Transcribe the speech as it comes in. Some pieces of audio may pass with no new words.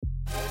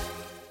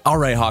All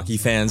right, hockey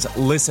fans,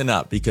 listen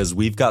up because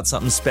we've got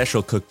something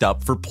special cooked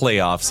up for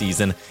playoff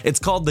season. It's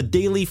called the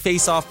Daily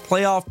Face-Off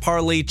Playoff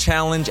Parlay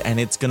Challenge, and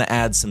it's going to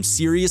add some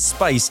serious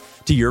spice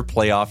to your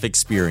playoff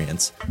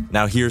experience.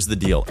 Now, here's the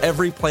deal.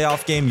 Every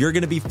playoff game, you're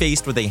going to be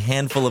faced with a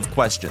handful of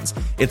questions.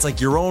 It's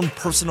like your own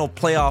personal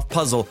playoff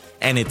puzzle,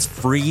 and it's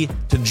free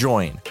to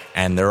join.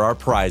 And there are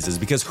prizes,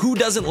 because who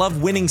doesn't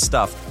love winning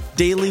stuff?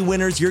 Daily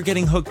winners, you're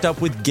getting hooked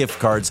up with gift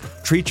cards.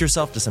 Treat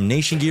yourself to some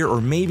Nation gear or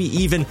maybe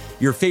even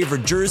your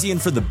favorite jersey.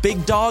 And for the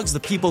big dogs, the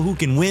people who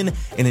can win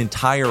an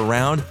entire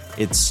round,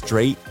 it's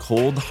straight,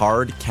 cold,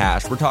 hard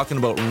cash. We're talking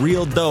about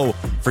real dough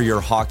for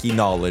your hockey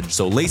knowledge.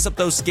 So lace up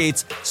those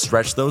skates,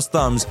 stretch those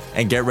thumbs,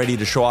 and get ready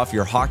to show off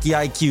your hockey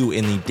IQ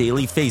in the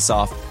Daily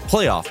Face-Off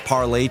Playoff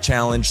Parlay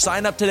Challenge.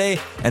 Sign up today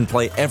and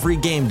play every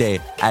game day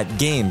at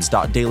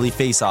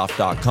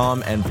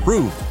games.dailyfaceoff.com and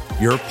prove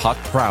your puck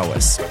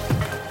prowess.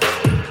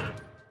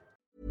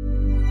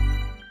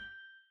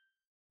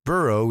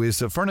 Burrow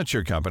is a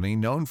furniture company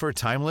known for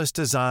timeless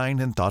design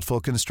and thoughtful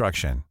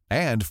construction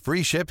and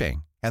free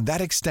shipping, and that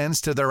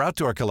extends to their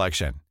outdoor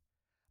collection.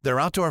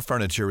 Their outdoor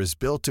furniture is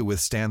built to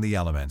withstand the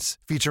elements,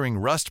 featuring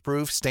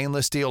rust-proof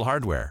stainless steel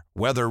hardware,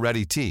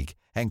 weather-ready teak,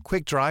 and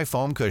quick-dry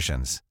foam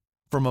cushions.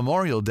 For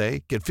Memorial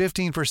Day, get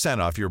 15%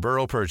 off your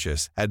Burrow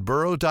purchase at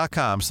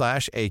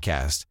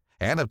burrow.com/ACAST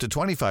and up to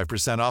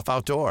 25% off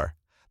outdoor.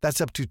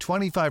 That's up to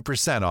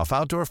 25% off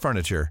outdoor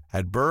furniture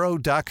at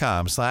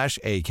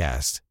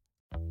burrow.com/ACAST.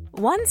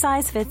 One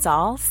size fits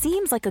all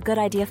seems like a good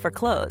idea for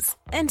clothes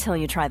until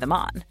you try them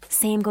on.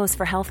 Same goes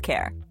for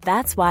healthcare.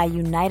 That's why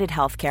United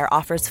Healthcare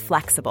offers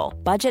flexible,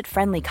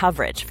 budget-friendly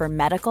coverage for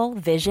medical,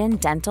 vision,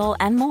 dental,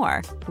 and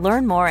more.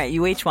 Learn more at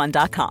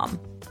uh1.com.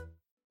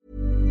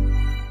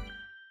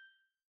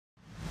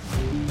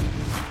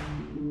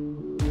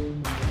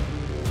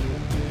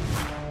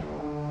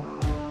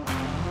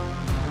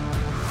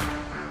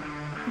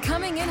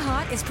 Coming in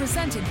Hot is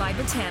presented by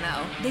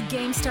Botano. The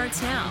game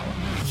starts now.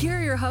 Here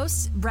are your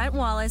hosts, Brent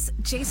Wallace,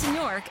 Jason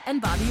York, and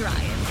Bobby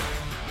Ryan.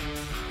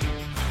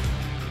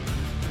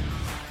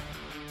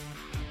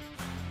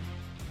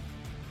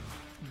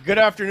 Good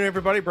afternoon,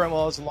 everybody. Brent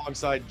Wallace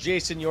alongside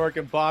Jason York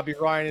and Bobby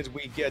Ryan as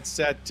we get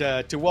set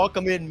to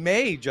welcome in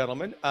May,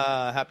 gentlemen.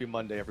 Happy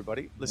Monday,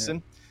 everybody.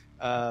 Listen,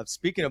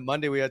 speaking of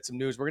Monday, we had some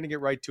news. We're going to get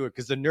right to it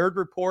because the Nerd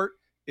Report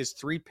is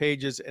 3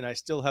 pages, and I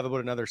still have about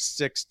another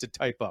 6 to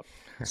type up.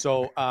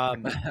 So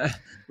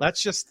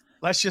let's just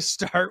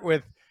start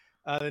with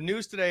the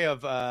news today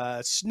of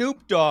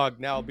Snoop Dogg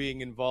now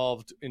being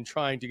involved in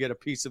trying to get a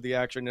piece of the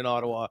action in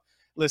Ottawa.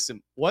 Listen,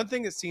 one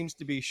thing that seems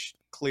to be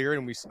clear,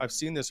 and I've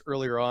seen this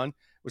earlier on,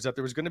 was that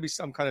there was going to be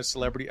some kind of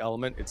celebrity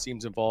element, it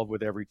seems, involved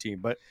with every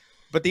team. But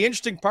the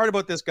interesting part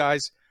about this,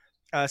 guys,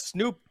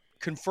 Snoop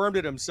confirmed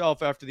it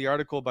himself after the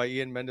article by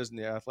Ian Mendes in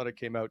The Athletic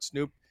came out.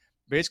 Snoop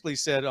basically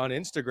said on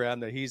Instagram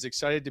that he's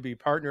excited to be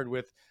partnered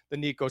with the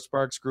Nico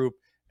Sparks group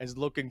and is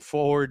looking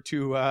forward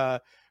to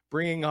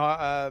being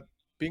a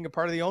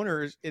part of the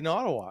owners in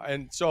Ottawa.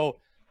 And so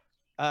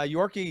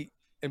Yorkie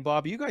and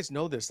Bob, you guys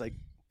know this. Like,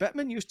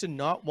 Bettman used to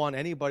not want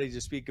anybody to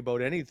speak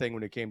about anything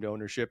when it came to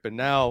ownership, and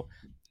now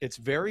it's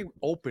very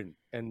open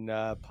and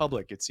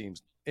public. It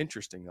seems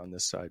interesting on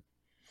this side.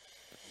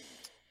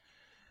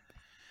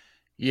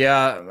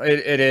 Yeah,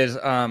 it is.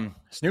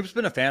 Snoop's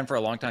been a fan for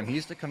a long time. He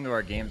used to come to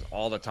our games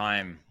all the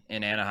time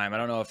in Anaheim. I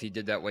don't know if he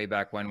did that way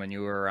back when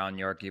you were around,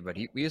 Yorkie, but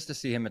we used to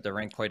see him at the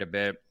rink quite a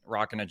bit,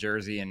 rocking a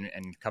jersey and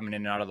coming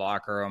in and out of the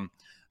locker room,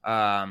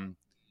 and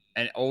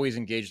always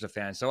engaged the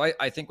fans. So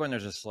I think when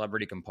there's a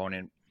celebrity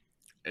component,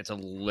 it's a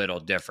little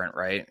different,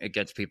 right? It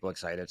gets people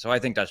excited. So I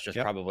think that's just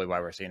probably why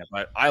we're seeing it.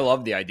 But I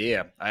love the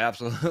idea. I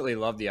absolutely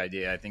love the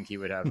idea. I think he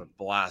would have a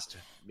blast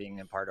being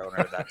a part owner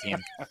of that team.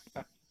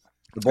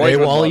 The boys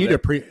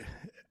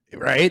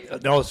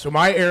right? No, so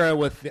my era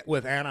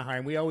with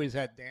Anaheim, we always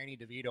had Danny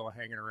DeVito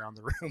hanging around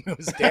the room. It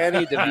was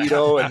Danny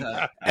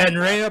DeVito and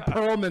Rhea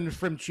Perlman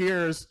from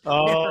Cheers.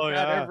 Oh,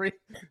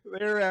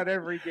 They're at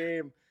every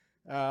game.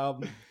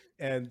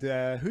 And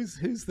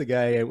who's the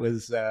guy? It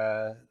was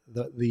that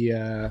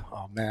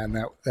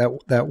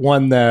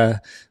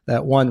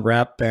one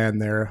rap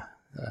band there.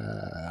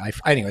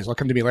 Anyways, it'll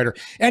come to me later.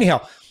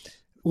 Anyhow,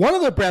 one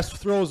of the best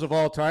throws of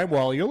all time.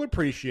 Well, you'll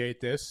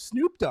appreciate this.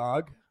 Snoop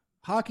Dogg,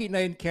 Hockey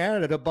Night in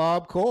Canada to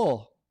Bob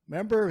Cole.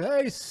 Remember?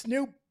 Hey,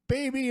 Snoop,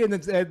 baby,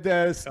 and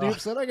Snoop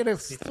said, "I'm gonna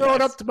throw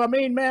it up to my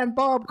main man,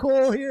 Bob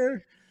Cole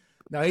here."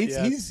 Now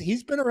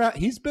he's been around.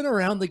 He's been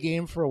around the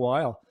game for a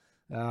while.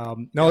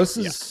 This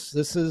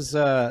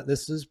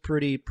is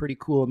pretty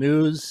cool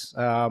news.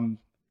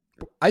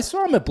 I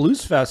saw him at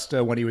Blues Fest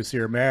when he was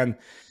here, man,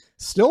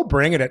 still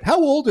bringing it.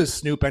 How old is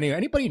Snoop anyway?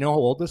 Anybody know how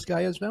old this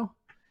guy is now?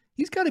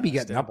 He's got to be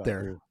getting up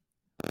there.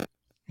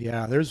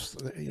 Yeah,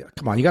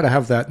 come on, you got to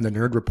have that in the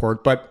Nerd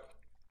Report. But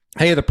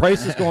hey, the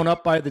price is going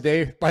up by the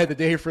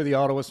day for the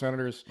Ottawa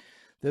Senators.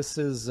 This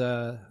is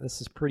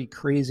pretty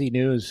crazy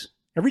news.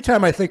 Every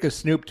time I think of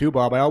Snoop too,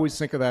 Bob, I always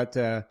think of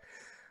that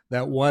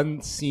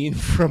one scene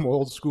from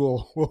Old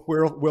School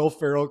where Will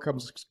Ferrell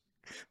comes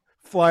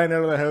flying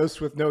out of the house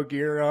with no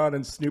gear on,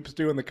 and Snoop's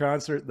doing the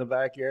concert in the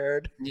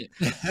backyard. Yeah.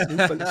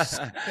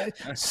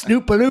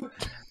 Snoop-a-loop.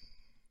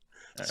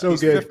 So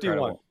He's good. 51.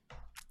 Incredible.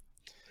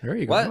 There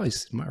you go. What? Oh,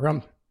 he's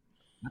around.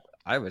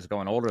 I was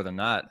going older than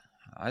that.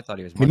 I thought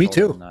he was Me much older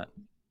too. than that.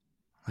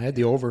 I had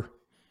the over.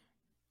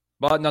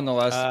 But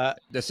nonetheless,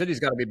 the city's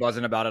got to be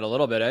buzzing about it a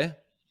little bit, eh?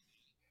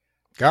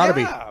 Gotta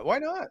be. Yeah, why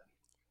not?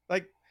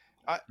 Like,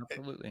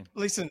 Absolutely.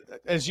 listen,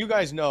 as you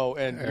guys know,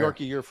 and Yeah.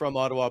 Yorkie, you're from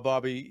Ottawa.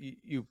 Bobby,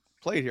 you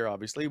played here,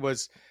 obviously.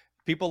 Was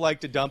people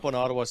like to dump on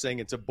Ottawa, saying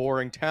it's a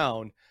boring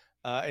town,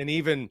 and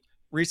even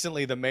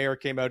recently, the mayor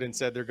came out and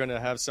said they're going to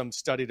have some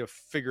study to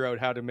figure out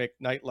how to make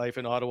nightlife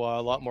in Ottawa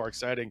a lot more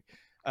exciting.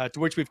 To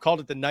which we've called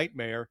it the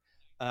Nightmare,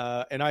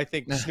 and I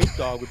think Snoop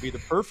Dogg would be the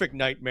perfect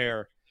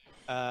nightmare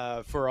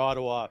for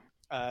Ottawa.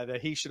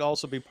 That he should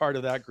also be part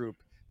of that group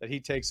that he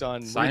takes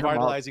on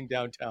revitalizing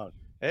downtown.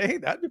 Hey,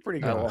 that'd be pretty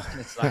good.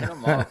 Sign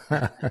him up.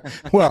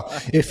 Well,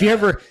 if you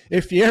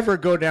ever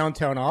go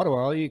downtown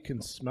Ottawa, you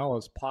can smell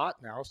his pot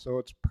now, so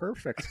it's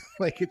perfect.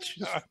 Like it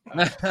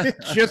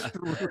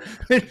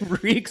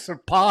reeks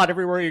of pot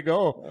everywhere you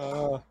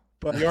go.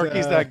 But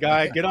Yorkie's that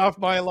guy. Get off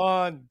my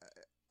lawn.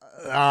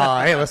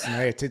 Hey, listen,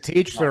 hey, to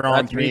teach their own.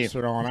 That's To me. each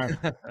their own.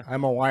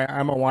 I'm a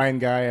wine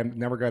guy. I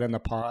never got in the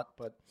pot,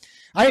 but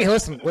I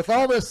listen. With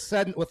all this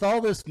said, with all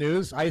this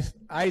news,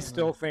 I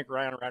still think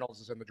Ryan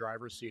Reynolds is in the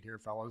driver's seat here,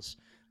 fellas.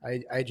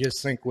 I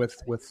just think with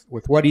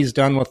what he's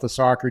done with the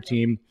soccer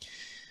team,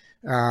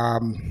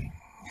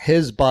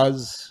 his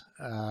buzz,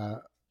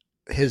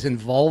 his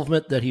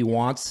involvement that he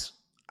wants.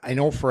 I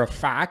know for a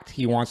fact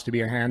he wants to be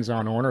a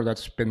hands-on owner.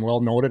 That's been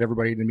well noted.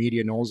 Everybody in the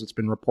media knows it's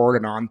been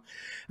reported on.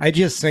 I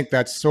just think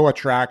that's so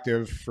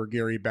attractive for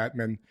Gary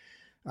Bettman.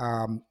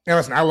 And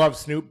listen, I love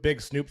Snoop,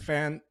 big Snoop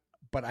fan,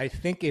 but I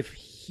think if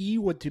he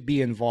would to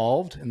be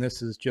involved, and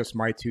this is just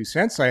my 2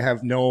 cents, I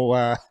have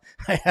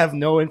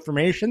no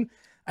information.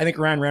 I think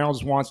Ryan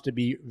Reynolds wants to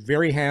be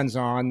very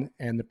hands-on,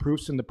 and the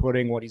proof's in the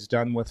pudding. What he's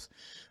done with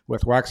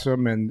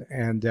Wexham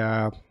and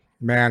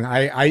man,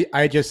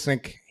 I just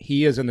think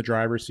he is in the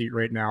driver's seat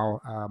right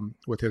now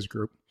with his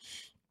group.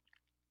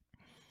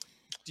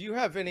 Do you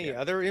have any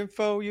other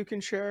info you can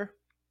share?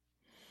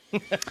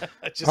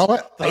 All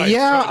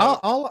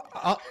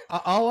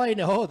I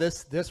know,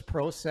 this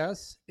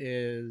process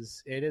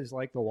is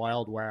like the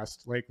Wild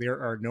West. Like there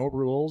are no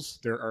rules.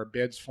 There are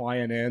bids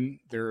flying in.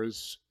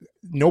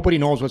 Nobody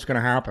knows what's going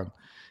to happen.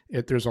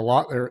 There's a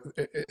lot there.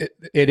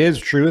 It is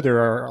true. There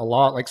are a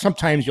lot, like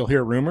sometimes you'll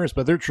hear rumors,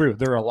 but they're true.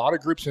 There are a lot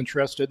of groups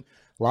interested,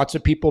 lots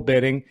of people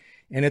bidding,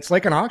 and it's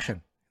like an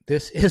auction.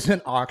 This is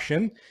an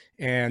auction,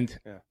 and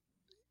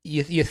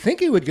you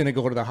think it was going to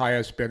go to the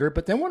highest bidder,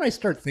 but then when I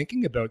start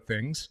thinking about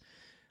things,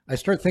 I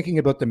start thinking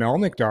about the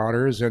Melnick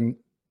daughters, and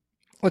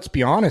let's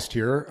be honest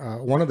here.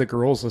 One of the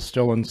girls is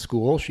still in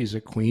school. She's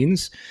at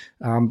Queens.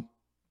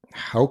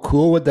 How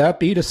cool would that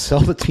be to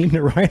sell the team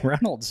to Ryan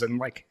Reynolds?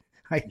 And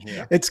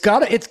it's got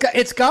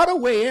to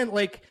weigh in.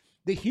 Like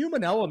the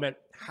human element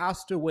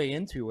has to weigh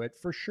into it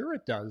for sure.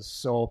 It does.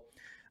 So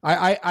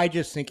I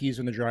just think he's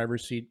in the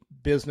driver's seat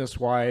business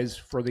wise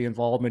for the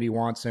involvement he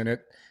wants in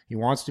it. He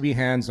wants to be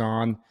hands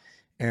on,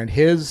 and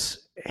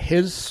his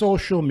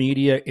social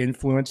media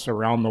influence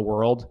around the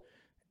world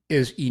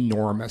is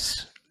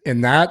enormous,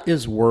 and that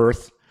is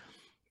worth.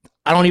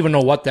 I don't even know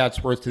what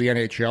that's worth to the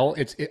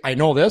NHL. I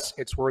know this.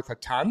 It's worth a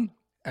ton,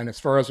 and as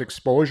far as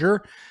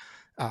exposure.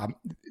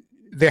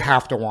 They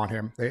have to want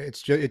him.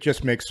 It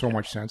just makes so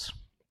much sense.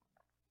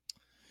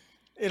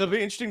 It'll be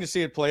interesting to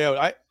see it play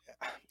out.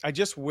 I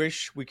just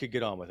wish we could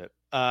get on with it.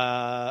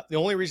 The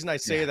only reason I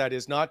say that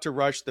is not to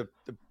rush the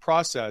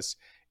process.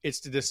 It's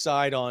to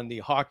decide on the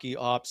hockey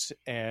ops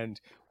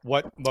and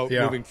what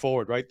moving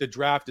forward, right? The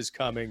draft is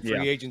coming.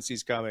 Free agency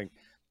is coming.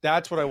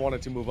 That's what I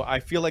wanted to move on. I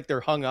feel like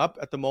they're hung up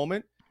at the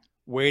moment,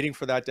 waiting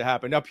for that to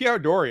happen. Now, Pierre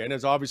Dorian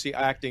is obviously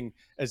acting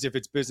as if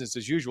it's business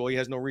as usual. He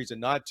has no reason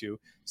not to.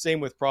 Same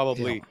with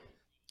probably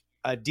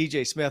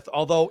DJ Smith,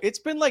 although it's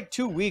been like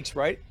 2 weeks,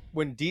 right?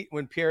 When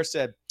Pierre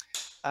said,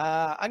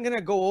 I'm going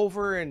to go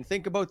over and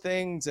think about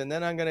things, and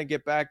then I'm going to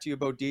get back to you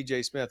about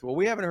DJ Smith. Well,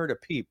 we haven't heard a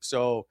peep.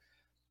 So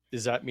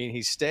does that mean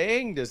he's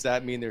staying? Does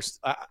that mean there's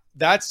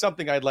that's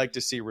something I'd like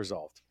to see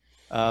resolved.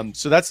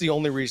 So that's the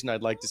only reason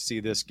I'd like to see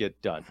this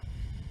get done.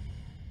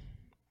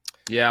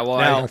 Yeah, well,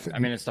 Now, I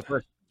mean, it's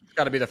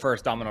got to be the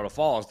first domino to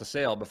fall is the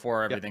sale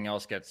before everything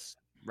else gets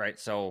right.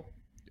 So,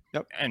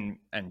 and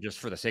just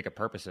for the sake of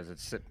purposes,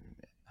 it's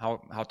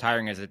how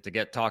tiring is it to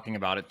get talking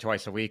about it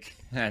twice a week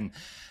and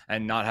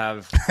not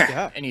have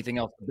anything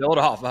else to build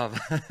off of?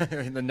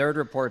 The Nerd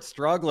Report's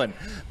struggling.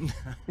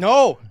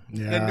 No, the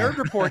Nerd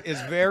Report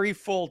is very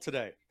full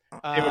today.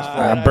 It was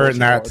I'm burning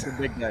that. It's a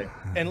big day.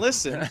 And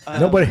listen,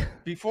 Nobody.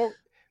 Before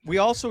we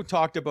also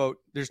talked about,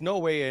 there's no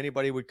way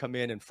anybody would come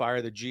in and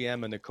fire the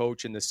GM and the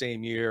coach in the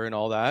same year and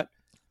all that.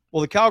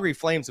 Well, the Calgary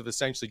Flames have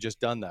essentially just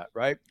done that,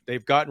 right?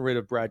 They've gotten rid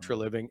of Brad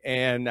Treliving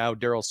and now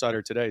Daryl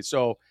Sutter today.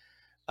 So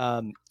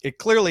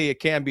it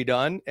can be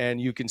done, and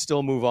you can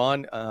still move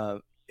on.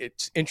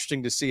 It's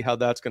interesting to see how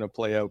that's going to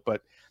play out,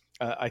 but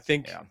I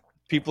think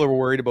people are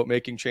worried about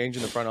making change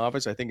in the front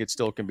office, I think it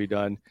still can be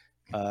done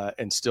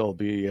and still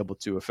be able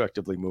to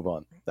effectively move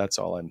on. That's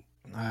all I'm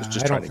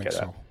just trying to get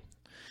at.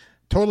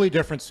 Totally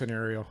different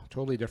scenario.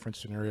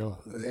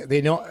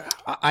 They know.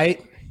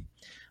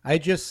 I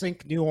just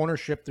think new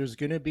ownership. There's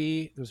going to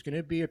be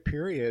a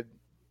period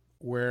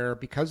where,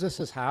 because this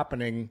is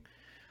happening,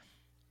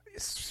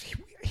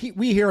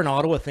 we here in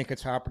Ottawa think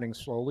it's happening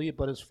slowly,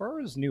 but as far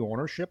as new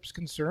ownership's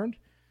concerned,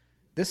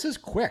 this is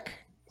quick.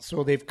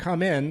 So they've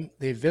come in,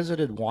 they've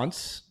visited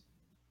once,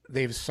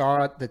 they've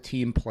saw the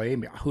team play,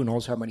 who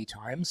knows how many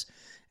times,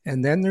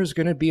 and then there's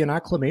going to be an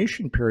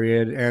acclimation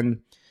period. And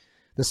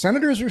the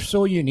Senators are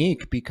so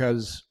unique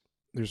because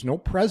there's no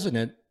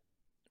president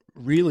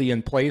really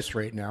in place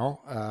right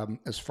now.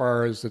 As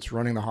far as that's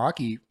running the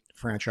hockey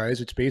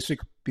franchise, it's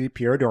basically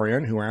Pierre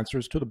Dorion, who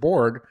answers to the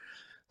board.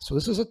 So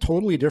this is a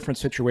totally different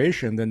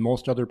situation than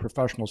most other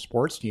professional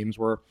sports teams,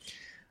 where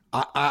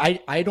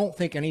I don't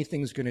think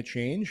anything's going to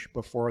change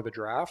before the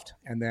draft.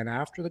 And then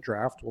after the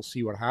draft, we'll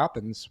see what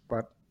happens.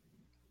 But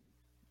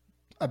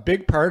a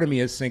big part of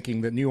me is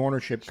thinking that new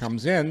ownership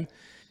comes in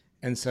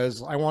and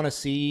says, I want to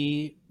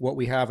see what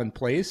we have in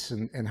place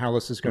and how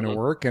this is going to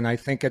work. And I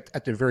think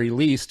at the very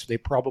least, they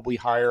probably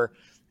hire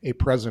a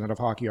president of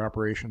hockey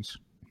operations.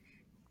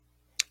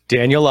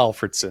 Daniel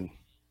Alfredson.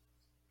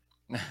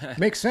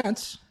 Makes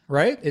sense,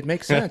 right? It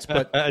makes sense,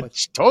 but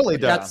totally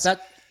does.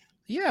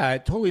 Yeah,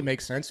 it totally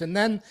makes sense. And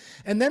then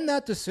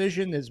that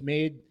decision is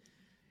made.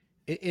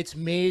 It's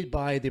made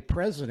by the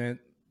president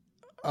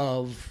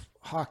of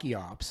hockey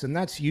ops, and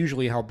that's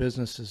usually how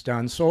business is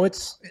done. So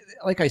it's,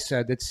 like I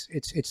said, it's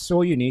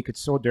so unique.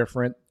 It's so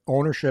different.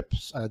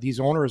 Ownerships. These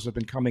owners have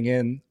been coming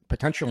in,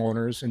 potential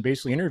owners, and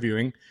basically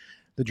interviewing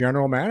the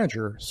general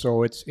manager.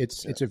 So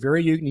it's a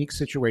very unique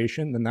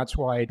situation, and that's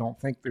why I don't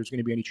think there's going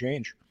to be any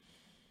change.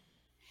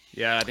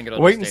 Yeah, I think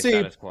it'll wait just and stay see.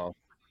 status quo.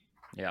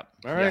 Yeah.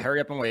 All right. Yeah,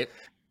 hurry up and wait.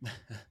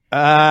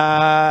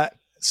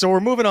 So we're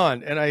moving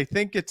on, and I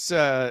think it's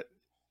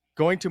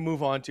going to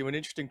move on to an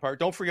interesting part.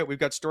 Don't forget, we've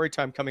got story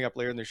time coming up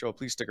later in the show.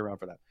 Please stick around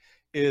for that.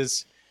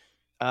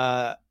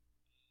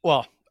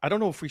 Well, I don't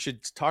know if we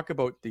should talk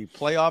about the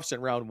playoffs in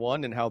round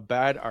one and how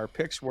bad our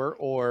picks were,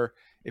 or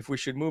if we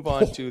should move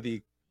on to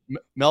the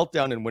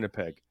meltdown in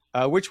Winnipeg.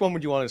 Which one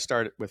would you want to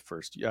start with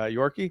first?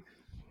 Yorkie?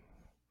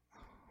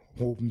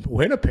 Well,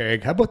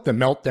 Winnipeg. How about the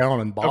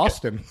meltdown in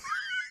Boston?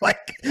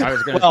 Okay. I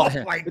was going to oh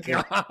my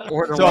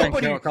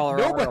God.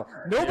 Colorado.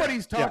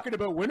 Nobody's talking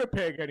about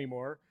Winnipeg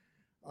anymore.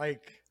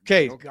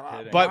 Okay,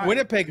 God, but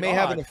Winnipeg may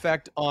have an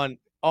effect on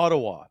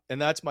Ottawa,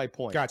 and that's my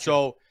point. Gotcha.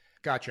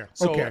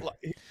 So okay.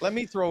 Let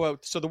me throw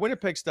out. So the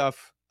Winnipeg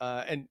stuff,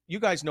 and you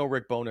guys know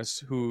Rick Bowness,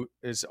 who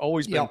has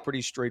always been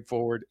pretty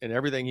straightforward in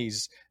everything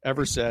he's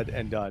ever said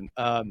and done.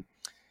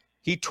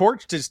 He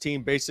torched his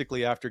team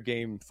basically after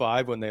Game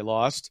 5 when they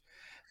lost.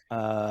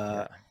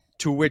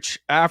 To which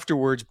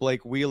afterwards,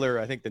 Blake Wheeler,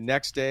 I think the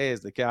next day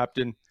as the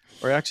captain,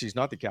 or actually he's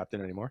not the captain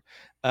anymore,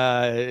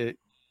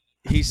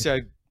 he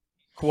said,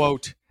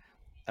 quote,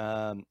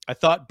 I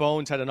thought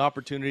Bones had an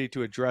opportunity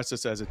to address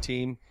us as a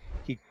team.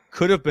 He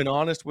could have been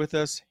honest with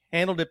us,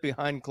 handled it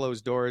behind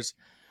closed doors.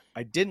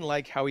 I didn't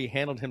like how he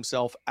handled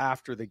himself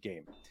after the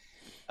game.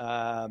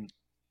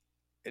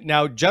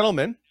 Now,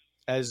 gentlemen,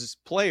 as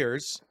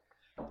players,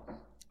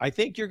 I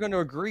think you're going to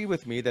agree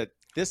with me that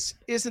this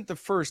isn't the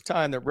first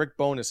time that Rick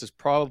Bowness has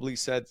probably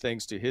said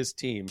things to his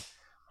team.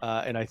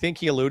 And I think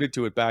he alluded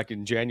to it back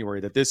in January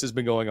that this has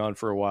been going on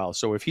for a while.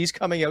 So if he's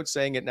coming out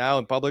saying it now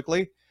and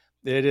publicly,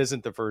 it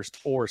isn't the first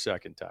or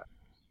second time.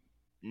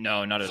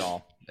 No, not at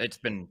all. It's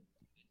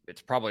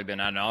probably been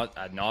ad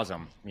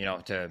nauseum,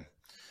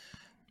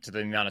 to the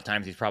amount of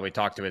times he's probably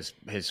talked to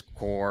his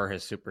core,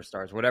 his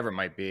superstars, whatever it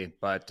might be.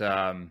 But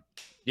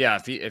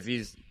if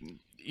he's,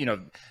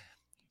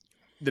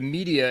 the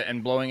media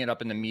and blowing it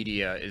up in the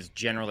media is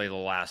generally the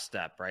last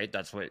step, right?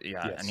 That's what,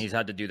 yes. And he's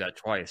had to do that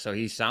twice. So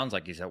he sounds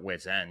like he's at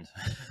wit's end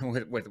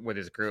with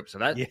his group. So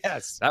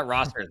that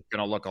roster is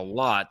going to look a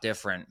lot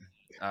different,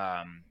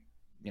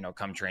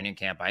 come training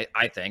camp,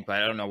 I think,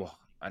 but I don't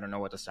know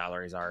what the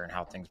salaries are and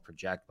how things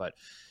project, but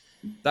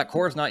that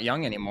core is not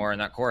young anymore,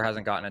 and that core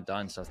hasn't gotten it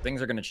done. So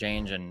things are going to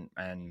change, and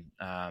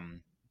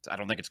I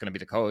don't think it's going to be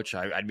the coach.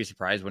 I'd be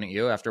surprised, wouldn't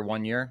you, after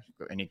 1 year?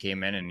 And he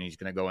came in and he's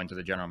going to go into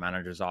the general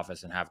manager's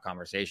office and have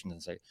conversations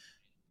and say,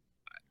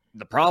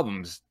 the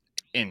problem's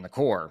in the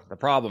core. The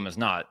problem is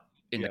not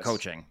in the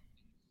coaching.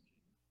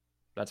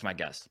 That's my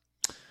guess.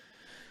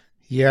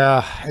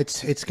 Yeah,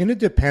 it's going to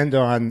depend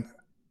on.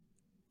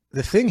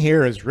 The thing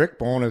here is Rick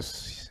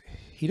Bowness.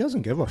 He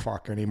doesn't give a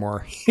fuck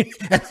anymore,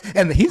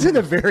 and he's in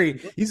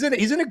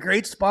a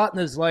great spot in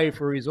his life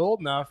where he's old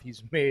enough.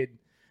 He's made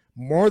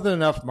more than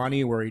enough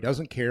money where he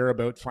doesn't care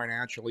about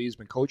financially. He's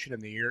been coaching in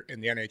the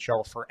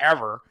NHL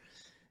forever,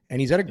 and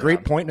he's at a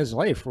great point in his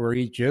life where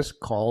he just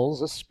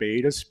calls a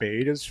spade as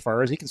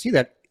far as he can see.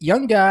 That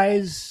young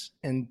guys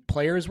and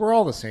players, we're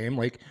all the same.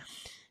 Like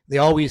they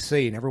always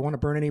say, you never want to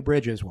burn any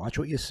bridges. Watch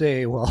what you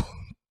say. Well,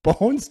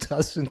 Bones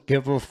doesn't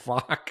give a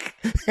fuck,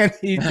 and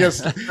he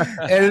just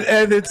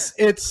and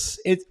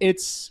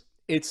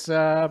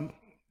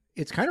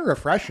it's kind of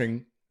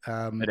refreshing.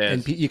 It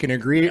is. And you can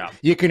agree,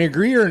 you can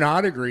agree or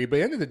not agree, but at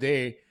the end of the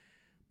day,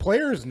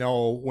 players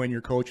know when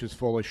your coach is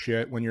full of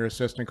shit, when your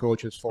assistant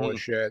coach is full of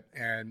shit.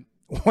 And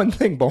one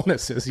thing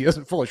bonus is he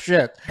isn't full of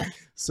shit.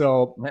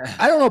 So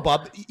I don't know,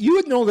 Bob, you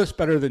would know this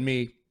better than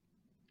me.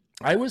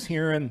 I was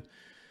hearing,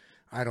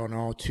 I don't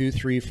know, 2,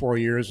 3, 4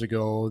 years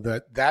ago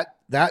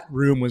that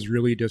room was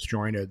really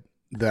disjointed.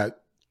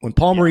 That when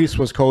Paul Maurice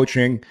was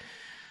coaching,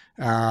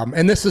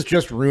 and this is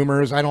just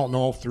rumors, I don't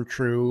know if they're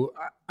true.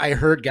 I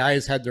heard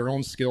guys had their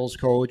own skills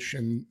coach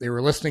and they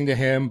were listening to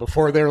him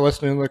before they were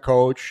listening to the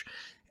coach.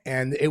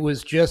 And it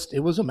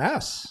was a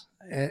mess.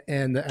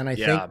 And I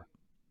think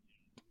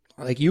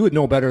like you would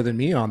know better than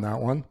me on that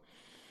one.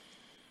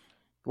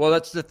 Well,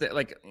 that's the thing.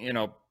 Like,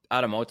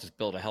 Adam Oates has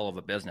built a hell of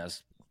a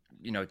business,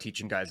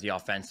 teaching guys the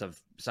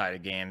offensive side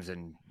of games.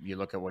 And you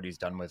look at what he's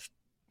done with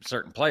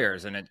certain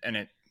players, and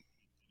it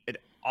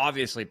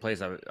obviously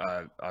plays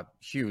a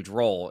huge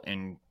role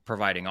in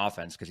providing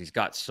offense because he's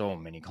got so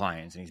many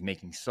clients and he's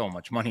making so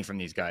much money from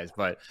these guys.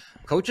 But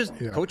coaches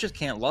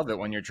can't love it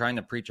when you're trying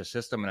to preach a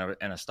system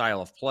and a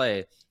style of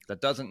play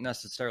that doesn't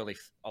necessarily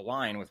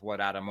align with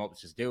what Adam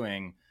Oates is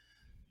doing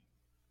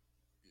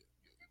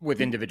with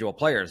individual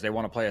players. They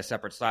want to play a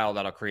separate style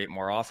that'll create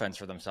more offense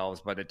for themselves,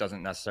 but it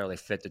doesn't necessarily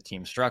fit the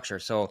team structure.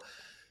 So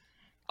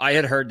I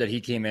had heard that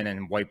he came in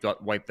and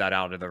wiped that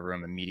out of the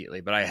room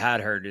immediately, but I had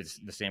heard it's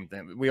the same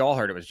thing. We all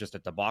heard it was just a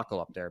debacle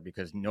up there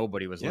because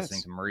nobody was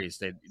listening to Maurice.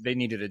 They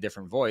needed a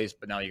different voice,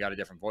 but now you got a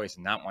different voice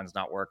and that one's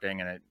not working.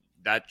 And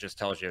that just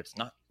tells you it's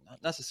not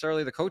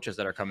necessarily the coaches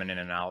that are coming in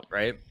and out.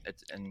 Right.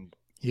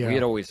 We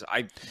had always,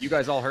 you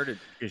guys all heard it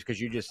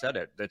because you just said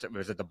it. It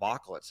was a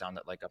debacle. It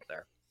sounded like up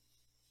there.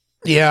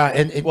 Yeah.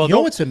 And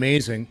what's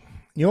amazing?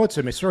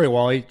 Sorry,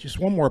 Wally, just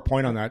one more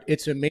point on that.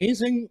 It's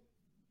amazing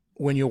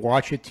when you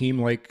watch a team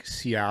like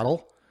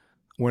Seattle,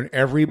 when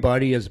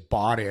everybody is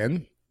bought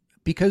in,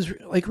 because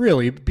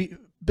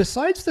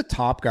besides the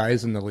top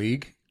guys in the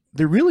league,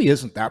 there really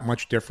isn't that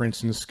much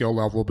difference in the skill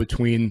level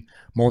between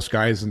most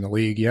guys in the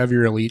league. You have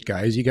your elite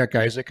guys, you got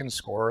guys that can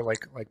score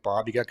like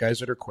Bob, you got guys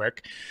that are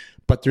quick,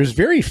 but there's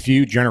very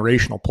few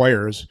generational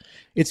players.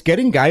 It's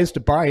getting guys to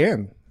buy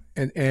in,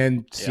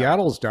 and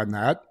Seattle's done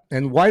that.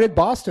 And why did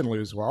Boston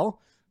lose?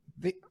 Well,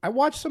 I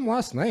watched them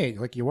last night.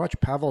 Like, you watch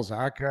Pavel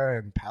Zacha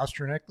and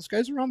Pasternak. Those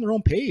guys are on their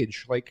own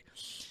page. Like,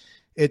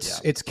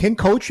 it's can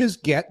coaches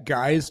get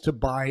guys to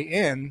buy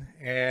in?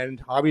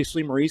 And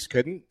obviously Maurice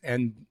couldn't.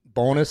 And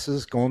Bonus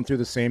is going through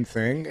the same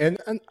thing. And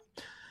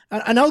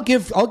I'll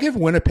give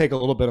Winnipeg a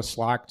little bit of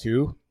slack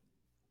too.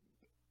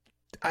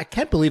 I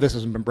can't believe this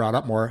hasn't been brought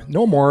up more.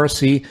 No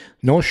Morrissey,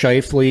 no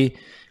Scheifele,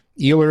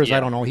 Ehlers. I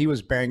don't know. He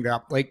was banged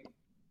up. Like,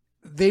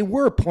 they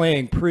were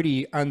playing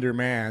pretty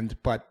undermanned,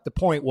 but the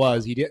point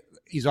was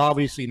he's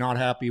obviously not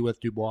happy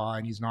with Dubois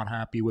and he's not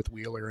happy with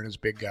Wheeler and his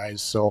big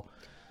guys. So,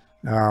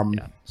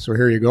 so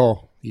here you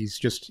go. He's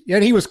just,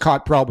 and he was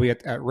caught probably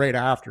at right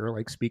after,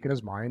 like, speaking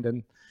his mind,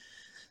 and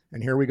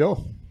here we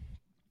go.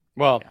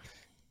 Well,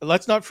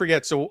 let's not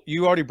forget. So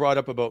you already brought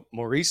up about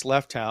Maurice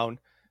left town.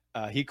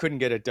 He couldn't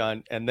get it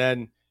done. And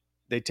then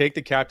they take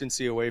the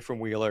captaincy away from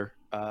Wheeler,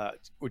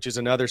 which is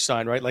another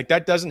sign, right? Like,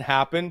 that doesn't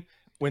happen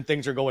when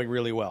things are going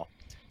really well.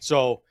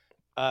 So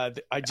I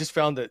just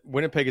found that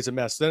Winnipeg is a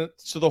mess.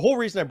 So the whole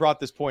reason I brought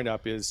this point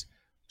up is,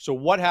 so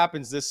what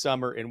happens this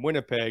summer in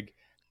Winnipeg?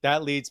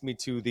 That leads me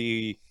to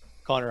the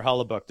Connor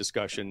Hellebuyck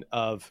discussion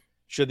of,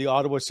 should the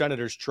Ottawa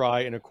Senators try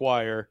and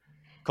acquire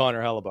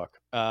Connor Hellebuyck?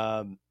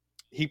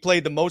 He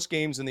played the most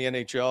games in the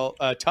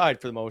NHL,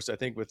 tied for the most, I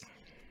think, with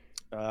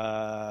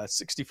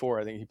 64.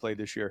 I think he played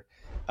this year.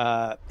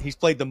 He's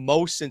played the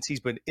most since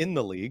he's been in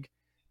the league.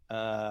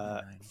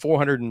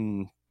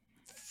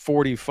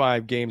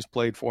 445 games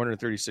played,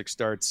 436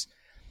 starts.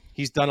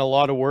 He's done a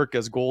lot of work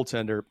as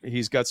goaltender.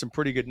 He's got some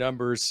pretty good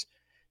numbers.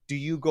 Do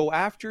you go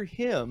after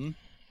him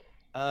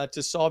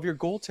to solve your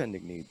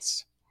goaltending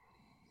needs?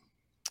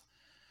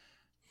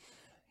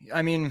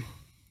 I mean,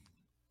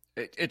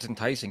 it's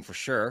enticing for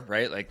sure,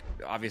 right? Like,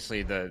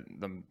 obviously the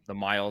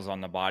miles on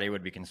the body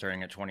would be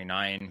concerning at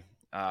 29,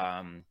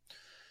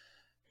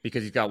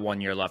 because he's got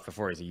 1 year left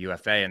before he's a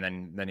UFA, and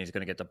then he's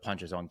going to get to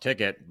punch his own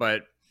ticket.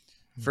 But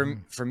for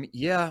me,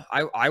 yeah,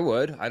 I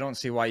would. I don't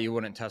see why you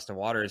wouldn't test the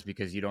waters,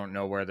 because you don't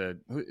know where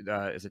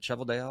is it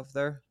Cheveldayoff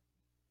there?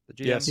 The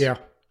GM? Yes.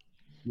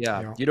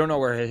 Yeah. You don't know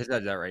where his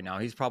head's at right now.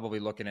 He's probably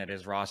looking at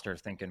his roster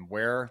thinking,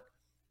 where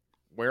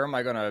am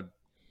I going to,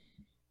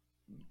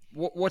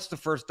 what's the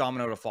first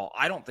domino to fall?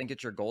 I don't think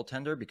it's your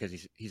goaltender,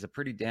 because he's a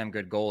pretty damn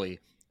good goalie.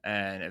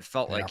 And it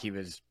felt like he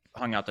was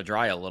hung out to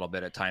dry a little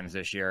bit at times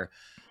this year.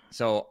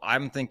 So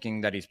I'm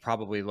thinking that he's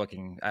probably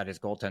looking at his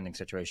goaltending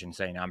situation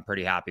saying, I'm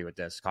pretty happy with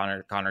this.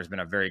 Connor's been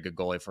a very good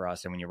goalie for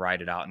us. And when you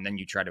ride it out and then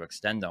you try to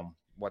extend him,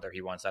 whether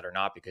he wants that or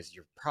not, because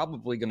you're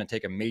probably going to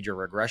take a major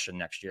regression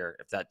next year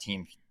if that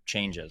team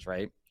changes,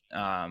 right?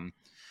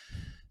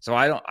 So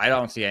I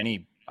don't see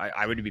any.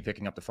 I would be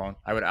picking up the phone.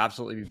 I would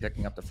absolutely be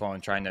picking up the phone,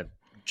 trying to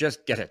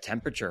just get a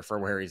temperature for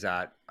where he's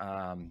at.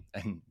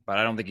 But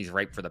I don't think he's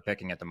ripe for the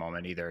picking at the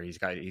moment either. He's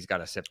got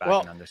to sit back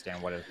and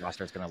understand what his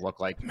roster is going to look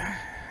like.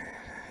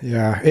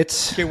 Yeah,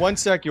 it's okay. 1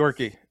 sec,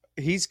 Yorkie.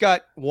 He's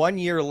got 1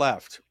 year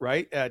left,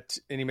 right? And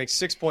he makes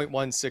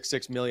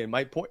 $6.166 million.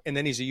 My point, and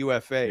then he's a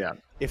UFA. Yeah.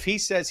 If he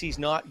says he's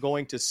not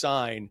going to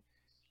sign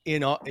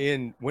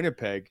in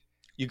Winnipeg,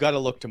 you got to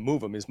look to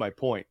move him. Is my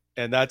point,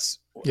 and that's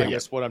I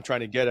guess what I'm trying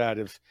to get at.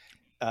 If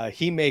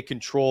he may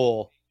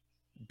control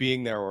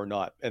being there or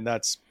not, and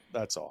that's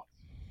all.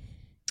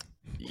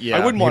 Yeah,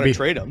 I wouldn't want to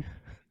trade him.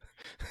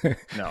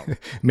 No,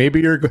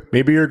 maybe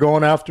you're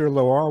going after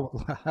Laurent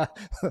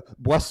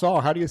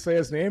Boisson. How do you say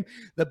his name?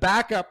 The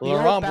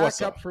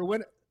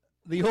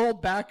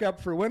old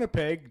backup for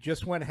Winnipeg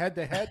just went head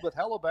to head with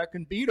Hellebuck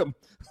and beat him.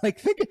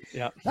 Like,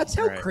 that's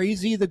how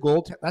crazy the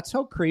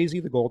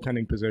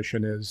goaltending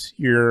position is.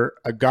 You're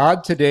a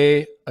god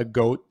today, a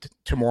goat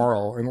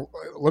tomorrow, and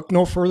look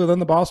no further than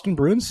the Boston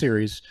Bruins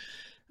series.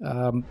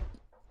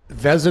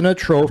 Vezina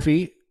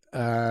Trophy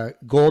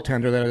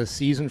goaltender that had a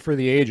season for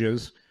the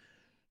ages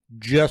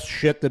just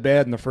shit the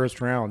bed in the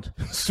first round.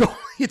 So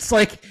it's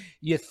like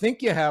you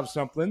think you have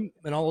something,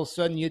 and all of a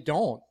sudden you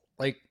don't.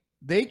 Like,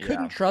 they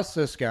couldn't trust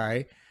this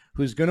guy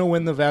who's going to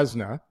win the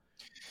Vezina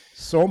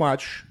so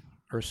much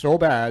or so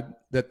bad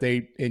that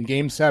they, in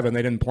Game 7,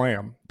 they didn't play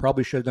him.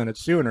 Probably should have done it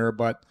sooner,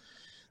 but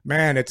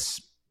man,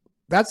 that's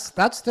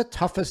the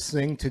toughest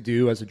thing to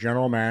do as a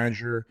general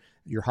manager,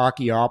 your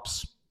hockey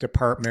ops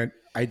department.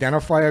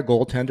 Identify a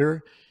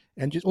goaltender.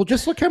 And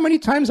just look how many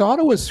times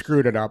Ottawa's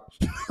screwed it up.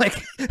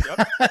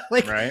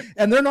 Right.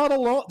 And they're not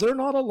alone. They're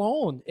not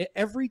alone.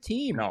 Every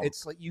team. No.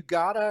 It's like you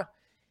gotta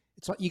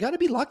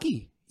be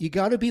lucky. You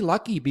gotta be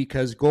lucky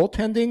because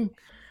goaltending,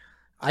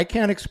 I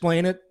can't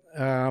explain it.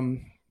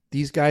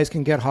 These guys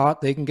can get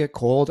hot. They can get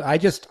cold.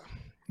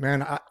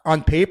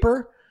 On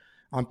paper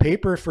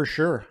for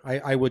sure.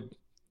 I love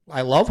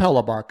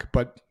Hellebuck,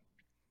 but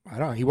I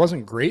don't know. He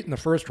wasn't great in the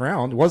first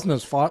round. It wasn't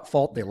his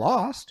fault they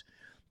lost.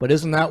 But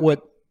isn't that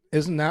what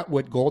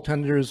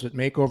goaltenders that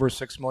make over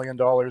 $6 million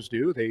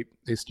do? They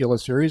steal a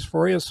series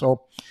for you.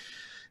 So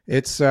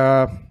it's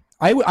I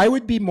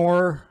would be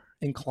more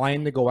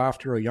inclined to go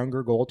after a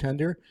younger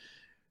goaltender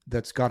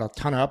that's got a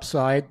ton of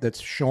upside, that's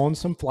shown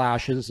some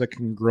flashes that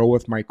can grow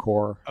with my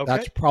core. Okay.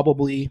 That's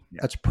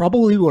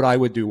probably what I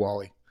would do,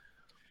 Wally.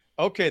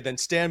 Okay, then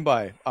stand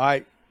by.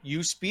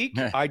 You speak,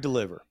 I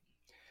deliver.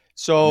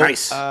 So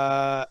nice.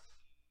 I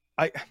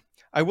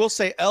will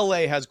say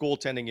LA has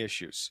goaltending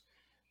issues.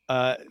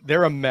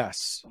 They're a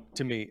mess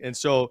to me. And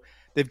so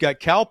they've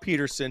got Cal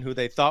Peterson, who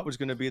they thought was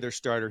going to be their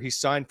starter. He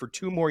signed for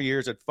 2 more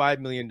years at $5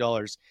 million.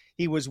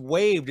 He was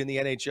waived in the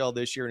NHL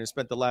this year and has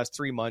spent the last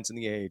 3 months in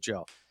the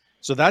AHL.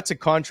 So that's a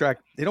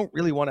contract they don't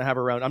really want to have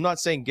around. I'm not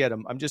saying get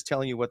him. I'm just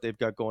telling you what they've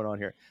got going on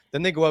here.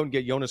 Then they go out and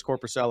get Jonas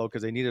Korpisalo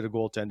because they needed a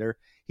goaltender.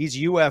 He's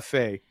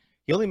UFA.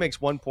 He only makes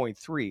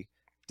 1.3.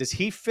 Does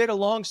he fit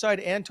alongside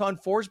Anton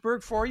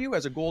Forsberg for you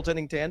as a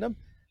goaltending tandem?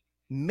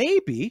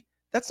 Maybe.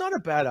 That's not a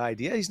bad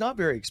idea. He's not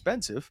very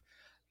expensive.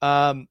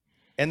 And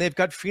they've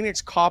got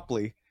Phoenix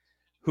Copley,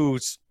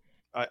 who's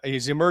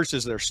he's emerged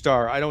as their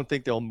star. I don't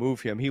think they'll move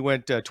him. He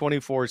went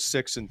 24,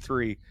 6, and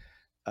 3,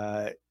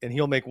 and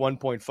he'll make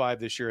 1.5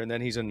 this year, and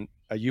then he's in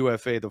a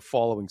UFA the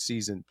following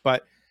season.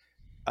 But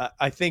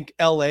I think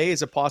LA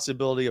is a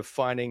possibility of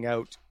finding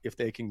out if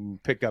they can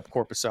pick up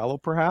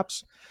Korpisalo,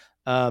 perhaps.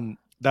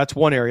 That's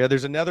one area.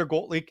 There's another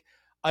goal leak.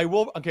 I'm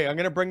going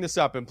to bring this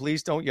up, and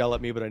please don't yell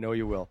at me, but I know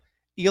you will.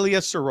 Ilya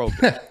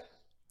Sorokin.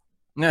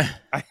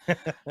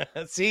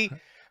 See,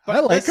 but I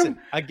like him.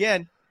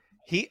 Again,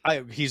 he's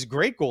a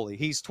great goalie.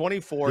 He's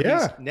 24.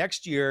 Yeah.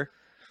 Next year,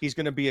 he's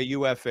going to be a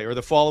UFA or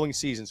the following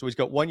season. So he's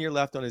got 1 year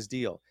left on his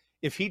deal.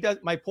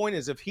 My point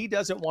is, if he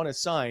doesn't want to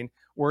sign,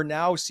 we're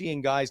now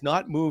seeing guys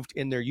not moved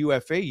in their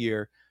UFA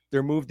year.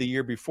 They're moved the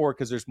year before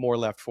because there's more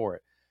left for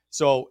it.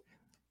 So,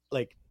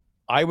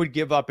 I would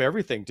give up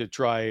everything to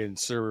try and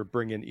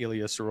bring in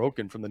Ilya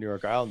Sorokin from the New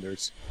York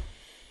Islanders.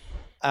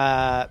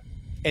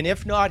 And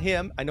if not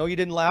him, I know you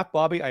didn't laugh,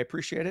 Bobby. I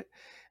appreciate it.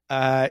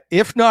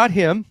 If not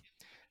him,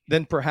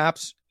 then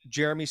perhaps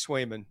Jeremy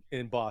Swayman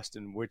in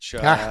Boston, which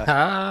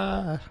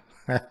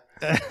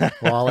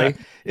Wally,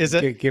 is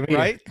it give me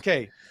right?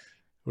 Okay,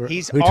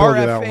 he's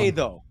RFA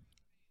though.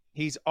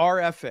 He's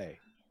RFA,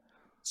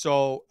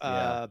 so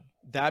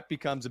that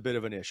becomes a bit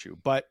of an issue.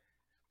 But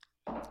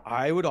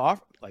I would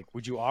offer,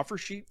 would you offer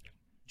sheet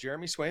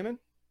Jeremy Swayman,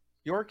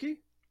 Yorkie?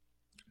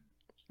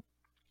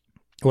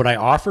 Would I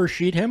offer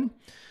sheet him?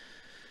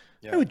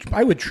 Yeah.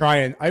 I would try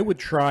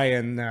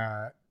and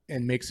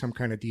make some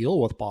kind of deal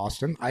with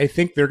Boston. I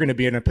think they're going to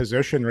be in a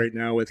position right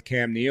now with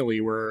Cam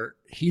Neely where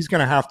he's going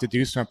to have to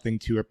do something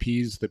to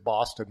appease the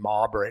Boston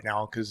mob right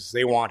now because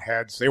they want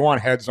heads. They want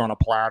heads on a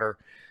platter.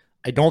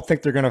 I don't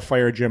think they're going to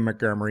fire Jim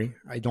Montgomery.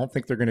 I don't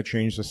think they're going to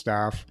change the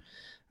staff.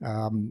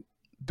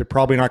 They're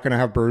probably not going to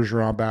have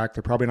Bergeron back.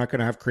 They're probably not going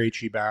to have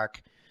Krejci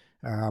back.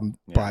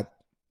 But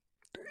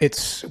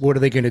what are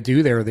they going to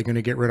do there? Are they going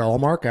to get rid of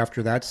Allmark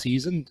after that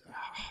season?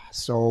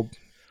 So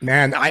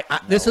Man,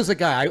 this is a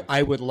guy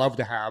I would love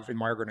to have in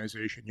my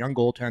organization, young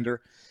goaltender.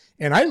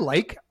 And I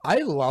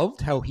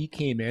loved how he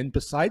came in.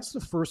 Besides the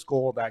first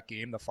goal of that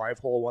game, the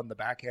 5-hole one, the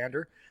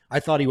backhander, I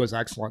thought he was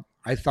excellent.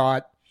 I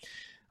thought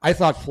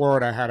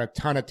Florida had a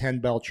ton of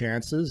 10-bell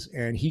chances,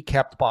 and he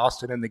kept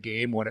Boston in the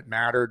game when it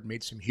mattered,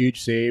 made some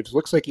huge saves.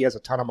 Looks like he has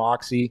a ton of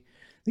moxie.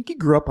 I think he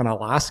grew up in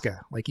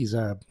Alaska. Like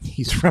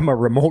he's from a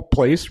remote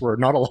place where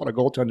not a lot of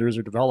goaltenders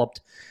are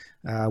developed.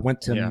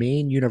 Went to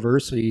Maine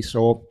University.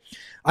 So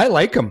I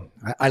like him.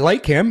 I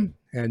like him.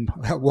 And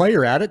while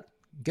you're at it,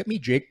 get me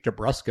Jake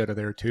DeBrusk out of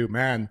there too,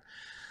 man.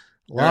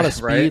 A lot of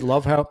speed. Right?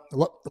 Love how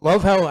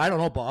I don't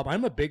know, Bob.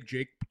 I'm a big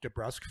Jake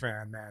DeBrusk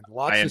fan, man.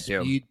 Lots of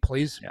speed.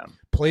 Plays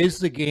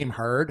the game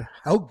hard.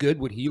 How good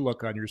would he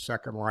look on your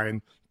second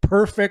line?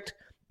 Perfect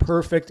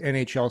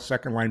NHL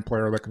second line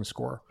player that can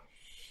score.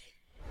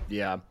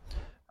 Yeah.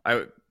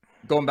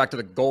 Going back to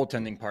the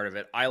goaltending part of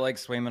it, I like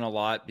Swayman a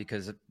lot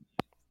because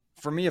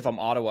for me, if I'm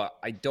Ottawa,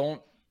 I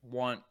don't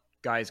want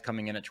guys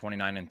coming in at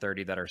 29 and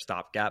 30 that are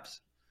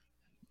stopgaps.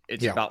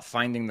 It's about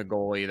finding the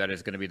goalie that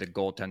is going to be the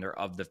goaltender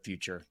of the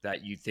future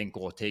that you think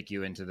will take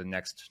you into the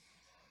next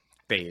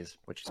phase,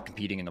 which is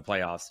competing in the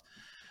playoffs.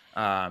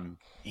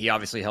 He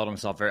obviously held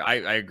himself I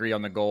agree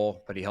on the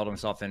goal, but he held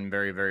himself in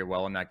very, very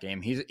well in that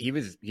game. He's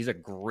a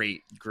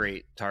great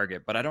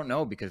target, but I don't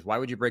know, because why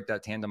would you break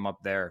that tandem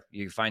up there?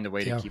 You find a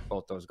way to keep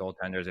both those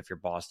goaltenders if you're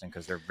Boston,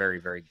 because they're very,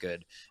 very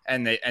good,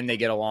 and they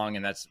get along,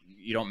 and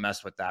you don't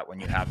mess with that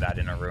when you have that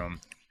in a room.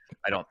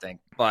 I don't think,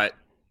 but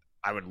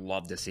I would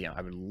love to see him.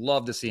 I would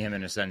love to see him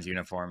in a Sens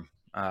uniform.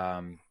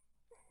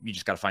 You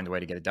just got to find a way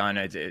to get it done.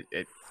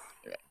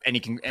 And he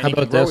can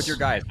grow with your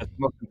guys. That's the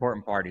most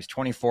important part. He's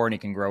 24 and he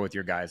can grow with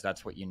your guys.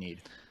 That's what you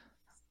need.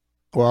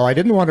 Well, I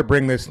didn't want to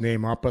bring this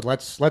name up, but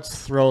let's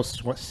throw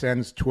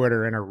Sens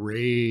Twitter in a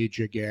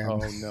rage again.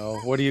 Oh no!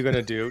 What are you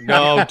gonna do?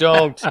 No,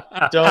 don't.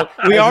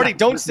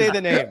 Don't say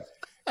the name.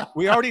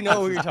 We already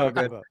know who you're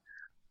talking about.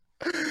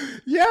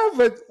 Yeah,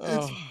 but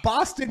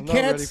Boston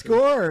can't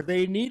score.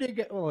 They need to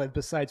get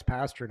besides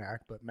Pasternak,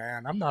 but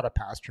man, I'm not a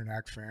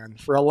Pasternak fan.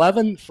 For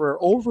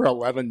over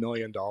 $11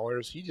 million,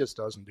 he just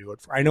doesn't do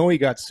it. I know he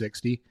got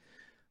 60,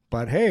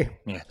 but hey,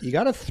 you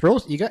got to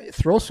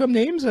throw some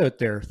names out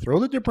there. Throw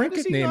the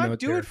DeBrincat name out there.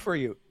 Do it for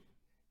you.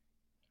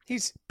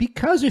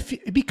 Because if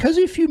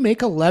you make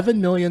 $11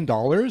 million,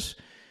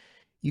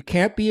 you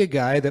can't be a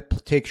guy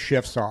that takes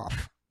shifts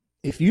off.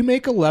 If you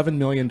make $11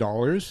 million,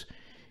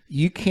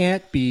 you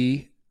can't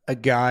be a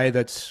guy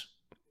that's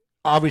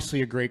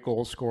obviously a great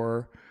goal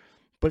scorer,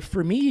 but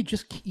for me,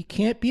 you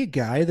can't be a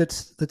guy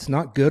that's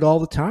not good all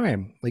the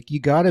time. Like, you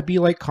got to be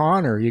like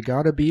Connor, you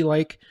got to be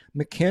like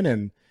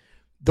McKinnon.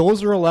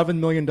 Those are $11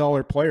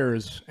 million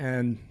players.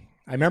 And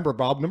I remember,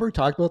 Bob, we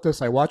talked about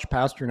this. I watched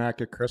Pasternak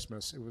at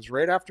Christmas. It was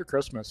right after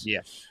Christmas.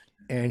 Yeah.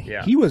 And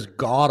he was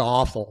god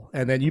awful.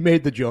 And then you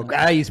made the joke,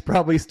 he's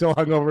probably still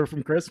hungover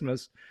from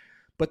Christmas.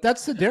 But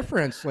that's the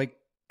difference. Like,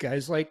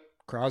 guys like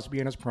Crosby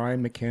in his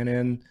prime,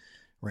 McKinnon,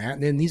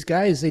 Rantanen, these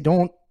guys, they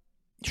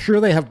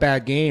have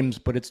bad games,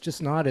 but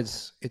it's not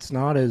as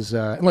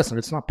listen,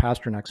 it's not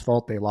Pasternak's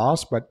fault they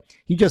lost, but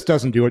he just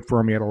doesn't do it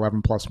for me at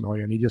 11 plus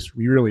million. He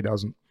really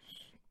doesn't.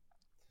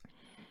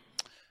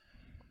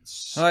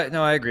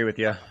 No, I agree with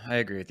you.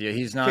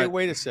 He's not. Okay,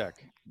 wait a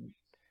sec.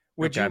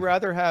 Would you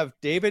rather have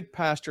David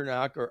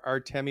Pasternak or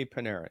Artemi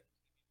Panarin?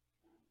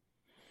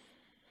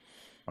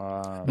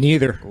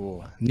 Neither.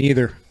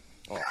 Neither.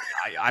 Well,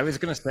 I was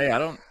going to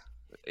say,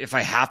 if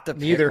I have to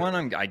pick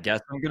one, I guess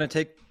I'm going to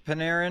take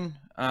Panarin.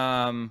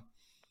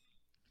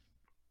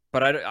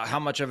 But how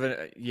much of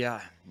it?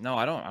 Yeah, no,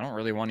 I don't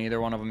really want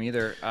either one of them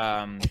either.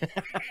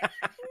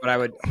 But I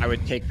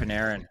would take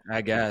Panarin,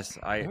 I guess.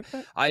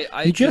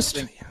 I just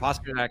think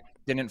Pasternak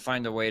didn't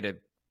find a way to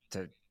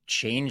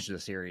change the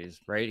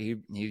series, right?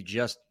 He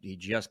just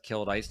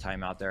killed ice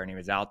time out there, and he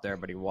was out there,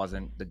 but he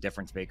wasn't the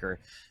difference maker.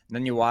 And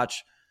then you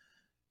watch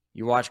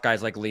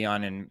guys like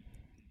Leon and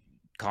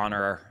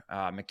Connor,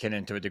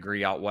 McKinnon to a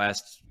degree out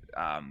west.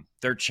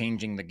 They're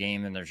changing the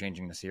game and they're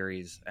changing the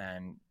series.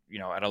 And,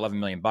 at $11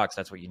 million,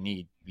 that's what you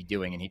need to be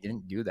doing. And he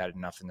didn't do that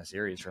enough in the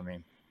series for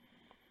me.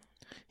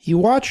 You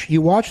watch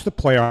the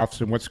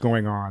playoffs and what's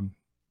going on,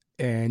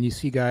 and you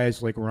see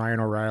guys like Ryan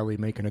O'Reilly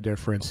making a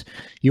difference.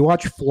 You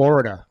watch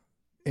Florida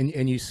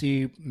and you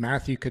see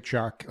Matthew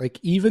Tkachuk, like,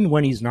 even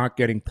when he's not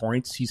getting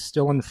points, he's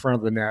still in front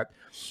of the net.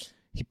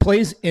 He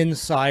plays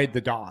inside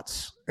the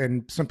dots.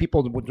 And some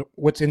people,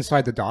 what's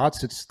inside the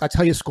dots? That's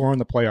how you score in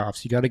the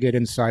playoffs. You got to get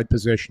inside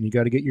position. You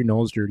got to get your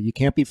nose dirty. You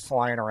can't be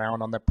flying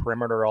around on the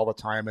perimeter all the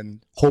time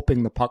and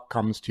hoping the puck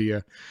comes to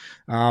you.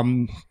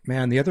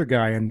 Man, the other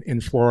guy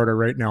in Florida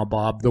right now,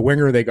 Bob, the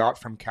winger they got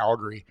from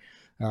Calgary,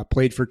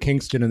 played for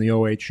Kingston in the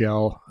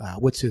OHL.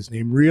 What's his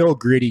name? Real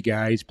gritty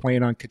guy. He's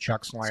playing on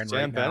Kachuk's line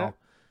right now.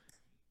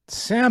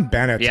 Sam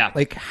Bennett. Yeah.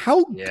 Like,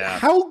 how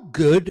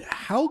good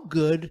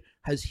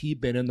has he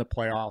been in the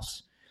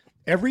playoffs?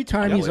 Every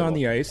time he's on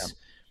the ice,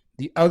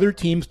 the other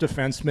team's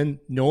defenseman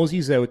knows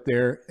he's out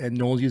there and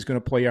knows he's going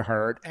to play you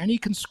hard, and he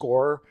can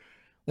score.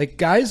 Like,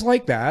 guys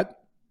like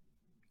that,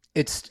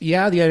 it's the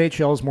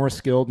NHL is more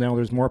skilled now.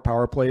 There's more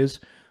power plays,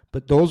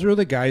 but those are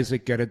the guys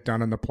that get it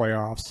done in the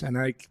playoffs.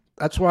 And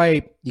that's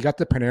why you got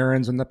the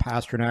Panarins and the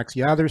Pasternaks.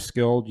 Yeah, they're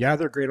skilled. Yeah,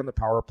 they're great on the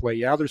power play.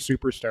 Yeah, they're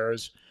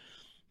superstars.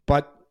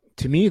 But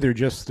to me, they're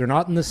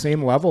not in the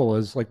same level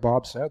as, like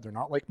Bob said. They're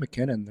not like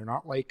McKinnon. They're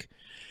not like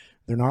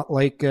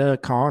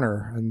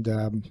Connor.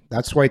 And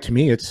that's why, to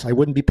me, I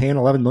wouldn't be paying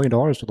 $11 million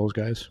to those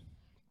guys.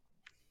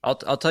 I'll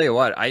tell you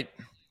what,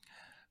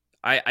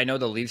 I know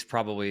the Leafs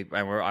probably,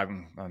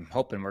 and I'm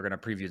hoping we're going to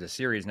preview the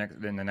series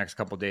in the next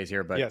couple of days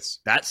here, but yes,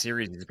 that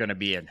series is going to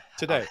be a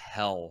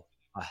hell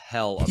of a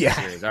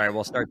series. All right,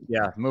 we'll start.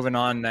 Yeah, moving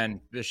on. Then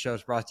this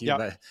show's brought to you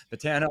by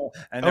Betano,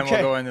 and then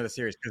we'll go into the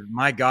series because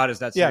my God, is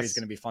that series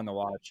going to be fun to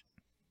watch?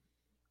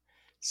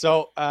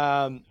 So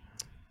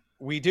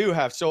we do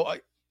have. So I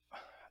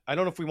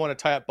don't know if we want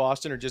to tie up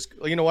Boston or just,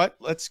 you know what?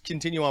 Let's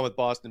continue on with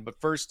Boston. But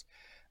first,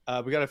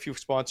 we got a few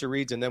sponsor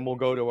reads, and then we'll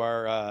go to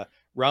our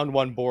round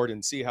one board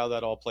and see how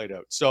that all played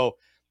out. So,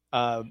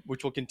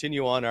 which will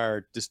continue on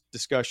our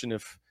discussion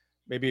of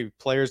maybe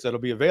players that'll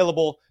be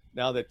available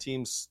now that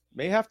teams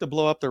may have to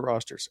blow up their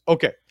rosters.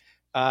 Okay.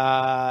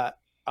 I'll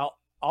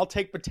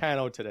take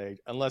Betano today,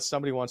 unless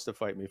somebody wants to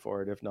fight me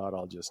for it. If not,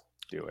 I'll just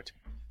do it.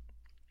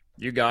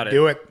 You got it.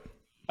 Do it.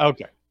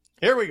 Okay.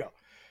 Here we go.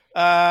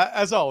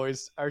 As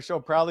always, our show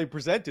proudly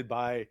presented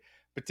by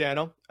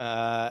Betano.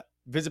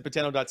 Visit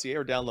Betano.ca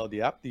or download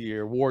the app, the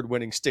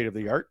award-winning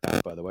state-of-the-art,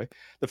 by the way.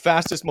 The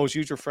fastest, most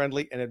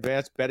user-friendly, and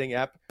advanced betting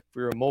app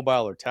for your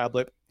mobile or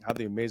tablet. Have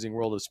the amazing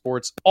world of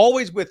sports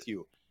always with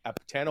you at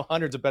Betano.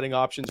 Hundreds of betting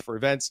options for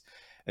events,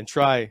 and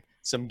try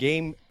some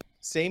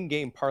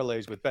same-game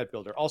parlays with Bet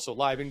Builder. Also,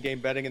 live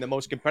in-game betting and the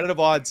most competitive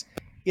odds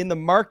in the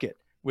market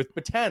with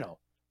Betano.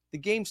 The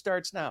game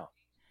starts now.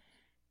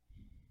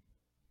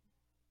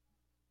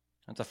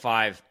 That's a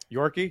 5.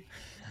 Yorkie?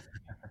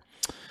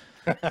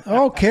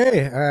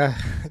 Okay.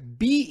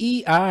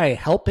 BEI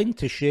helping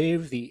to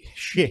shape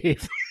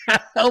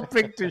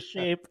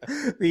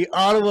the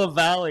Ottawa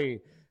Valley.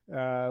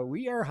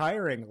 We are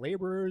hiring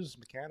laborers,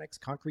 mechanics,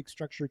 concrete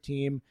structure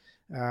team.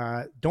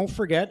 Don't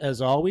forget,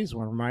 as always, I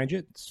want to remind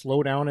you,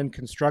 slow down in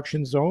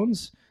construction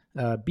zones.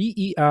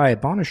 BEI,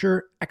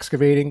 Bonisher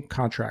Excavating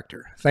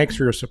Contractor. Thanks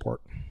for your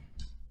support.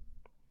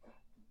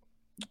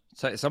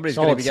 So somebody's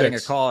going to be getting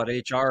a call at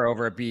HR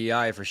over at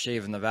BEI for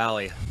shaving the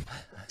valley.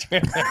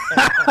 That's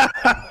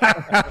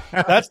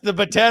the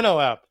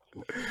Betano app.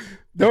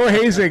 No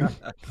hazing.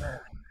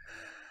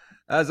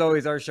 As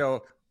always, our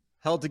show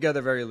held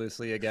together very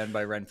loosely again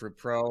by Renfrew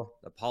Pro,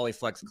 the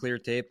Polyflex clear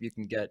tape. You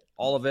can get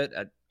all of it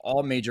at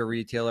all major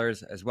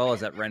retailers as well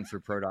as at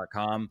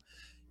renfrewpro.com.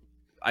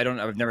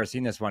 I've never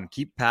seen this one.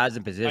 Keep pads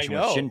in position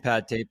with shin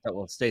pad tape that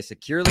will stay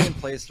securely in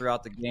place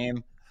throughout the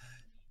game.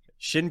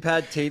 Shin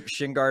pad tape,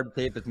 shin guard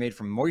tape is made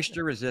from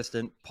moisture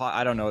resistant.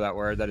 I don't know that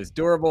word. That is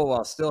durable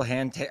while still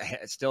hand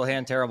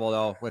terrible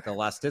though, with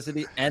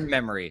elasticity and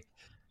memory.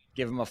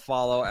 Give them a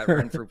follow at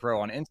Renfrew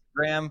Pro on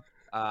Instagram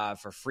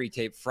for free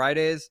tape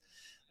Fridays,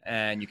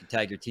 and you can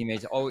tag your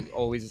teammates.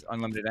 Always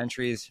unlimited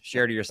entries.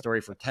 Share to your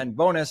story for 10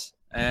 bonus,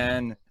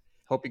 and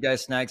hope you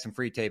guys snag some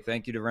free tape.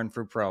 Thank you to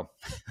Renfrew Pro.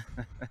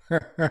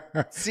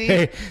 See,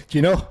 hey, do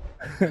you know,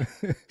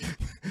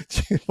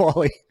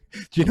 Wally?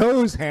 Do you know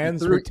whose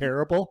hands were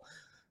terrible?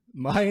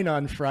 Mine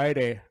on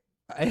Friday.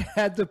 I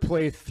had to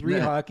play 3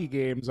 hockey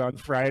games on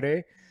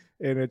Friday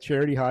in a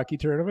charity hockey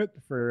tournament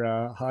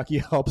for Hockey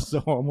Helps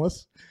the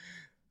Homeless.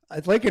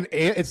 It's like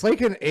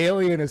an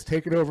alien has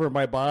taken over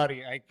my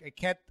body. I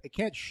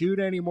can't shoot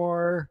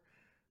anymore.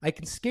 I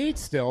can skate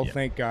still,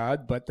 thank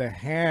God, but the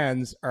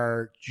hands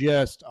are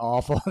just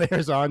awful.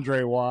 There's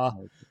Andre Waugh.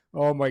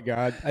 Oh my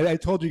God! I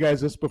told you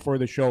guys this before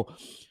the show.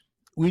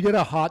 We did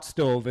a hot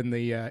stove in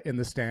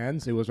the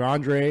stands. It was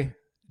Andre,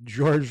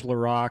 George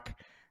Larocque,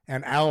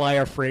 and Al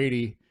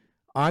Iafredi.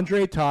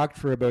 Andre talked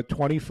for about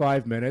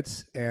 25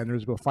 minutes, and there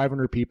was about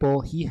 500 people.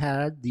 He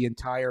had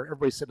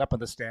everybody sitting up in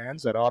the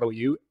stands at Ottawa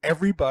U.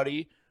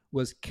 Everybody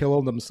was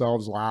killing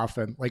themselves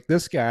laughing. Like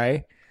this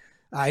guy,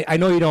 I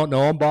know you don't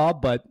know him,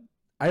 Bob, but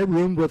I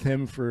roomed with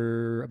him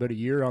for about a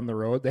year on the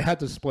road. They had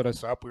to split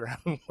us up. We were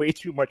having way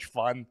too much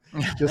fun.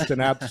 Just an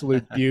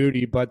absolute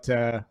beauty. But,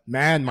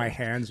 man, my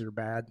hands are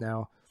bad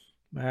now.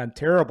 Man,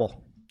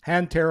 terrible.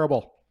 Hand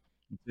terrible.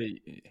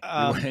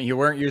 You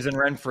weren't using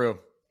Renfrew.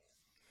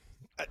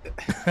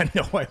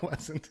 No, I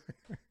wasn't.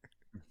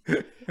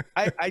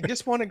 I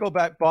just want to go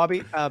back,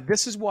 Bobby.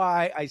 This is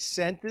why I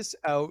sent this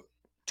out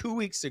 2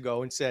 weeks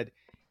ago and said,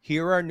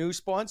 here are new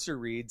sponsor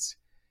reads.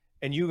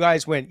 And you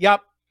guys went,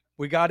 yep,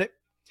 we got it.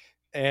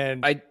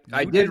 And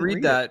I did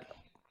read that.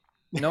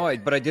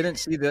 But I didn't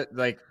see that.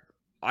 Like,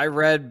 I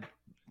read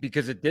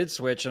because it did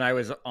switch, and I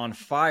was on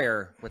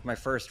fire with my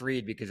first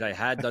read because I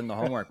had done the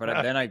homework.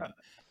 But then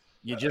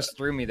you just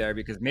threw me there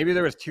because maybe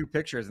there was 2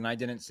 pictures and I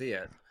didn't see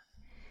it.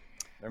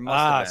 There must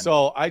have been.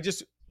 So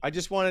I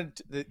just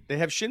wanted they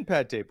have shin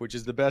pad tape, which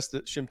is the best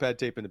shin pad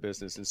tape in the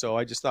business, and so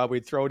I just thought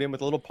we'd throw it in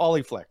with a little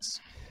Polyflex.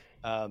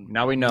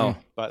 Now we know,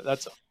 but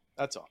that's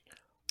all.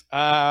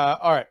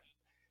 All right,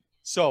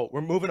 so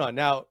we're moving on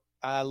now.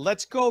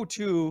 Let's go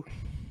to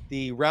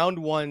the round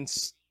one,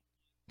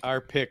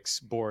 our picks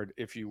board,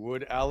 if you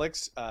would,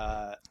 Alex.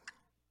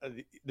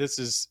 This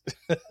is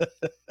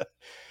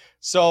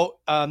so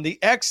the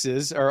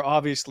X's are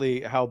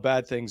obviously how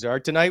bad things are.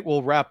 Tonight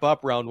we'll wrap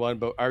up round one,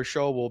 but our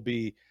show will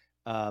be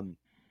on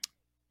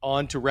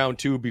to round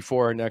two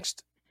before our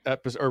next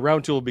episode, or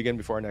round two will begin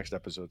before our next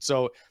episode.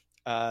 So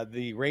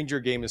the Ranger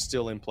game is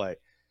still in play.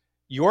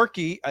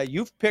 Yorkie,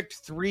 you've picked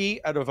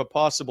 3 out of a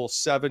possible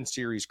 7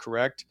 series,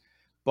 correct?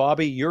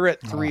 Bobby, you're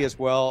at 3 as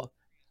well.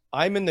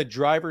 I'm in the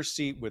driver's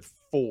seat with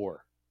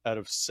 4 out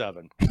of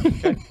 7.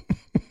 Okay.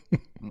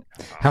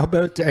 How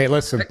about, hey,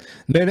 listen,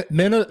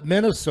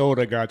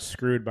 Minnesota got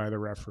screwed by the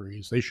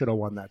referees. They should have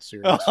won that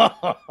series.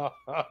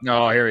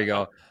 No, here we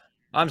go.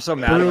 I'm so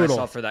mad Brutal. at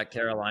myself for that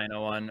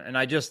Carolina one, and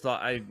I just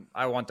thought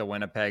I want the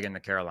Winnipeg and the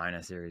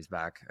Carolina series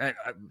back.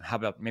 How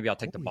about maybe I'll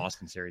take the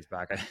Boston series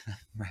back?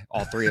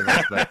 All 3 of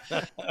us, but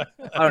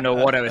I don't know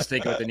what I was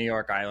thinking with the New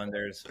York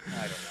Islanders.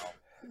 I don't know.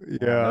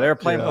 Yeah, they were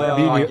playing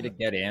hockey to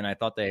get in. I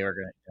thought they were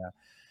going to.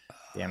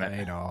 Damn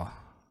it! I know.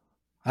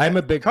 I'm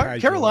a big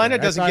Carolina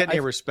doesn't get any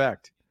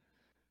respect.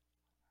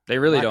 They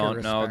really Lack don't.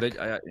 of No,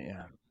 respect.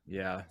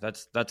 yeah.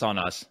 That's on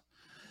us.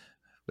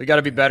 We got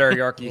to be better,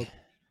 Yorkie.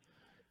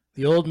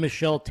 The old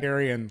Michel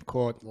Therrien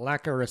quote,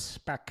 lack of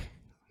respect.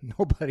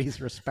 Nobody's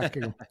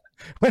respecting him.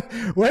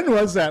 When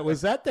was that?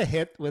 Was that the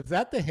hit? Was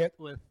that the hit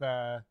with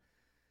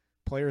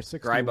player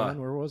 61? Greiba.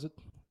 Where was it?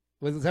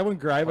 Was that when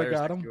Greiba Player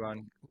got him?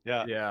 61.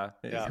 Yeah.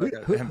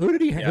 Who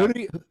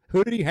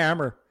did he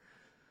hammer?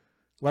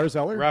 Lars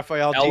Eller?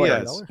 Rafael Eller.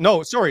 Diaz.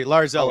 No, sorry,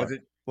 Lars Eller. was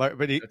it? But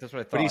That's what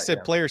I thought, he said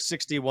yeah. player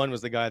 61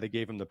 was the guy that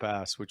gave him the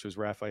pass, which was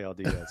Rafael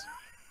Diaz.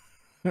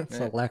 It's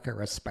a lack of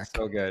respect.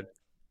 So good.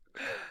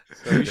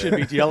 So you should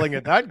be yelling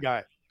at that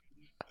guy.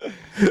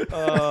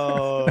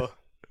 Oh,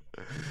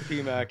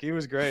 T-Mac, he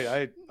was great.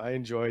 I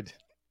enjoyed.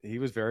 He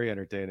was very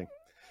entertaining.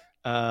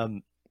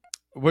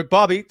 With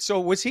Bobby, so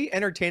was he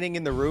entertaining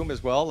in the room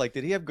as well? Like,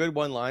 did he have good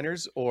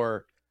one-liners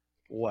or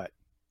what?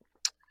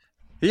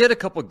 He had a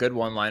couple good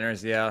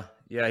one-liners. Yeah,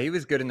 he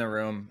was good in the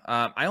room.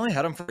 I only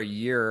had him for a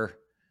year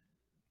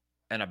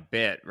and a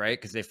bit, right?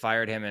 Because they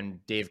fired him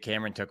and Dave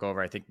Cameron took over.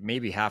 I think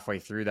maybe halfway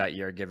through that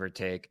year, give or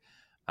take.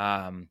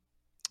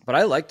 But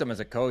I liked him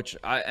as a coach,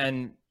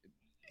 and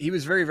he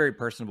was very, very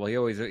personable. He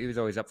was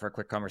always up for a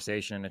quick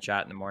conversation and a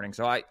chat in the morning.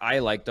 So I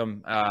liked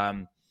him.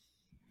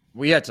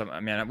 We had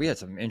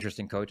some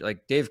interesting coach.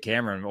 Like Dave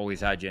Cameron always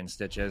had you in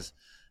stitches.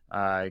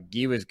 Guy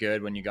was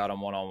good when you got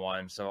him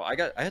one-on-one. So I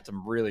had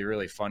some really,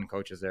 really fun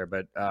coaches there.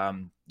 But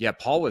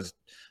Paul was.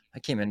 I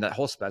came in. That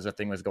whole Spezza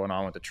thing was going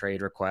on with the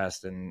trade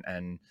request,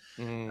 and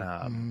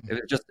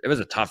it was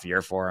a tough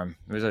year for him.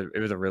 It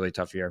was a really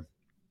tough year.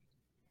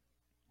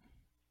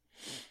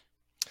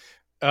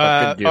 All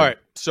right,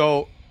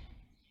 so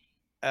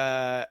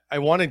I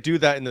want to do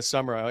that in the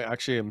summer. I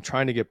actually am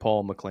trying to get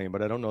Paul McLean,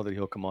 but I don't know that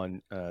he'll come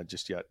on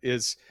just yet.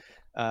 Is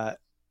the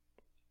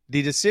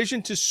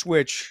decision to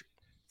switch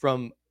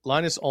from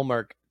Linus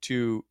Ullmark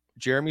to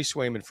Jeremy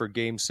Swayman for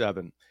Game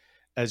 7,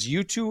 as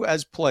you two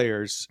as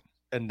players,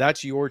 and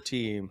that's your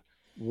team,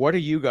 what are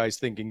you guys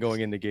thinking going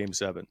into Game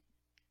 7?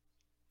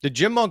 Did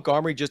Jim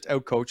Montgomery just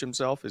outcoach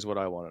himself is what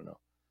I want to know.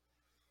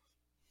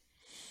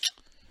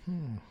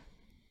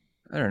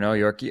 I don't know,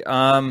 Yorkie.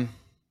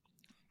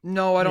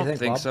 No, I don't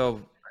think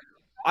so.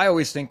 I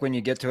always think when you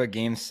get to a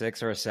Game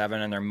 6 or a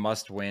 7 and they're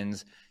must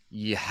wins,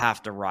 you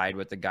have to ride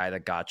with the guy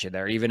that got you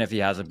there, even if he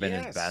hasn't been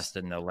his best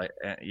in the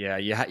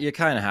you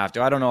kind of have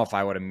to. I don't know if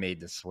I would have made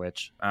the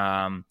switch,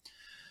 but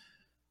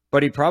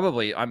he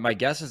probably. My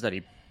guess is that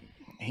he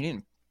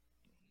didn't.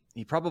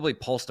 He probably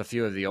pulsed a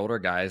few of the older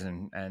guys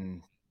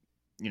and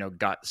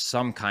got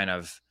some kind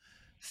of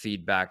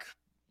feedback.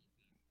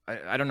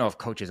 I don't know if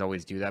coaches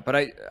always do that, but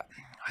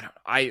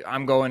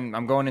I'm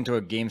going into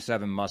a Game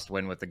 7 must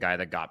win with the guy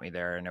that got me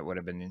there, and it would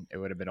have been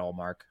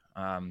Ullmark.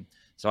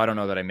 So I don't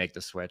know that I make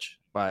the switch,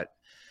 but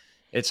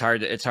it's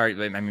hard.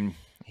 I mean,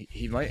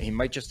 he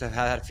might just have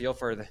had a feel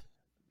for the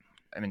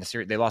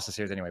series. They lost the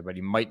series anyway, but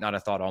he might not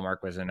have thought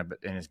Ullmark was in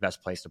his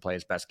best place to play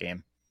his best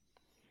game.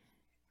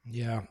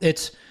 Yeah,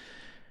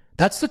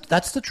 that's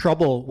the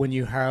trouble when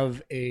you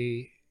have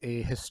a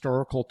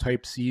historical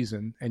type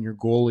season and your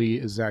goalie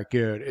is that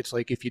good. It's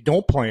like if you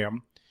don't play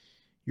him,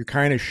 you're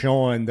kind of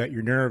showing that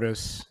you're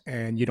nervous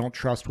and you don't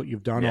trust what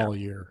you've done all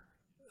year.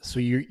 So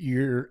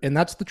you're and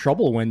that's the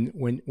trouble when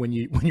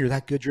you're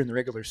that good during the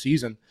regular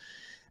season.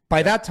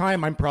 By that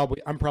time, I'm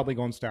probably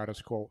going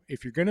status quo.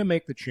 If you're going to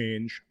make the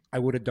change, I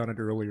would have done it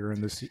earlier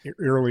in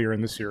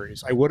the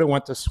series. I would have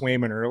went to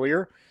Swayman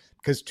earlier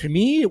because to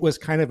me it was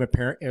kind of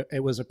apparent.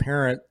 It was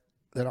apparent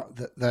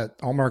that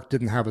Ullmark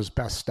didn't have his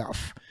best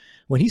stuff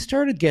when he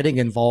started getting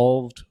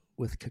involved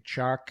with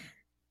Tkachuk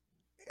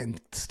and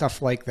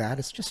stuff like that.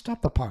 It's just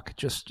stop the puck.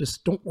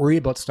 Just don't worry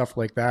about stuff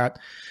like that.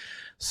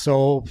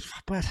 So,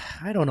 but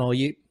I don't know.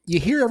 You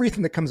hear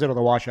everything that comes out of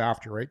the wash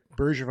after, right?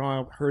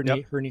 Bergevin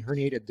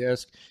herniated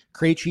disc.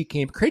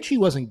 Krejci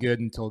wasn't good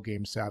until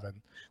Game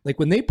 7. Like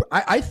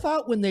I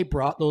thought when they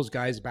brought those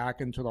guys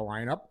back into the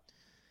lineup,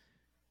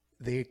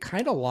 they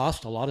kind of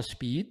lost a lot of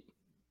speed.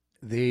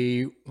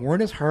 they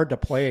weren't as hard to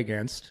play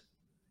against.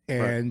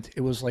 And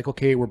it was like,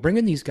 okay, we're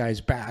bringing these guys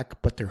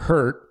back, but they're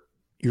hurt.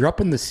 You're up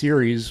in the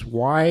series.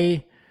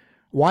 Why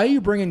are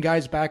you bringing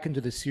guys back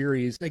into the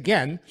series?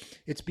 Again,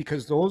 it's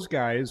because those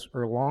guys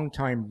are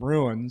longtime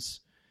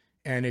Bruins.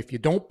 And if you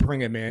don't bring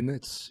them in,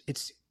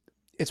 it's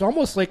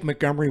almost like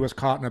Montgomery was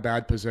caught in a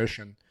bad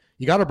position.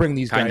 You got to bring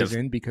these guys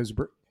in because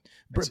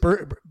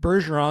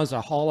Bergeron is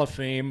a Hall of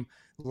Fame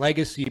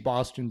legacy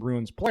Boston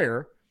Bruins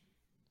player.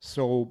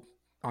 So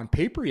on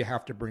paper, you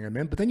have to bring him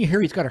in, but then you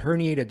hear he's got a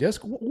herniated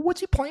disc. What's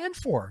he playing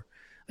for?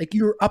 Like,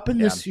 you're up in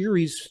the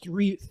series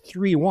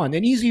 3-1,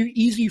 and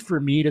easy for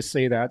me to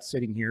say that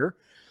sitting here,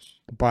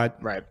 but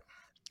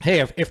hey,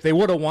 if they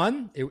would have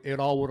won, it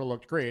all would have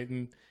looked great.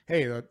 And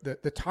hey,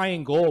 the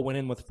tying goal went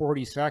in with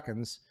 40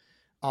 seconds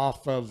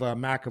off of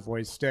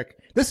McAvoy's stick.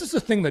 This is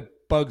the thing that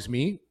bugs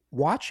me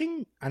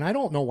watching, and I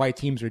don't know why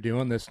teams are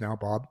doing this now,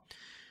 Bob.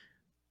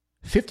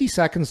 50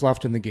 seconds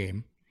left in the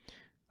game.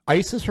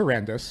 Ice is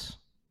horrendous.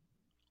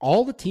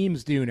 All the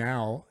teams do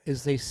now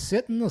is they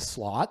sit in the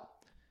slot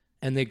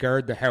and they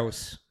guard the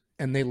house,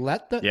 and they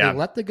let the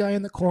guy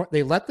in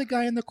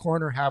the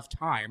corner have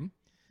time,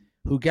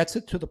 who gets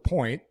it to the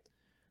point.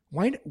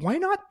 Why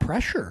not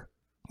pressure?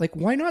 Like,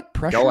 why not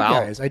pressure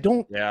guys? I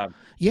don't. And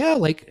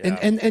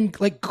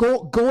like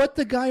go at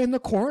the guy in the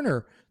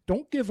corner.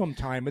 Don't give him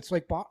time. It's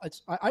like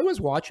I was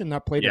watching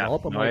that play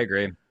develop. I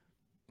agree.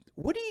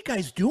 What are you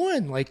guys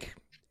doing? Like,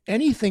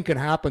 anything can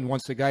happen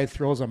once the guy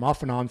throws a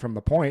muffin on from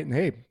the point, and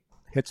hey,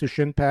 hits a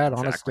shin pad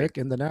on a stick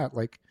in the net.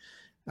 Like,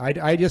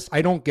 I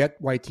don't get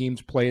why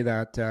teams play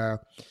that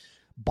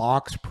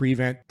box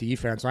prevent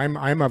defense.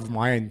 I'm of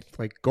mind,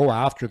 like, go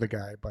after the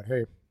guy. But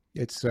hey,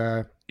 it's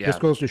just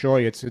goes to show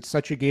you it's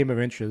such a game of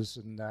inches,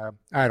 and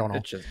I don't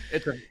know.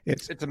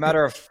 It's a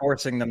matter of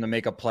forcing them to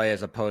make a play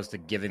as opposed to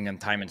giving them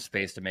time and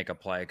space to make a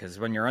play. Because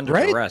when you're under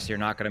duress, you're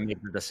not going to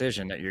make the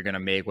decision that you're going to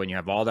make when you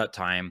have all that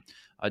time.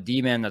 A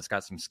D-man that's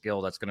got some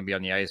skill that's going to be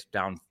on the ice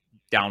down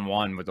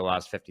one with the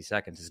last 50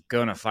 seconds is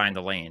going to find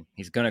a lane.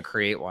 He's going to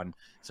create one.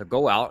 So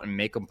go out and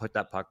make him put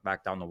that puck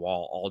back down the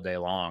wall all day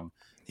long.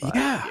 But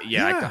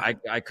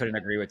I couldn't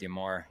agree with you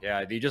more.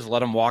 Yeah, you just let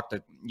them walk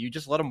the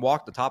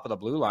top of the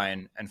blue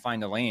line and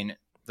find a lane.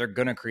 They're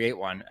going to create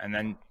one, and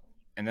then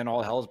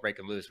all hell's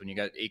breaking loose when you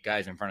got 8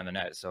 guys in front of the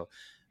net. So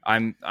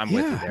I'm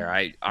with you there.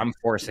 I'm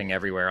forcing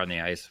everywhere on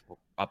the ice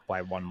up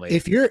by one lane.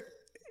 If you're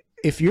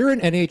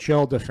an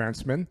NHL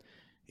defenseman,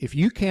 if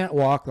you can't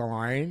walk the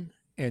line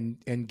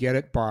and get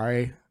it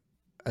by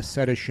a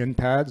set of shin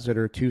pads that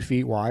are 2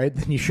 feet wide,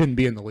 then you shouldn't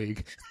be in the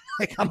league.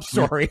 Like, I'm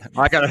sorry.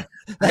 I got a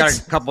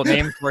couple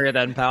names for you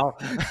then, pal.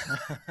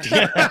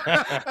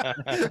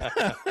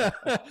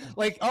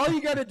 Like, all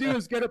you got to do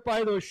is get it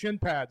by those shin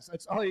pads.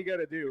 That's all you got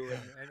to do.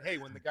 And hey,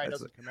 when the guy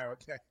doesn't come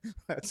out,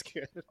 that's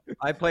good.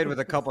 I played with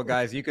a couple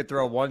guys. You could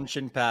throw one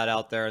shin pad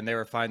out there, and they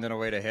were finding a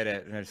way to hit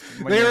it. And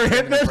they were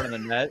hitting it in front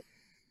of the net.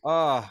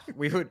 Oh,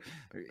 we would,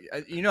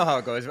 you know how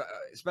it goes,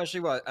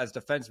 especially as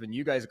defensemen.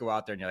 You guys go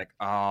out there and you're like,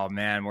 oh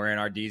man, we're in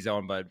our D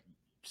zone, but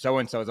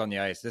so-and-so's on the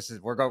ice.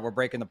 We're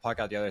breaking the puck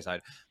out the other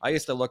side. I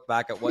used to look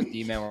back at what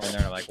D-man were in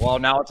there like, well,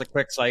 now it's a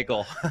quick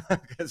cycle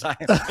because I'm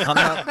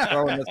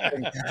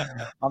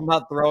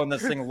not throwing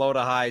this thing low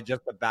to high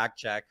just to back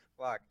check.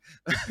 Fuck.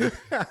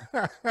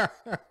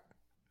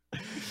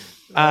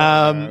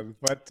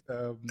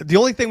 The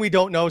only thing we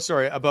don't know,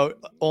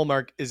 about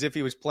Ullmark is if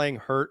he was playing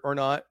hurt or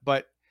not,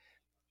 but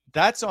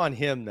that's on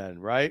him then,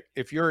 right?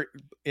 If you're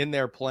in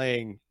there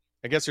playing,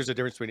 I guess there's a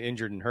difference between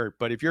injured and hurt,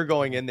 but if you're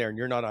going in there and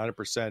you're not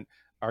 100%,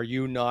 are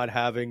you not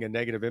having a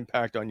negative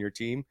impact on your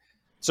team?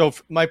 So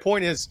my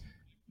point is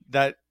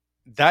that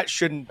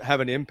shouldn't have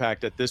an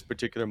impact at this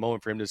particular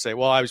moment for him to say,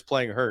 well, I was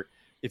playing hurt.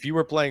 If you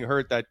were playing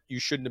hurt, that you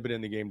shouldn't have been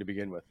in the game to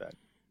begin with then.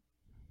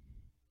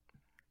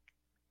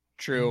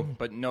 True,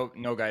 but no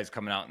guys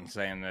coming out and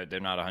saying that they're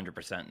not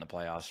 100% in the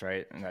playoffs,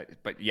 right?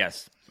 But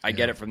yes, I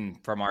get it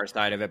from our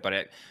side of it.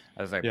 But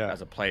as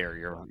a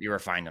player, you were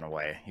finding a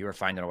way. You were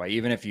finding a way,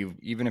 even if you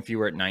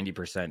were at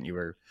 90%,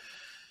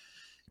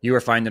 you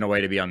were finding a way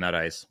to be on that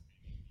ice.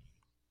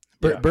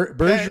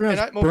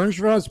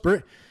 Bergeron's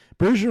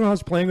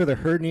playing with a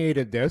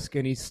herniated disc,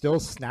 and he's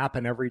still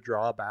snapping every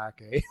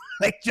drawback.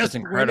 Like, just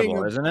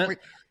incredible, isn't it?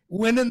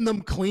 Winning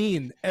them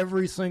clean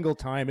every single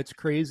time. It's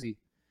crazy.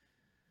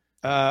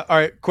 All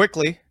right,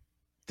 quickly.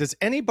 Does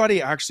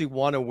anybody actually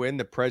want to win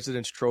the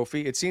President's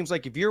Trophy? It seems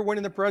like if you're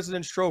winning the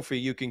President's Trophy,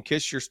 you can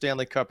kiss your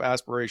Stanley Cup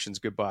aspirations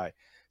goodbye.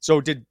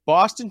 So did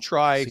Boston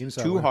try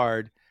too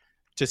hard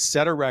to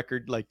set a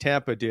record like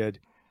Tampa did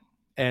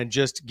and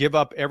just give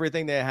up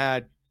everything they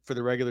had for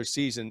the regular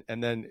season,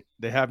 and then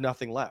they have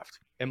nothing left?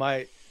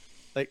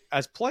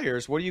 As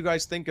players, what do you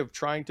guys think of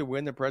trying to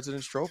win the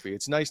President's Trophy?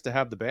 It's nice to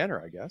have the banner,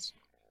 I guess.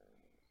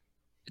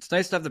 It's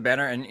nice to have the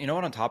banner. And you know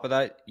what? On top of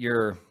that,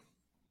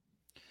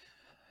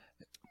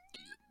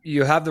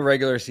 you have the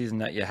regular season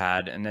that you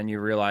had, and then you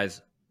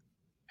realize,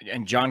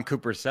 and John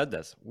Cooper said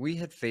this, we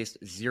had faced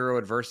zero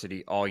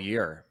adversity all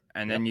year.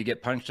 And then you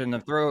get punched in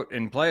the throat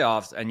in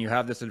playoffs, and you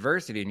have this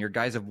adversity, and your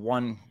guys have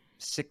won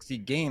 60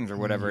 games or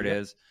whatever it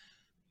is.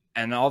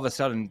 And all of a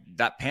sudden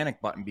that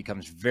panic button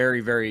becomes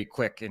very, very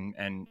quick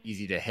and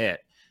easy to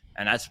hit.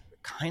 And that's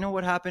kind of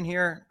what happened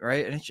here,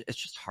 right? And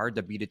it's just hard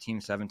to beat a team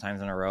 7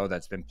 times in a row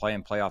that's been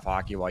playing playoff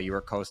hockey while you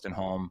were coasting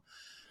home,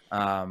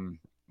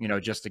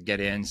 just to get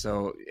in.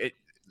 So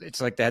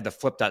it's like they had to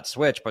flip that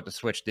switch, but the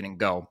switch didn't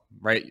go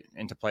right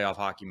into playoff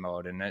hockey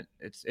mode. And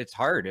it's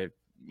hard.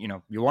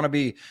 You want to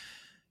be,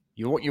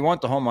 you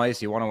want the home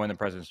ice, you want to win the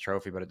President's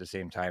Trophy, but at the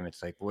same time,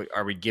 it's like,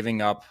 are we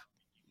giving up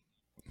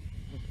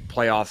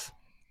playoff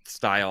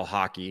style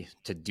hockey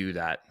to do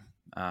that?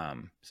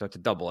 So it's a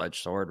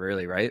double-edged sword,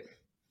 really, right?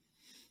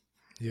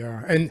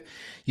 Yeah. And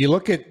you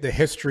look at the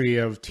history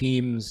of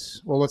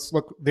teams. Well, let's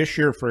look this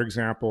year, for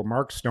example.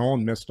 Mark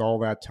Stone missed all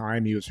that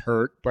time. He was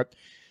hurt, but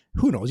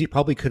who knows? He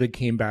probably could have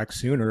came back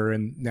sooner.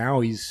 And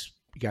now you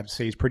got to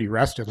say he's pretty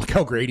rested. Look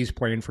how great he's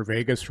playing for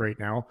Vegas right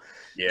now.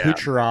 Yeah.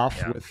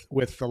 Kucherov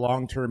with the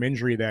long-term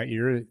injury that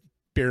year,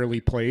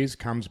 barely plays,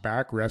 comes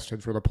back,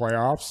 rested for the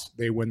playoffs.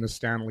 They win the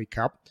Stanley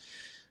Cup.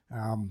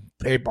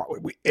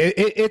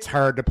 It's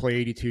hard to play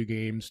 82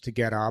 games to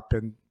get up.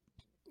 And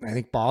I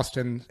think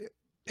Boston,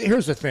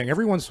 here's the thing.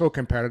 Everyone's so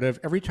competitive.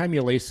 Every time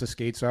you lace the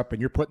skates up and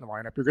you're putting the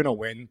lineup, you're going to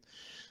win.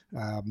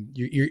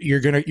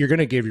 You're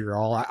gonna give your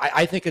all.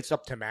 I think it's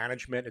up to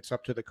management. It's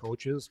up to the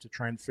coaches to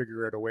try and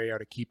figure out a way how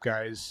to keep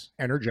guys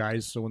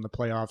energized. So when the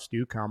playoffs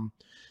do come,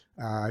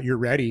 you're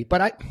ready.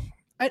 But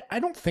I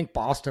don't think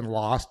Boston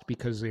lost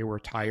because they were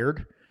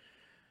tired.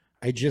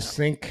 I just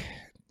think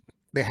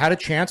they had a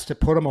chance to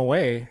put them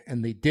away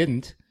and they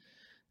didn't.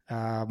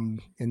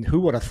 And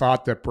who would have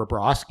thought that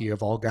Bobrovsky,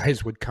 of all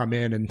guys, would come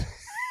in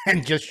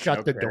and just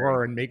shut the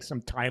door and make some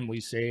timely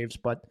saves?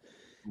 But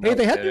hey,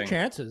 they had their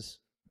chances.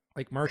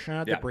 Like Marchand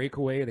had the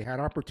breakaway. They had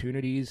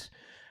opportunities.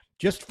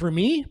 Just for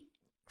me,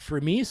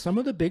 some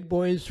of the big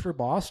boys for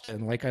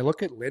Boston, like I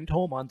look at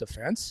Lindholm on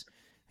defense,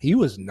 he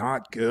was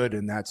not good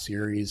in that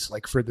series.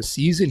 Like for the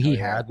season he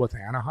had with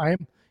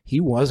Anaheim, he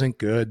wasn't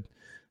good.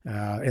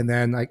 And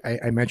then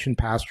I mentioned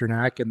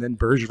Pasternak, and then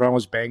Bergevin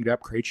was banged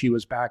up. Krejci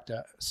was backed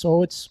up.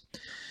 So it's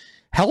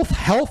health.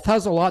 Health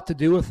has a lot to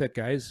do with it,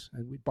 guys.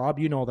 Bob,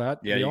 you know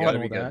that. Yeah, you got to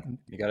be good.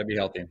 You got to be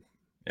healthy.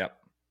 Yep.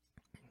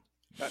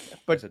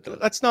 But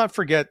let's not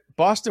forget,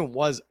 Boston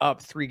was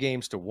up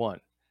 3-1.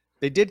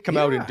 They did come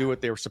out and do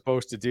what they were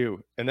supposed to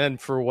do. And then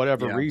for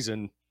whatever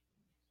reason,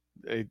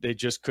 they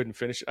just couldn't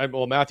finish.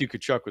 Well, Matthew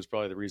Tkachuk was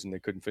probably the reason they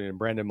couldn't finish. And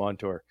Brandon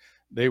Montour,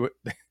 they were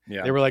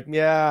like,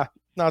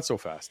 not so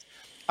fast.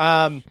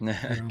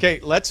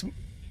 Okay,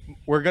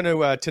 we're going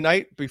to,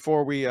 tonight,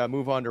 before we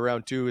move on to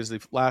round 2, is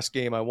the last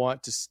game. I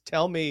want to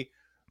tell me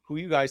who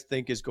you guys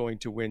think is going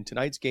to win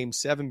tonight's game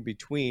 7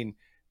 between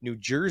New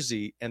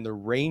Jersey and the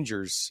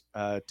Rangers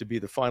to be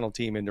the final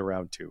team into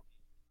round 2.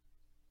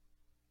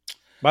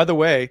 By the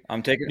way,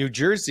 I'm taking New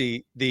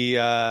Jersey, the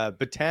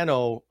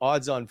Betano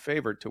odds-on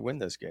favorite to win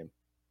this game.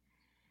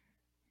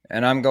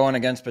 And I'm going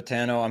against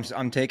Betano.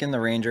 I'm taking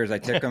the Rangers. I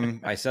took them.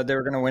 I said they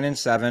were going to win in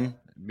 7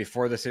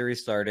 before the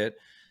series started.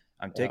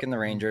 I'm taking the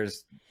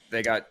Rangers.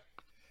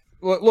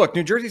 Look,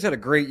 New Jersey's had a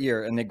great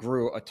year, and they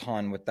grew a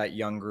ton with that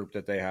young group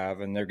that they have,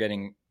 and they're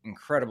getting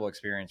incredible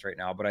experience right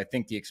now. But I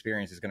think the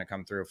experience is going to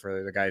come through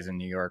for the guys in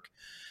New York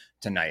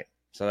tonight.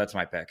 So that's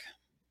my pick.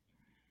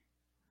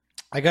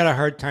 I got a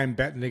hard time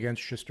betting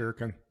against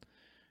Shesterkin.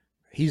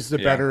 He's the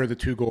better of the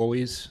 2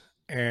 goalies.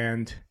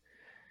 And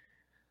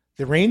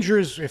the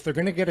Rangers, if they're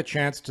going to get a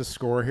chance to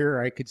score here,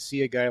 I could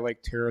see a guy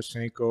like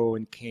Tarasenko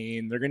and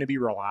Kane. They're going to be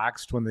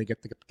relaxed when they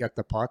get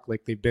the puck,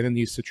 like they've been in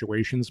these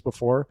situations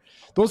before.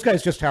 Those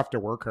guys just have to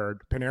work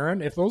hard.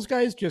 Panarin, if those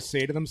guys just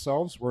say to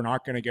themselves, we're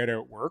not going to get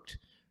outworked,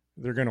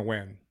 they're going to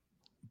win.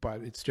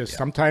 But it's just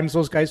sometimes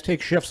those guys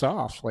take shifts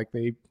off. Like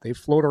they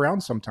float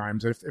around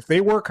sometimes. If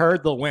they work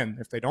hard, they'll win.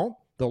 If they don't,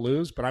 they'll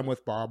lose. But I'm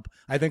with Bob.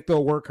 I think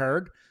they'll work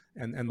hard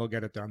and they'll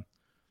get it done.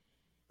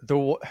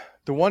 The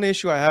one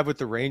issue I have with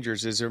the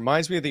Rangers is it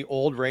reminds me of the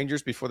old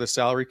Rangers before the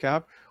salary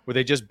cap, where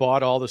they just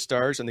bought all the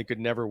stars and they could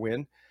never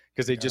win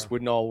because they just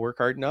wouldn't all work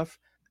hard enough.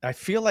 I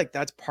feel like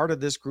that's part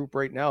of this group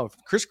right now. If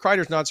Chris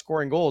Kreider's not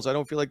scoring goals, I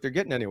don't feel like they're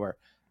getting anywhere.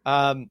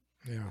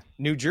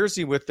 New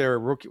Jersey with their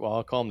rookie, well,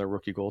 I'll call him their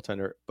rookie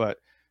goaltender, but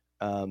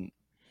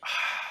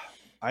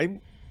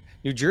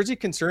New Jersey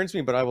concerns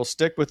me, but I will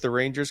stick with the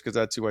Rangers because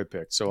that's who I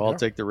picked. So I'll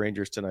take the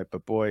Rangers tonight.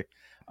 But boy,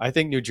 I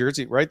think New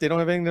Jersey, right? They don't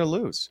have anything to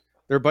lose.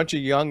 They're a bunch of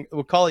young,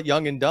 we'll call it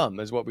young and dumb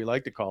is what we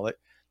like to call it.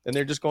 And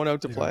they're just going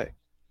out to play.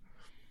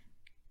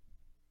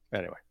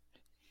 Anyway.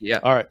 Yeah.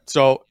 All right.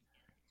 So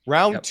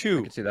round 2,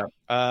 I can see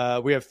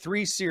that. we have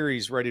 3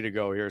 series ready to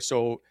go here.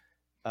 So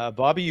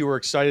Bobby, you were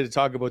excited to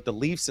talk about the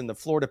Leafs and the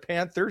Florida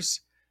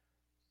Panthers.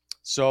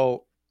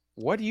 So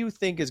what do you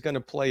think is going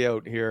to play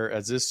out here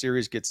as this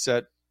series gets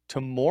set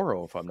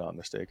tomorrow, if I'm not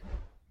mistaken?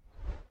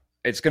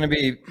 It's going to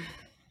be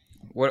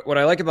what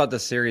I like about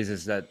this series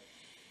is that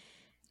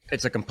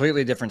it's a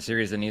completely different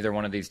series than either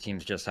one of these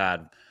teams just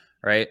had,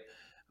 right?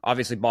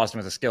 Obviously, Boston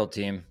was a skilled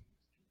team,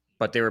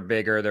 but they were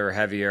bigger, they were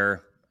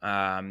heavier.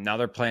 Now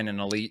they're playing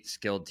an elite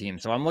skilled team.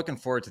 So I'm looking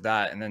forward to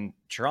that. And then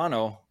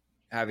Toronto,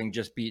 having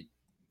just beat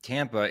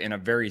Tampa in a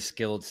very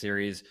skilled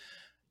series,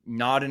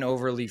 not an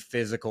overly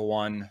physical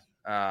one,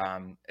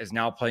 is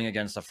now playing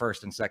against the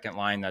first and second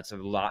line that's a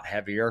lot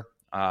heavier.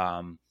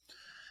 I'm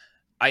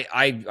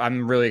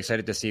really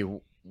excited to see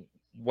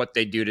what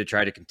they do to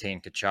try to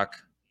contain Tkachuk,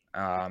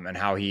 and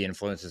how he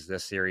influences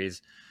this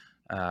series.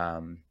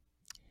 I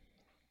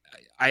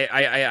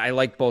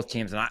like both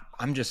teams, and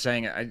I'm just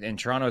saying, and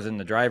Toronto's in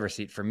the driver's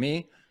seat for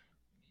me,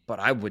 but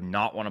I would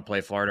not want to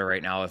play Florida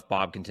right now if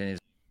Bob continue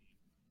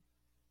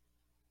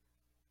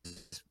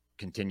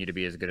to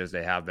be as good as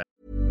they have been.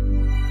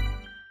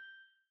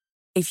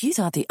 If you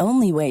thought the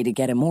only way to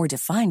get a more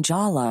defined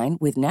jawline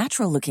with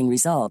natural-looking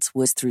results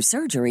was through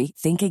surgery,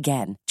 think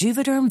again.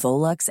 Juvederm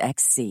Volux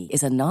XC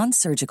is a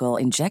non-surgical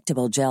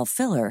injectable gel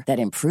filler that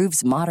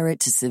improves moderate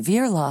to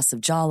severe loss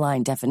of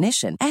jawline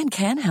definition and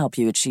can help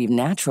you achieve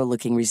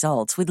natural-looking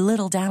results with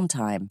little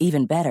downtime.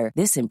 Even better,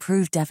 this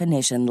improved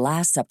definition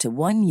lasts up to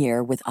 1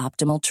 year with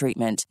optimal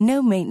treatment.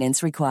 No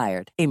maintenance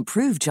required.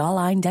 Improve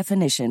jawline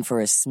definition for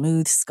a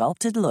smooth,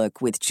 sculpted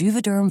look with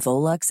Juvederm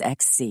Volux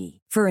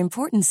XC. For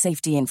important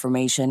safety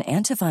information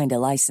and to find a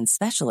licensed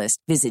specialist,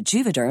 visit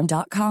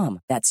Juvederm.com.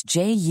 That's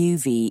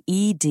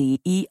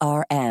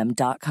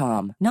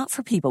JUVEDERM.com. Not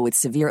for people with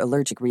severe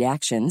allergic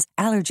reactions,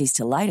 allergies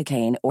to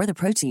lidocaine, or the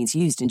proteins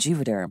used in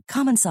Juvederm.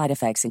 Common side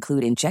effects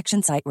include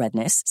injection site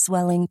redness,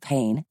 swelling,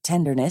 pain,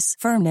 tenderness,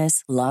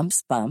 firmness,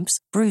 lumps, bumps,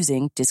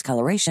 bruising,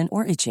 discoloration,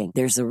 or itching.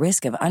 There's a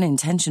risk of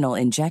unintentional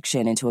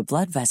injection into a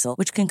blood vessel,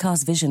 which can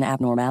cause vision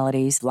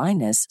abnormalities,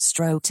 blindness,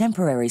 stroke,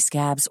 temporary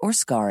scabs, or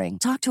scarring.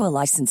 Talk to a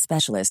licensed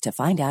specialist to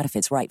find out if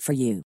it's right for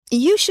you.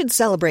 You should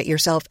celebrate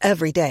yourself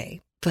every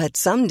day, but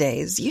some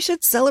days you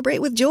should celebrate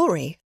with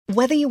jewelry.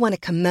 Whether you want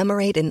to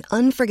commemorate an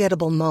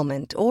unforgettable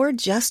moment or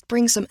just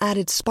bring some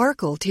added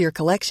sparkle to your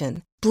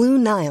collection, Blue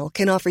Nile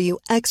can offer you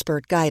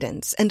expert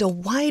guidance and a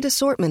wide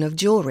assortment of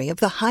jewelry of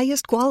the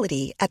highest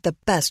quality at the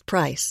best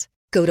price.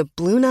 Go to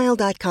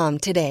BlueNile.com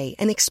today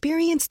and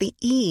experience the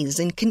ease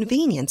and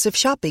convenience of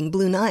shopping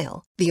Blue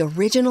Nile, the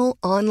original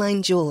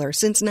online jeweler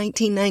since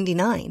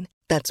 1999.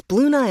 That's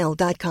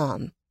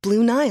BlueNile.com.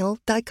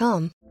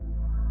 BlueNile.com.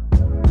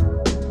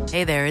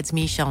 Hey there, it's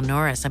Michelle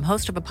Norris. I'm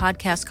host of a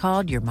podcast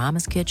called Your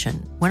Mama's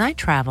Kitchen. When I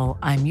travel,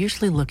 I'm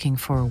usually looking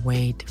for a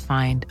way to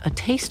find a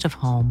taste of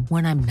home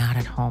when I'm not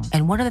at home.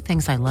 And one of the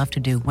things I love to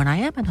do when I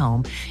am at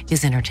home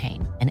is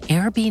entertain. And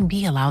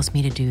Airbnb allows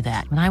me to do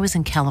that. When I was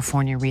in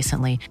California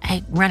recently,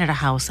 I rented a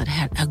house that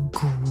had a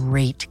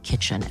great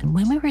kitchen. And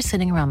when we were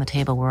sitting around the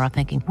table, we were all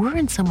thinking, we're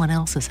in someone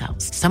else's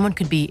house. Someone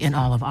could be in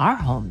all of our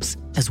homes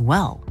as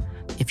well.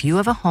 If you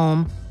have a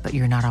home, but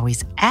you're not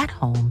always at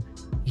home,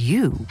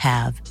 you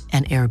have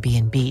an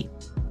Airbnb.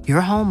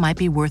 Your home might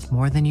be worth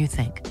more than you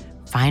think.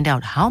 Find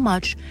out how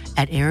much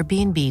at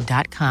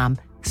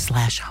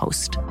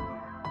airbnb.com/host.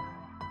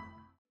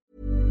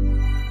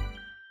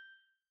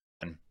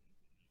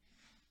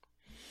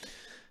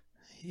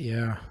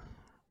 Yeah.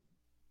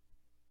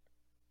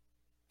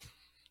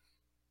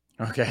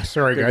 Okay.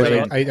 Sorry,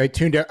 guys. I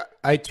tuned out.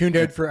 I tuned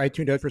out for a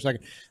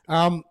second.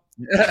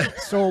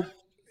 So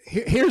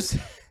here's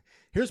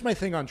my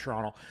thing on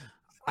Toronto.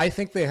 I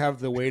think they have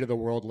the weight of the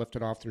world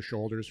lifted off their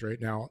shoulders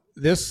right now.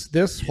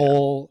 This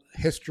whole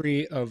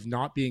history of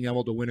not being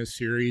able to win a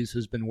series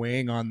has been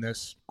weighing on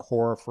this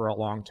core for a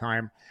long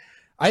time.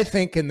 I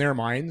think in their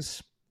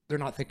minds, they're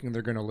not thinking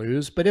they're going to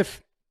lose. But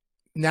if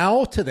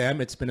now to them,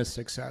 it's been a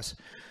success.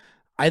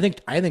 I think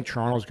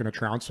Toronto's going to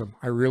trounce them.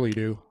 I really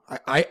do.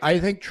 I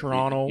think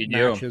Toronto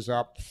matches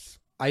up.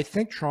 I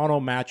think Toronto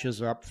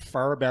matches up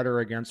far better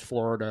against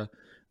Florida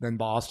than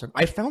Boston.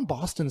 I found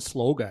Boston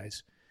slow,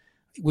 guys.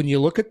 When you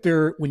look at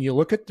their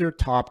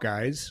top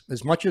guys,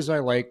 as much as I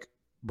like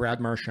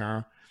Brad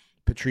Marchand,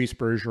 Patrice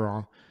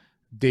Bergeron,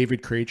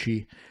 David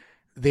Krejci,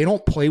 they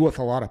don't play with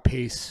a lot of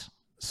pace.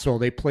 So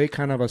they play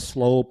kind of a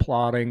slow,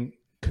 plodding,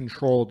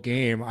 controlled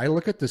game. I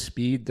look at the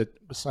speed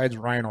that besides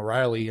Ryan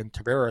O'Reilly and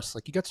Tavares,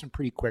 like you got some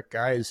pretty quick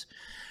guys.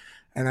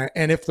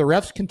 And if the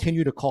refs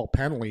continue to call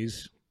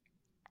penalties,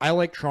 I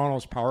like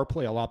Toronto's power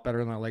play a lot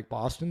better than I like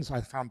Boston's.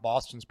 I found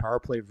Boston's power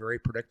play very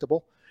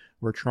predictable,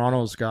 where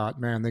Toronto's got,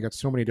 man, they got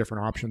so many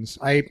different options.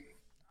 I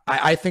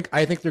think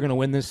they're going to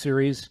win this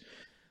series.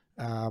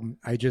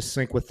 I just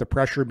think with the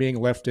pressure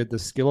being lifted, the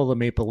skill of the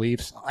Maple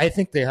Leafs, I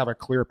think they have a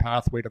clear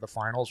pathway to the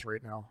finals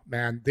right now.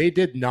 Man, they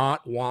did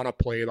not want to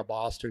play the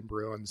Boston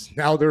Bruins.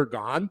 Now they're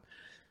gone.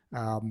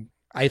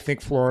 I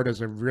think Florida is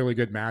a really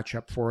good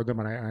matchup for them,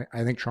 and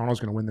I think Toronto's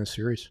going to win this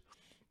series.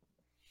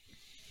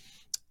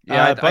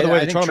 Yeah. By the way,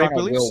 I the think Toronto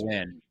Maple Leafs will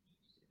win.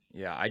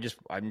 Yeah,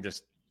 I'm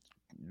just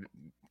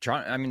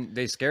trying. I mean,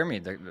 they scare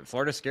me.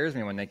 Florida scares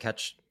me when they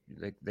catch.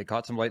 They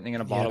caught some lightning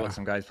in a bottle with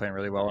some guys playing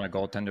really well and a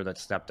goaltender that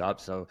stepped up.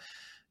 So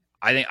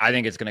I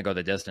think it's going to go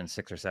the distance,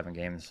 6 or 7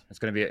 games. It's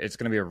going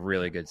to be a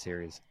really good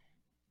series.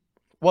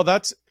 Well,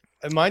 it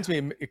reminds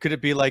me. Could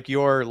it be like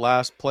your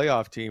last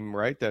playoff team,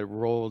 right? That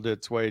rolled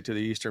its way to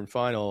the Eastern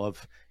Final.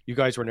 Of you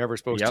guys were never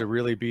supposed to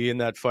really be in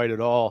that fight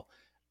at all.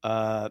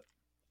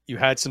 You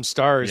had some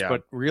stars,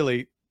 but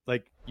really,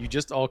 like you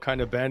just all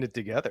kind of banded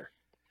together.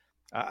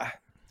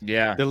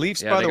 The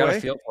Leafs, by the way,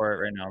 feel for it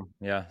right now.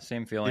 Yeah,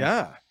 same feeling.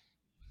 Yeah,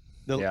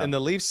 And the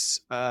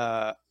Leafs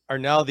are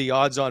now the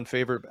odds-on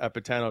favorite at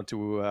Botano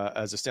to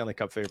as a Stanley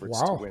Cup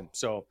favorites to win.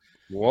 So,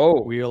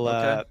 we'll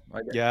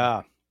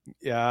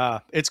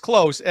it's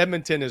close.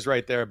 Edmonton is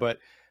right there, but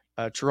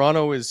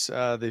Toronto is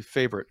the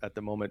favorite at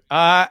the moment.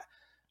 I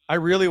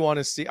really want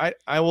to see.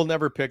 I will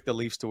never pick the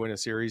Leafs to win a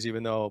series,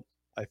 even though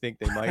I think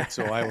they might.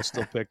 So I will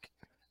still pick.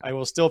 I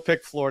will still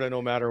pick Florida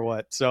no matter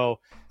what. So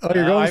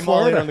you're going I'm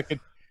Florida. all in on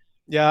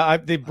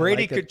the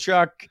Brady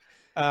Tkachuk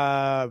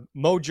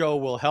mojo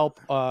will help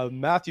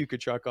Matthew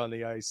Tkachuk on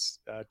the ice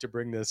to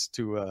bring this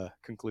to a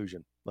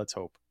conclusion. Let's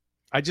hope.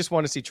 I just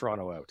want to see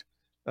Toronto out.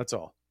 That's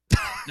all.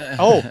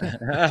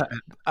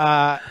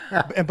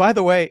 And by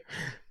the way,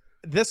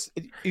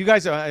 you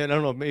guys, I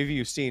don't know, maybe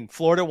you've seen,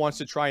 Florida wants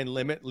to try and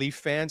limit Leaf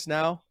fans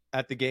now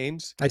at the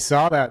games. I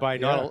saw that by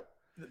not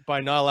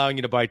allowing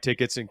you to buy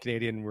tickets in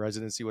Canadian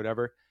residency,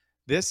 whatever.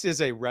 This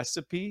is a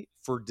recipe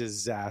for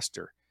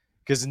disaster.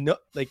 Because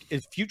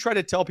if you try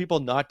to tell people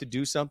not to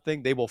do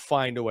something, they will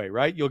find a way,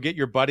 right? You'll get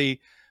your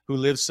buddy who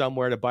lives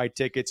somewhere to buy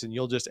tickets and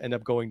you'll just end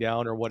up going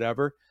down or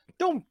whatever.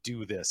 Don't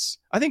do this.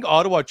 I think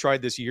Ottawa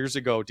tried this years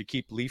ago to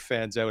keep Leaf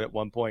fans out at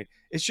one point.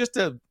 It's just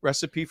a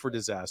recipe for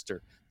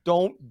disaster.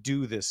 Don't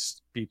do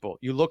this, people.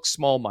 You look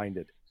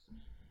small-minded.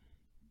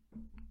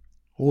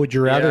 Would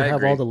you rather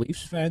have all the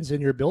Leafs fans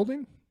in your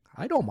building?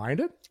 I don't mind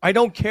it. I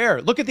don't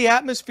care. Look at the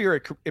atmosphere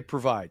it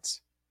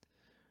provides.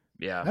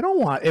 Yeah, I don't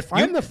want. If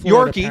I'm the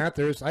Florida Yorkie,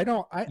 Panthers, I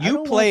don't want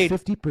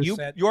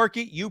 50%.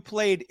 Yorkie, you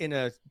played in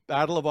a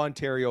Battle of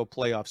Ontario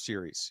playoff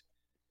series.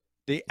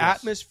 The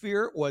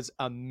atmosphere was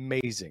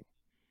amazing.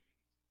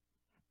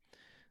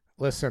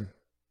 Listen,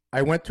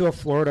 I went to a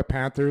Florida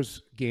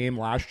Panthers game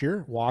last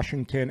year,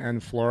 Washington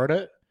and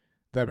Florida.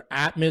 The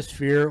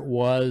atmosphere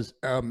was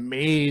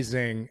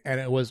amazing, and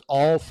it was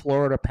all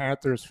Florida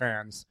Panthers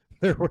fans.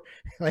 There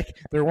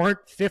weren't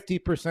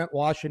 50%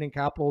 Washington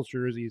Capitals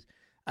jerseys.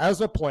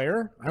 As a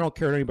player, I don't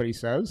care what anybody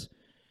says,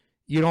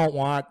 you don't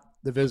want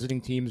the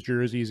visiting team's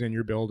jerseys in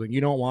your building. You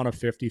don't want a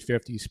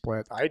 50-50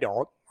 split. I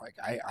don't.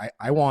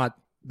 I want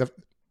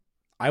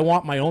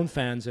my own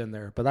fans in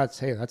there, but that's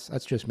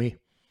just me.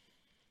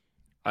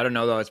 I don't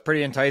know, though. It's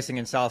pretty enticing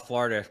in South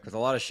Florida because a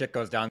lot of shit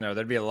goes down there.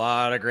 There'd be a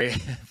lot of great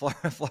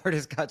 –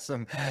 Florida's got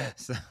some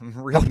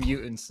real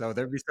mutants, so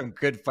there'd be some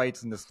good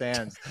fights in the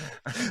stands.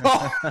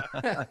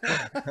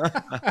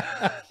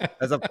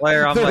 As a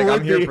player, I'm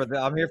here for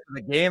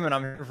the game, and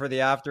I'm here for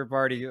the after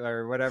party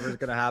or whatever's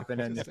going to happen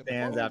in the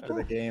stands after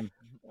the game.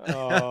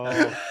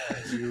 Oh,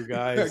 you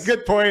guys.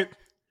 Good point.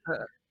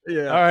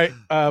 Yeah. All right.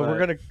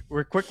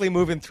 We're quickly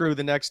moving through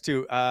the next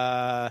two.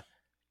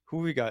 Who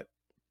we got?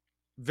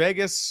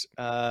 Vegas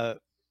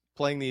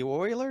playing the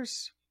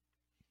Oilers.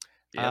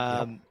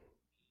 So,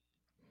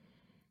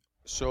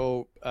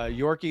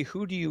 Yorkie,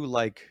 who do you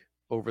like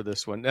over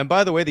this one? And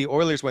by the way, the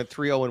Oilers went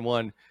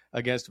 3-0-1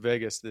 against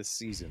Vegas this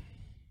season.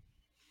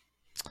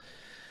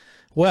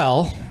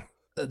 Well,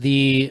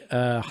 the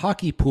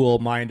hockey pool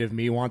mind of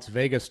me wants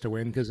Vegas to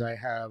win because I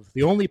have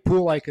the only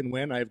pool I can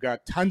win. I've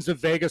got tons of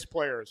Vegas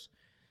players.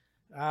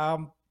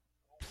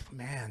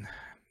 Man,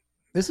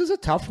 this is a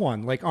tough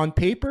one. Like on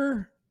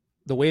paper,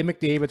 the way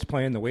McDavid's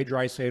playing, the way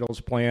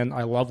Draisaitl's playing,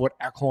 I love what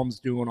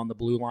Ekholm's doing on the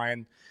blue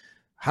line.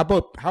 How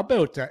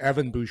about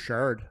Evan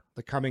Bouchard,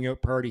 the coming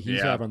out party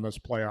he's having this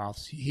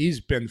playoffs? He's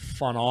been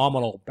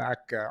phenomenal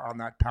back on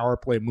that power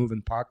play,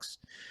 moving pucks.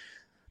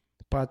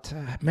 But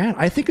man,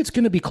 I think it's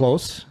going to be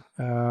close.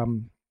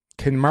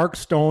 Can Mark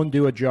Stone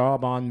do a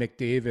job on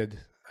McDavid?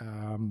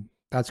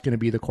 That's going to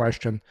be the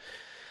question.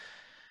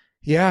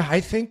 Yeah, I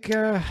think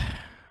I'm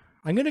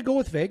going to go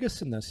with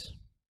Vegas in this.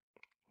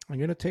 I'm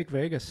going to take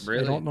Vegas.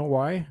 Really? I don't know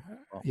why.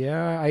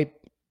 Yeah,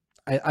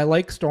 I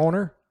like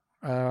Stoner.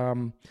 I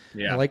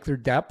like their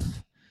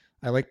depth.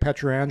 I like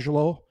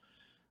Pietrangelo.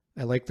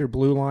 I like their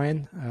blue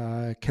line.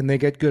 Can they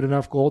get good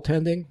enough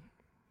goaltending?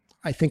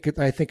 I think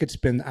it's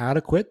been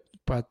adequate,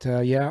 but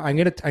I'm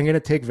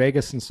gonna take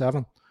Vegas in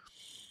 7.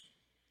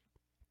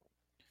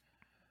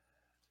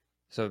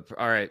 So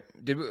all right,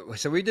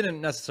 we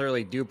didn't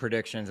necessarily do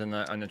predictions on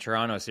the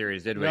Toronto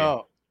series, did we?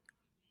 No.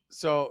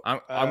 So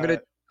I'm gonna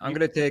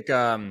take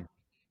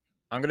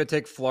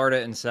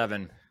Florida in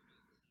 7.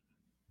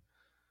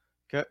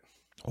 Okay.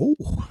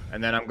 Oh.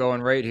 And then I'm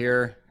going right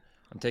here.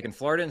 I'm taking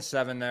Florida in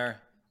 7 there.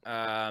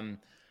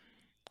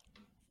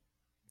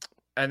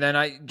 And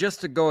then just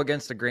to go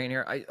against the grain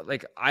here,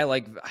 I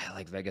like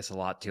Vegas a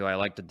lot too. I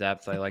like the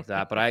depth. I like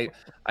that, but I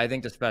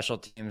think the special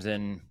teams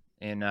in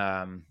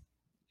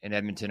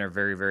Edmonton are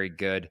very, very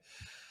good.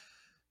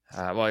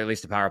 Well, at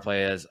least the power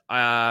play is.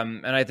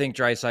 And I think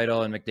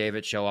Draisaitl and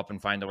McDavid show up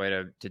and find a way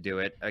to do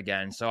it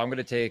again. So I'm going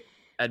to take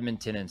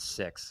Edmonton in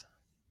 6.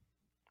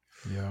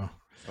 Yeah.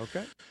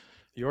 Okay.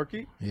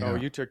 Yorkie? Yeah. Oh,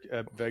 you took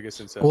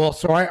Vegas in 7. Well,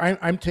 so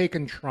I'm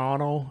taking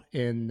Toronto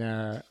in.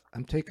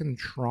 I'm taking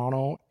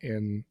Toronto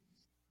in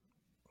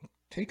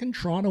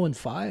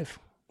 5,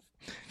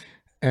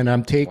 and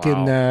I'm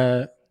taking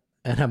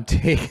And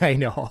I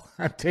know.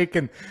 I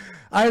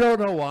don't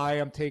know why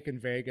I'm taking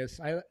Vegas.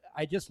 I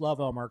just love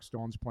how Mark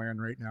Stone's playing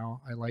right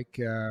now. I like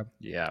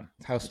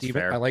how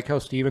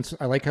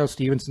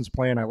Stevenson's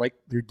playing. I like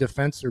their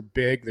defense. They're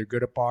big. They're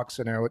good at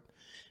boxing out.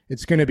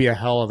 It's going to be a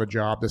hell of a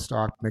job to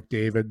stop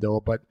McDavid though,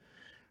 but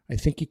I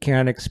think you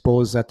can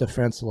expose that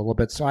defense a little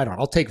bit. So I don't know.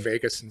 I'll take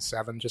Vegas in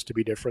 7 just to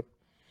be different.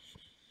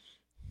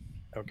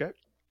 Okay.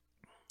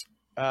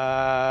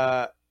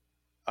 I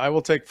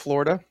will take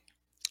Florida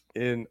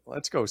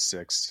let's go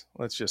 6.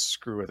 Let's just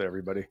screw with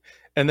everybody.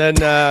 And then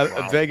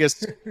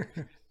Vegas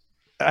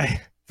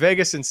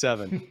Vegas in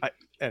 7.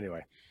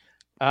 Anyway.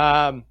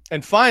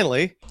 And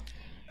finally,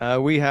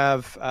 we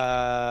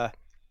have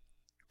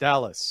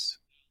Dallas.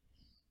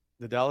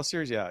 The Dallas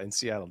series, in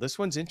Seattle. This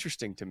one's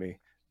interesting to me.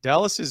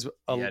 Dallas is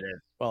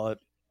the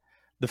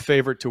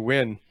favorite to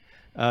win.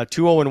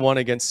 2-0-1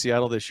 against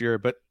Seattle this year,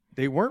 but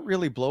they weren't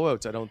really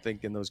blowouts, I don't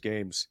think, in those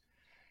games.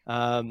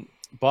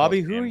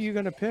 Bobby, who are you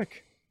going to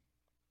pick?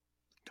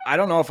 I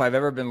don't know if I've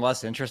ever been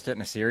less interested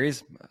in a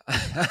series.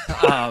 If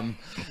I'm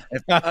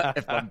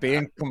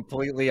being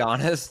completely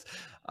honest,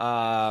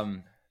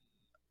 I'm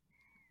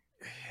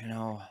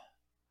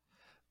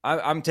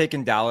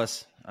taking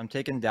Dallas. I'm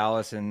taking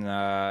Dallas, and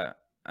I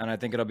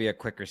think it'll be a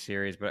quicker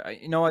series. But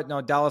you know what?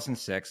 No, Dallas in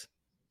 6.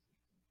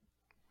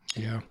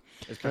 Yeah.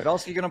 Is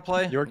Pavelski going to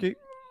play? Yorkie?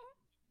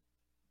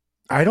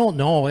 I don't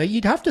know.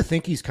 You'd have to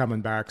think he's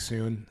coming back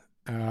soon.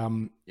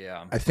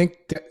 I think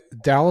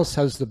Dallas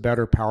has the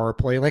better power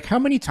play. Like, how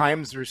many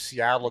times are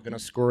Seattle going to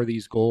score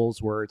these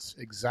goals where it's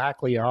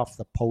exactly off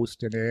the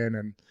post and in?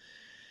 And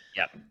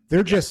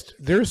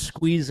they're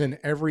squeezing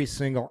every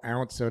single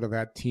ounce out of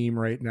that team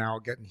right now,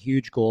 getting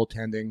huge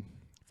goaltending.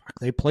 Fuck,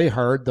 they play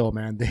hard though,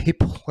 man. They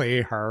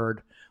play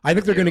hard. I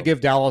think they're going to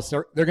give Dallas.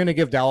 They're going to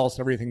give Dallas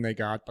everything they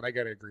got. But I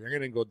got to agree. I'm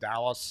going to go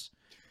Dallas.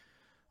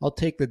 I'll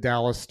take the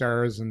Dallas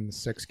Stars in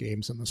 6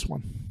 games in this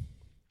one.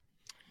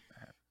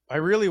 I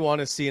really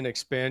want to see an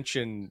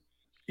expansion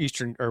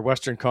Eastern or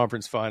Western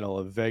Conference final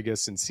of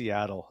Vegas and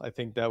Seattle. I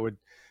think that would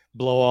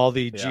blow all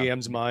the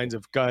GM's minds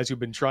of guys who've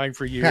been trying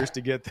for years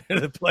to get to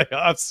the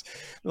playoffs.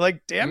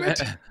 Like, damn it.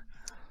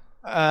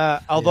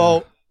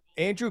 Although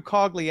Andrew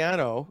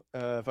Cogliano,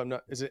 if I'm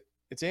not,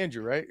 it's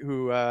Andrew, right?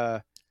 Who,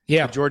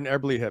 Jordan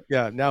Eberle hip.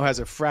 Yeah. Now has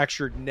a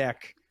fractured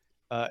neck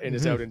and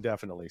is out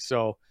indefinitely.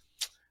 So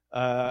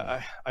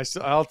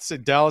I'll say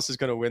Dallas is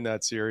going to win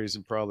that series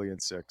and probably in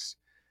 6,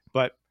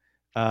 but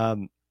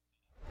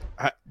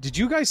did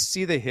you guys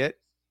see the hit?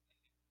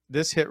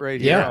 This hit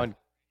right here on.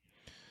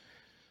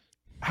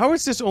 How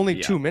is this only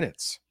 2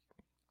 minutes?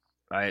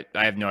 I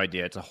have no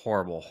idea. It's a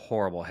horrible,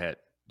 horrible hit.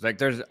 It's like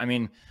there's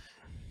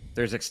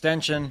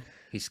extension.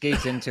 He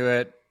skates into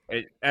it.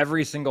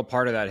 Every single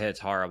part of that hit's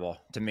horrible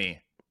to me.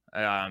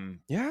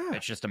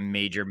 It's just a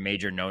major,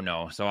 major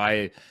no. So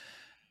I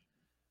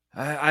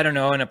don't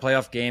know. In a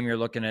playoff game, you're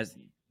looking at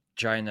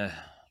trying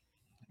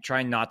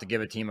not to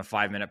give a team a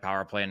 5-minute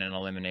power play in an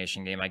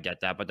elimination game. I get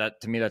that, but that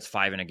to me, that's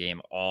 5 in a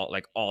game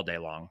all day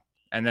long.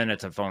 And then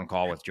it's a phone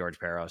call with George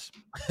Peros.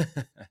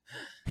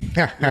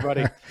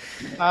 Buddy.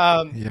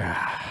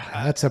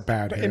 That's a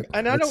bad hit.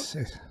 And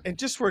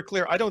just so we're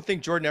clear, I don't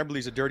think Jordan Eberle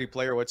is a dirty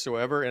player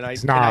whatsoever. And I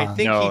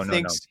think he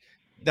thinks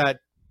that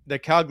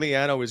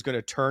Cogliano is going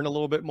to turn a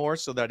little bit more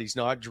so that he's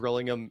not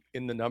drilling him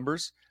in the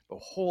numbers. But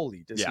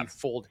holy, does he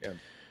fold him?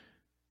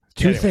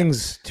 Two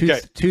things.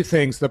 The two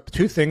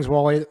things.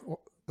 While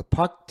the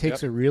puck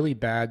takes a really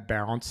bad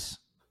bounce,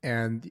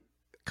 and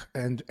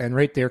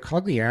right there,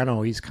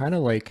 Cogliano, he's kind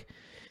of like,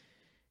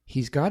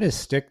 he's got his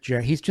stick.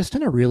 He's just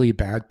in a really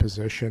bad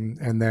position,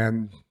 and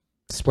then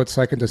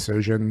split-second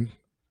decision.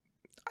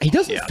 He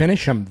doesn't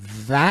finish him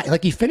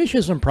he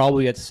finishes him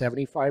probably at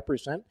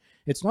 75%.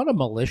 It's not a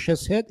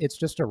malicious hit; it's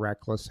just a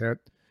reckless hit,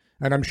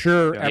 and I'm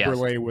sure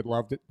Eberle would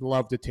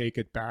love to take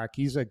it back.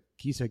 He's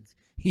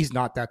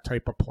not that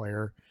type of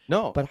player.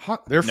 No, but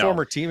they're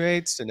former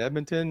teammates in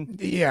Edmonton.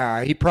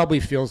 Yeah, he probably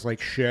feels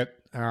like shit.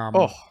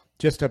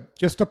 Just a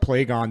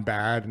play gone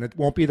bad, and it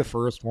won't be the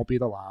first, won't be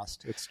the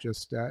last. It's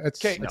just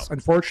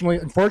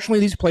unfortunately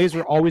these plays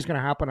are always going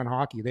to happen in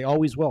hockey. They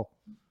always will.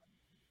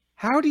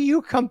 How do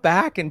you come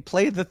back and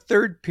play the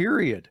third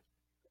period?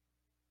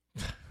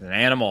 An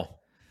animal.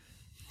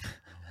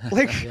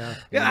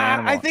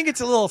 I think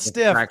it's a little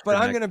stiff, but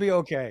I'm going to be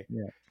okay.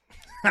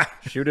 Yeah.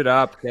 Shoot it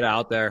up, get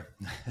out there.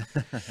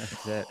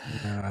 That's it.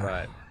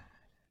 But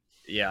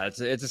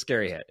it's a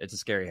scary hit. It's a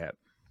scary hit.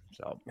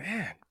 So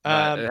man,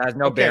 it has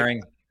no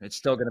bearing. It's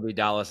still going to be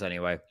Dallas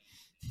anyway.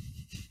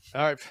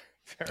 All right,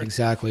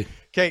 exactly.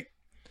 Okay,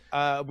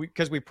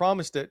 because we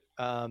promised it.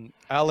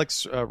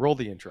 Alex, roll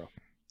the intro.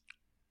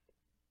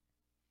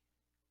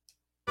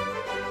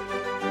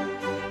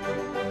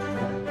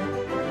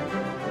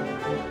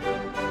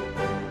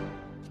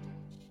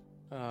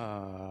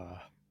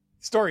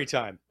 Story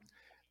time.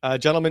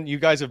 Gentlemen, you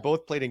guys have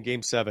both played in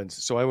Game 7s.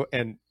 So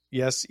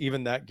yes,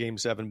 even that Game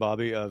 7,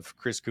 Bobby, of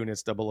Chris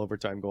Kunitz double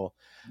overtime goal.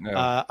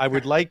 No. I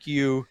would like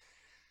you.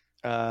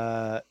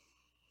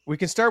 We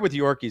can start with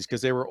Yorkies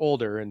because they were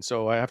older, and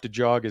so I have to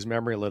jog his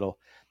memory a little.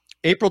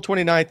 April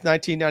 29th,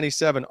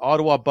 1997,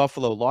 Ottawa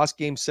Buffalo lost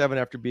Game 7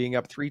 after being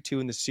up 3-2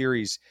 in the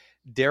series.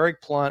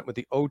 Derek Plant with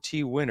the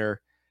OT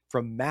winner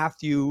from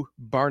Matthew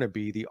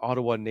Barnaby, the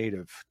Ottawa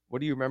native.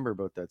 What do you remember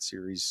about that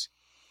series,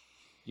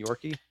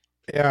 Yorkie?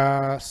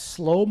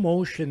 Slow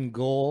motion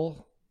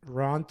goal.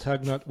 Ron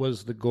Tugnut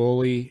was the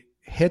goalie.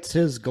 Hits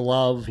his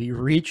glove. He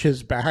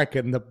reaches back,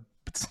 and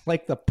it's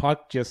like the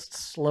puck just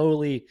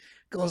slowly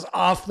goes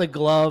off the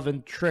glove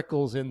and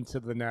trickles into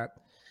the net.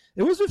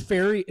 It was a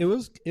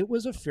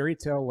fairy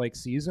tale like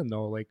season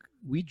though. Like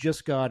we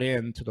just got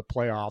into the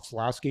playoffs,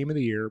 last game of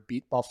the year,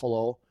 beat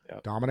Buffalo.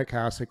 Yep. Dominic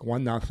Hasek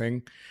 1-0.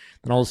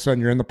 Then all of a sudden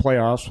you're in the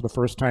playoffs for the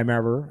first time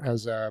ever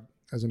as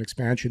an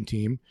expansion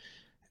team.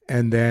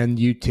 And then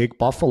you take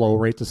Buffalo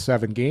right to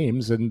 7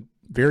 games and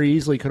very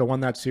easily could have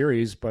won that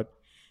series. But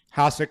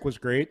Hasek was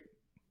great.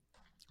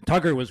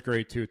 Tugger was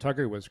great too.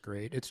 Tugger was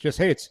great. It's just,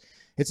 hey,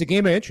 it's a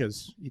game of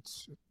inches.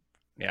 It's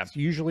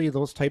usually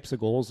those types of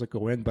goals that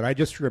go in. But I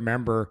just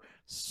remember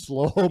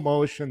slow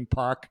motion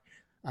puck.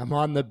 I'm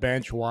on the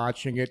bench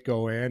watching it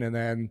go in, and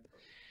then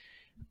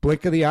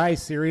blink of the eye,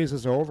 series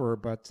is over.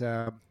 But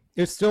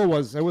it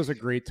was a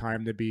great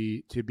time to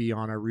be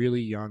on a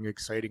really young,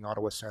 exciting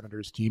Ottawa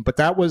Senators team. But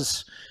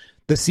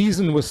the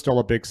season was still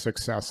a big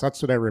success.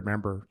 That's what I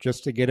remember.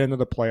 Just to get into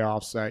the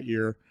playoffs that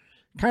year,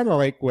 kind of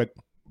like what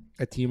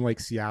a team like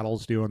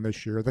Seattle's doing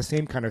this year, the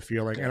same kind of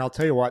feeling. And I'll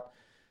tell you what,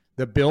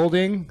 the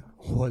building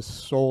was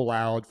so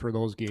loud for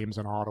those games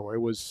in Ottawa.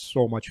 It was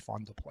so much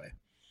fun to play.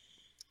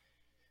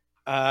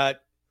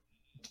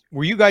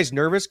 Were you guys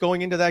nervous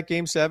going into that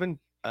Game 7?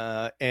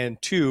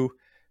 And 2,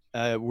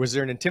 was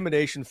there an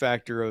intimidation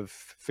factor of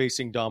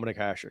facing Dominic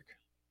Hasek?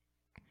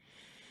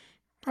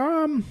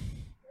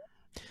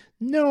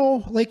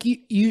 No, like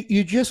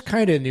you just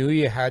kind of knew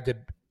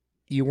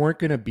you weren't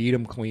going to beat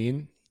him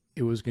clean.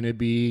 It was going to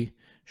be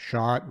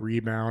shot,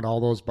 rebound, all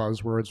those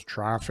buzzwords,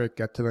 traffic,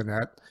 get to the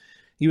net.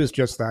 He was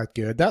just that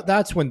good.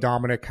 That's when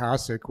Dominic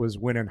Hasek was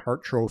winning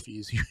Hart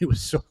trophies. He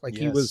was so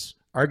he was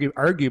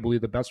arguably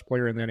the best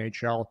player in the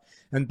NHL.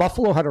 And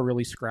Buffalo had a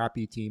really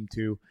scrappy team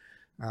too.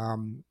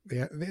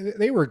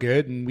 They were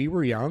good, and we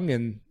were young,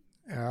 and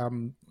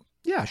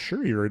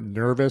sure, you're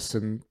nervous,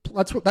 and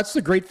that's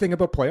the great thing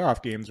about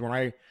playoff games. When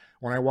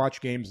I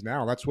watch games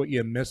now, that's what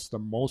you miss the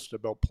most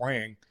about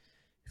playing,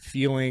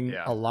 feeling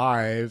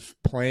alive,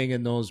 playing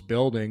in those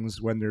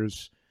buildings when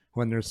there's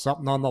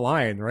something on the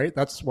line, right?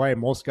 That's why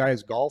most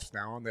guys golf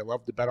now, and they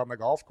love to bet on the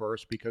golf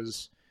course,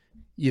 because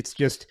it's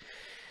just,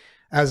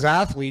 as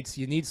athletes,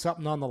 you need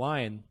something on the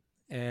line,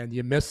 and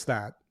you miss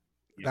that.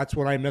 That's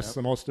what I miss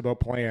the most about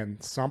playing,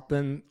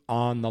 something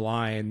on the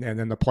line. And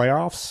in the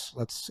playoffs,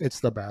 it's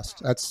the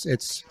best.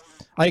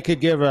 I could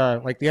give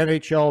like the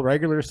NHL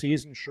regular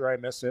season, sure, I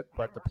miss it,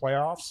 but the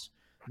playoffs,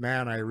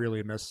 man, I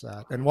really miss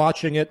that. And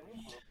watching it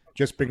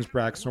just brings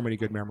back so many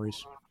good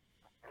memories.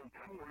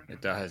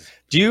 It does.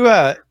 Do you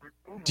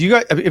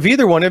guys, if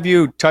either one of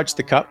you touched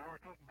the cup,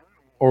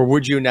 or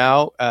would you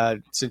now,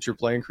 since your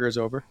playing career is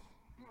over?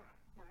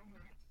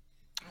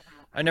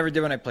 I never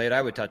did when I played.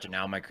 I would touch it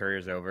now. My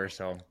career's over,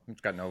 so it's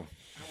got no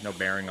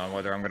bearing on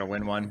whether I'm going to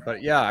win one.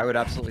 But yeah, I would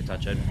absolutely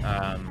touch it.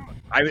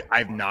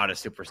 I'm not a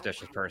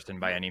superstitious person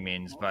by any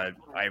means, but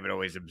I would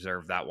always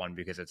observe that one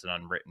because it's an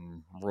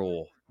unwritten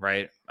rule,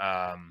 right?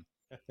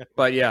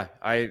 But yeah,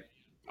 I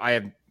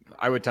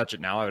would touch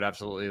it now. I would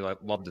absolutely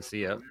love to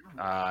see it.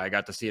 I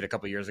got to see it a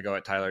couple years ago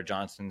at Tyler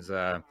Johnston's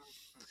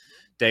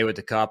day with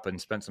the cup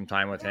and spent some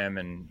time with him,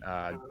 and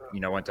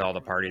went to all the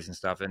parties and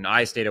stuff, and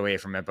I stayed away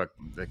from it, but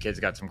the kids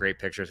got some great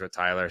pictures with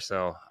Tyler.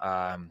 So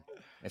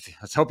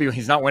let's hope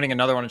he's not winning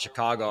another one in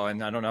Chicago,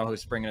 and I don't know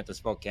who's bringing it to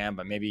Spokane,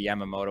 but maybe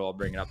Yamamoto will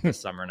bring it up this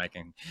summer, and I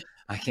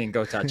can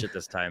go touch it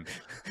this time.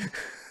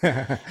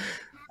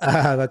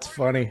 That's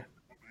funny.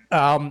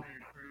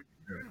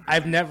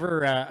 I've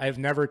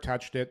never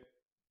touched it.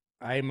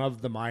 I'm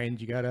of the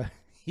mind you gotta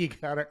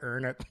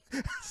earn it.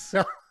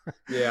 So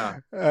yeah.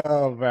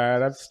 Oh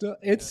man,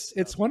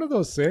 it's one of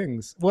those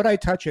things. Would I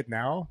touch it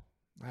now?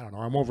 I don't know.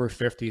 I'm over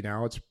 50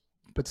 now.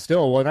 But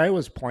still, when I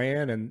was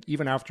playing, and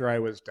even after I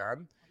was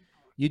done,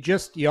 you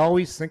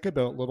always think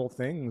about little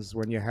things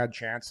when you had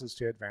chances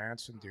to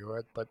advance and do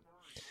it. But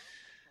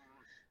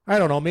I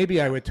don't know. Maybe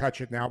I would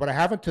touch it now, but I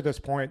haven't to this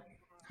point.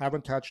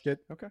 Haven't touched it.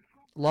 Okay.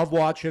 Love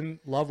watching.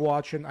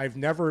 I've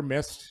never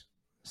missed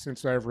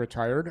since I've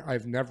retired.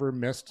 I've never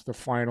missed the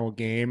final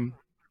game,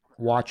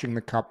 watching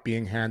the cup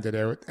being handed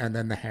out, and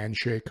then the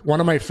handshake. One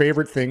of my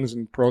favorite things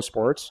in pro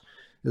sports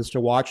is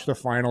to watch the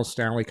final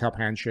Stanley Cup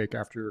handshake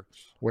after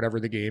whatever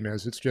the game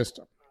is.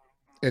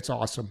 It's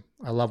awesome.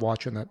 I love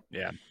watching that.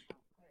 Yeah.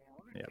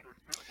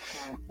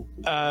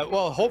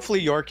 Well,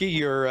 hopefully, Yorkie,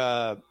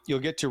 you'll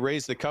get to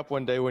raise the cup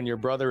one day when your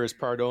brother is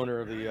part owner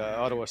of the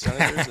Ottawa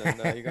Senators,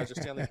 and you guys are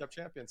Stanley Cup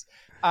champions.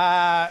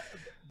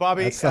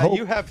 Bobby,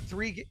 you have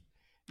three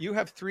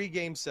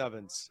Game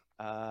 7s.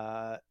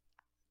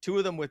 2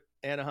 of them with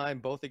Anaheim,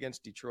 both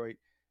against Detroit,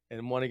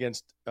 and one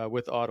against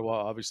with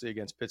Ottawa, obviously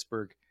against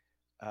Pittsburgh.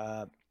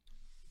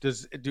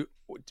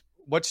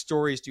 What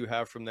stories do you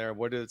have from there?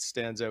 What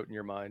stands out in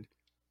your mind?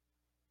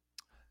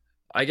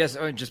 I guess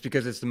just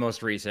because it's the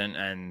most recent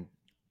and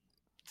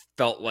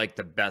felt like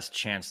the best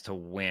chance to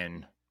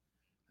win.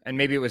 And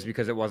maybe it was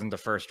because it wasn't the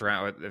first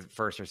round, the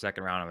first or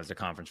second round. It was the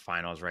conference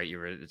finals, right?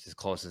 It's as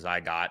close as I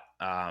got.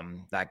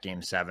 That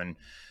game 7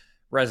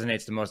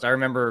 resonates the most.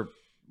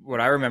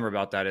 What I remember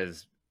about that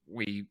is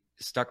we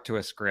stuck to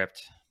a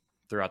script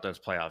throughout those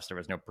playoffs. There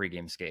was no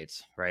pregame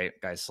skates, right?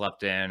 Guys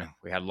slept in,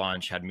 we had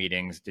lunch, had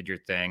meetings, did your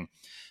thing.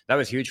 That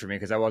was huge for me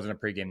because I wasn't a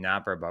pregame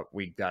napper, but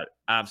we got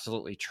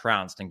absolutely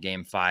trounced in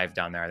game 5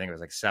 down there. I think it was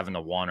like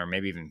 7-1 or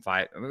maybe even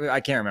 5. I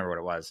can't remember what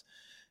it was.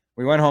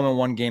 We went home and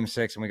won game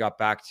 6 and we got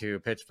back to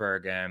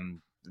Pittsburgh and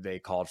they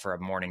called for a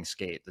morning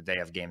skate the day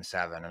of game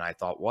 7. And I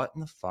thought, what in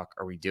the fuck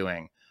are we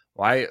doing?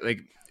 Why? Like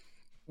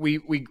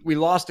we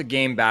lost a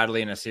game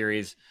badly in a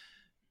series.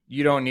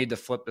 You don't need to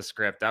flip the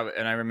script.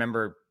 And I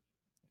remember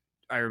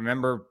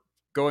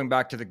going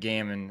back to the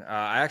game, and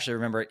I actually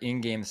remember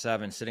in game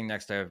 7 sitting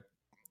next to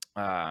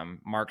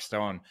Mark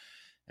Stone,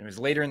 and it was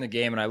later in the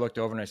game, and I looked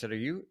over and I said,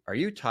 are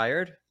you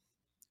tired?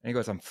 And he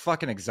goes, I'm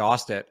fucking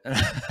exhausted. And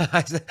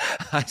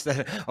I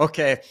said,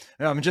 okay,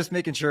 I'm just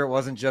making sure it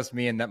wasn't just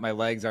me and that my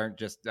legs aren't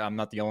just, I'm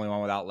not the only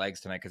one without legs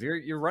tonight. Cause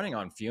you're running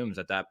on fumes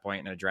at that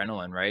point in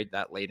adrenaline, right?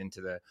 That late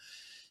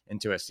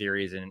into a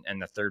series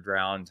and the third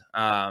round.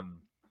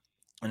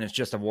 And it's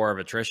just a war of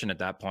attrition at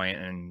that point.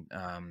 And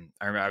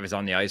I remember I was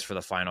on the ice for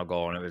the final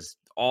goal, and it was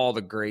all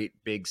the great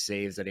big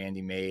saves that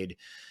Andy made,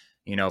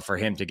 for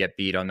him to get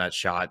beat on that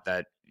shot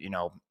that,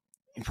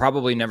 he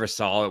probably never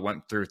saw. It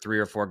went through 3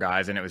 or 4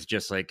 guys. And it was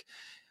just like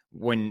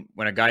when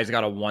a guy's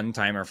got a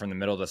one-timer from the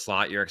middle of the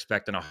slot, you're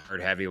expecting a hard,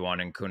 heavy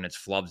one, and Kunitz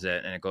flubs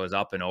it, and it goes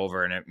up and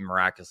over, and it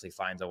miraculously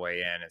finds a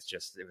way in.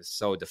 It was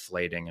so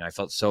deflating. And I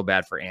felt so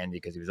bad for Andy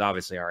because he was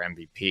obviously our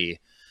MVP.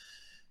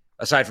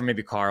 Aside from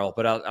maybe Carl,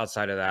 but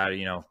outside of that,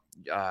 it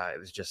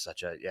was just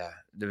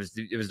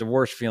it was the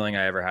worst feeling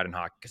I ever had in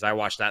hockey because I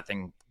watched that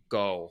thing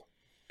go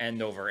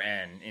end over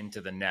end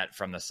into the net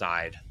from the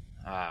side.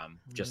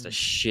 Just a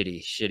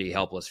shitty,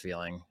 helpless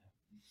feeling.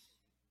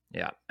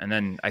 Yeah. And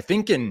then I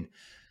think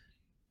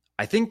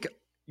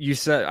you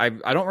said,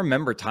 I don't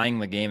remember tying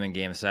the game in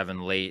game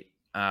 7 late,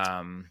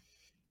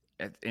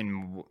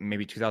 in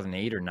maybe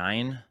 2008 or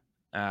 9.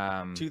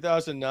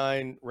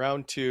 2009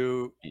 round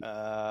 2,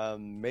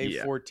 May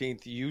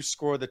 14th, you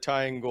score the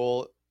tying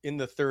goal in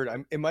the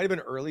third. It might've been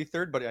early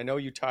third, but I know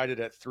you tied it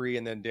at 3,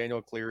 and then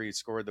Daniel Cleary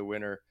scored the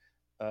winner.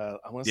 I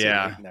want to say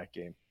late in that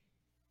game.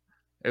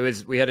 It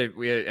was,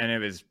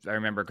 I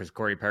remember because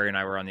Corey Perry and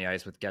I were on the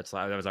ice with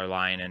Getzlaff. That was our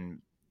line. And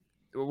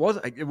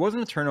it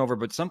wasn't a turnover,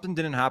 but something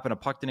didn't happen. A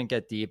puck didn't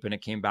get deep and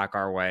it came back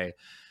our way.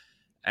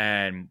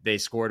 And they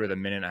scored with 1.5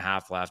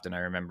 minutes left. And I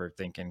remember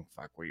thinking,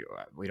 fuck, we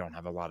don't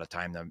have a lot of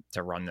time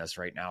to run this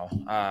right now.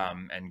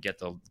 And get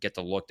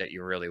the look that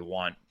you really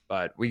want.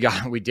 But we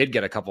did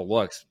get a couple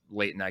looks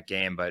late in that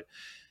game, but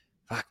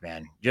fuck,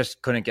 man,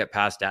 just couldn't get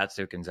past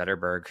Datsuk and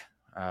Zetterberg.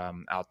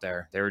 Out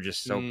there, they were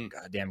just so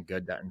goddamn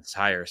good that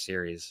entire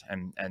series,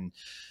 and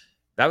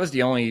that was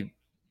the only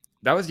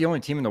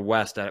team in the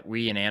West that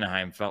we in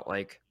Anaheim felt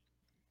like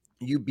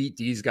you beat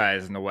these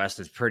guys in the West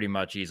is pretty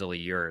much easily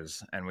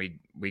yours. And we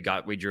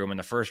drew them in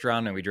the first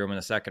round and we drew them in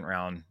the second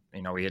round.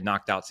 We had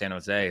knocked out San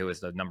Jose, who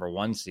was the number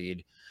 1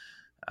 seed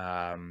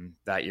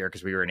that year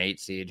because we were an 8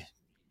 seed.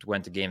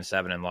 Went to game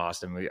 7 and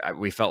lost, and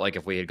we felt like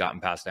if we had gotten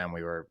past them,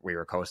 we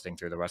were coasting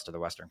through the rest of the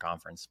Western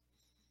Conference.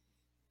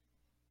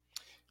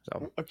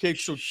 So okay,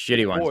 so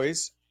shitty ones.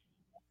 Boys,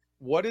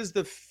 what is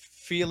the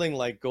feeling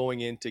like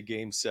going into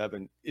game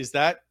 7? Is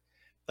that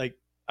like,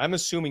 I'm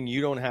assuming you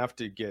don't have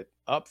to get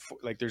up for,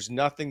 like, there's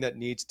nothing that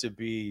needs to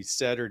be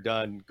said or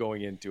done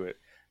going into it.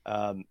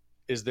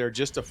 Is there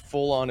just a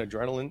full on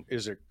adrenaline?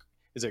 Is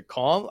it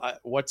calm?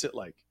 What's it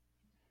like?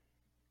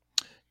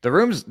 The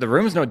room's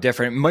no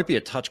different. It might be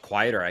a touch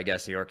quieter, I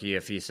guess, Yorkie,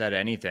 if he said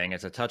anything.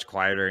 It's a touch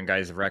quieter and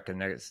guys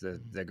recognize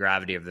the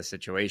gravity of the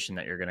situation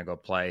that you're going to go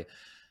play.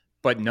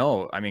 But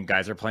no, I mean,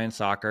 guys are playing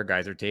soccer,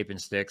 guys are taping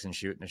sticks and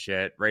shooting the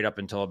shit right up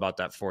until about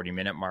that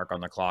 40-minute mark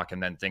on the clock,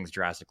 and then things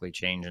drastically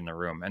change in the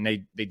room. And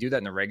they do that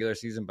in the regular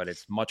season, but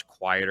it's much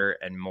quieter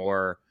and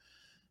more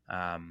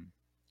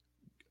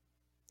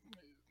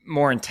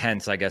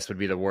intense, I guess would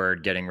be the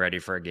word, getting ready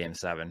for a game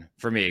 7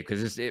 for me,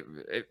 because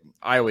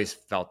I always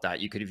felt that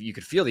you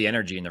could feel the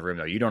energy in the room,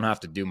 though. You don't have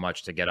to do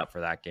much to get up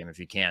for that game. If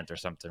you can't,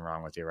 there's something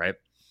wrong with you, right?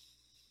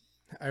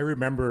 I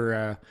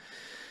remember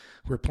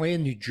we're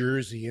playing New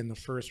Jersey in the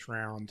first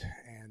round,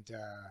 and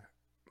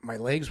my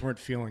legs weren't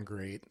feeling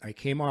great. I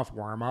came off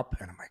warm up,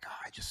 and I'm like,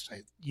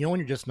 when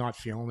you're just not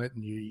feeling it,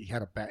 and you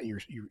had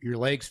your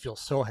legs feel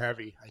so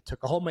heavy. I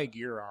took all my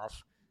gear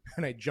off,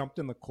 and I jumped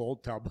in the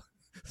cold tub.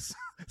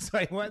 So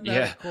I went in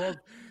that cold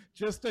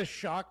just to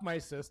shock my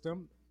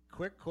system.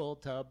 Quick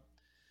cold tub.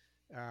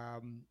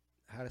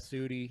 Had a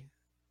sootie,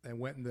 and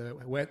went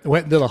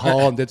into the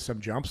hall and did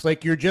some jumps.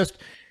 Like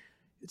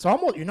it's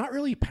almost, you're not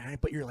really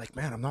panicked, but you're like,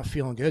 man, I'm not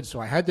feeling good. So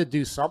I had to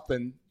do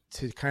something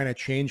to kind of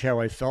change how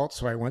I felt.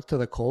 So I went to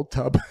the cold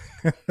tub,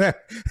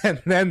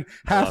 and then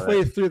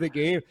halfway through the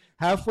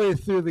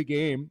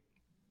game,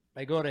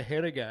 I go to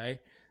hit a guy,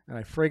 and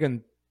I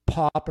friggin'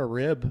 pop a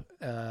rib,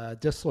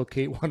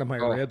 dislocate one of my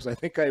ribs. I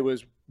think I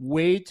was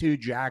way too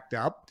jacked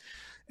up,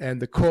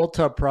 and the cold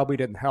tub probably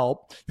didn't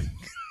help.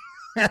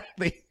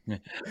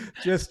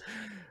 Just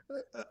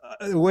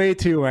way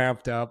too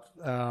amped up.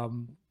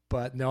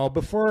 But no,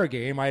 before a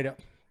game,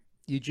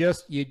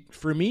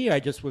 for me, I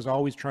just was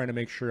always trying to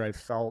make sure I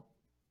felt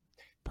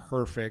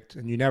perfect,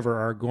 and you never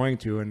are going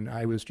to. And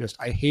I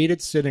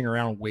hated sitting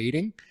around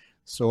waiting,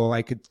 so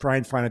I could try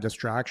and find a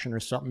distraction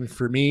or something.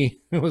 For me,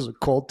 it was a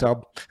cold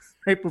tub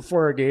right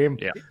before a game.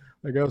 Yeah.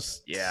 Like, how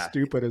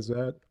stupid is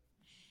that?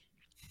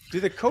 Do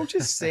the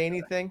coaches say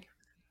anything?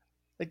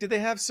 Like, did they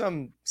have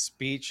some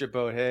speech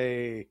about,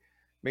 hey,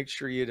 make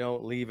sure you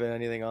don't leave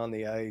anything on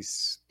the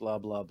ice, blah,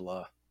 blah,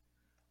 blah?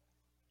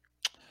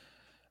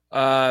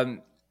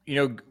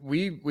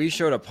 We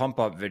showed a pump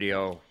up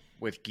video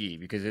with Guy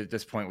because at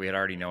this point we had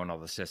already known all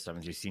the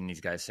systems. You've seen these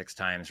guys 6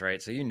 times,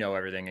 right? So you know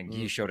everything. And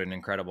Guy showed an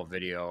incredible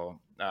video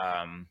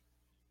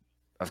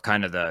of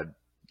kind of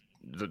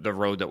the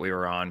road that we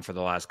were on for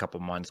the last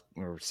couple months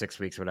or 6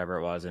 weeks, whatever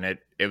it was. And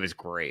it was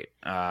great.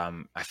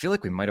 I feel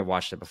like we might've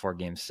watched it before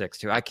game 6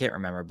 too. I can't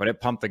remember, but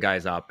it pumped the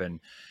guys up. And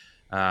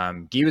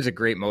Guy was a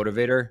great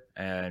motivator,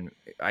 and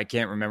I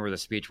can't remember the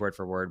speech word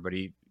for word, but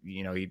he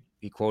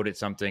quoted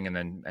something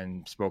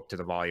and spoke to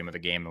the volume of the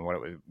game and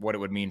what it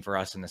would mean for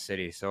us in the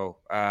city. So,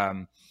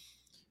 and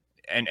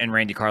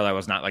Randy Carlyle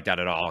was not like that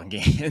at all.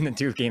 In the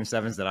 2 game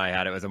 7s that I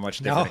had, it was a much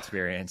different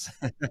experience.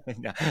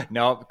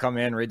 No, come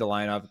in, read the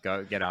lineup,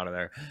 go get out of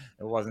there.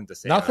 It wasn't the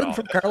same. Nothing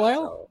from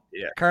Carlyle. So,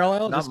 yeah,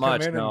 Carlyle not just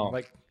much. Come in no, and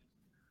like.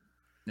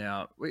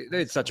 No, we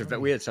had such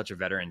a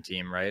veteran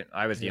team, right?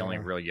 I was the only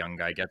real young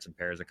guy. Getson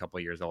Pear's a couple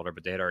of years older,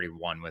 but they had already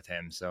won with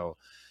him, so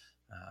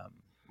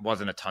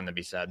wasn't a ton to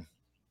be said.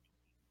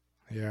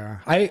 Yeah,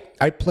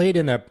 I played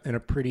in a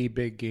pretty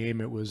big game.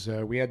 It was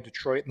we had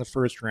Detroit in the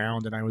first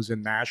round, and I was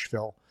in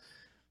Nashville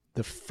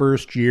the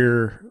first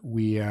year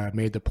we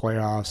made the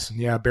playoffs. And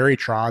yeah, Barry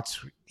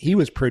Trotz, he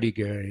was pretty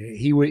good.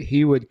 He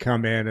would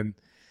come in, and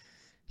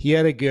he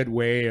had a good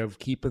way of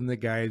keeping the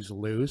guys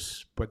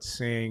loose, but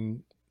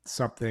saying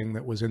something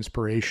that was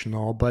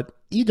inspirational. But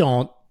you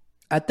don't,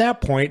 at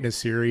that point in a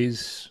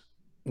series,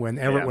 when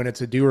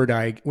it's a do or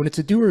die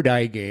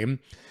game,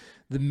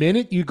 the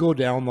minute you go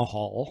down the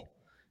hall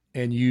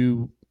and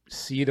you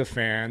see the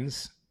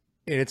fans,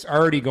 and it's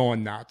already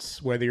going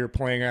nuts, whether you're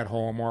playing at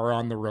home or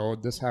on the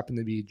road. This happened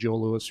to be Joe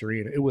Louis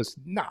Arena. It was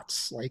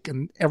nuts.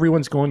 And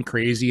everyone's going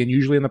crazy. And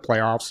usually in the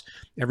playoffs,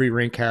 every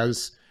rink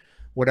has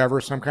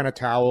whatever, some kind of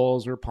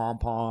towels or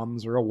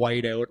pom-poms or a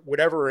whiteout,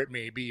 whatever it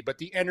may be. But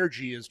the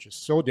energy is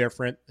just so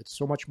different. It's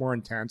so much more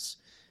intense.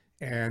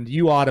 And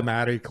you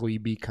automatically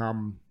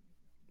become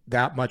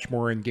that much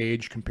more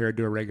engaged compared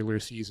to a regular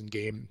season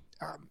game.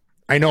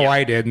 I know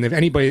I did. And if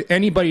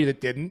anybody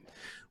that didn't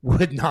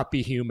would not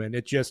be human.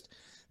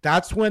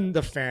 That's when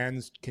the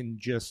fans can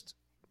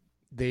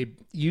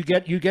you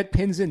get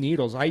pins and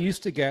needles. I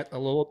used to get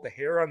the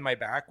hair on my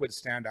back would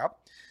stand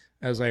up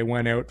as I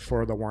went out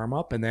for the warm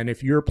up. And then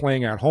if you're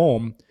playing at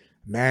home,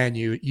 man,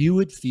 you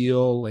would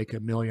feel like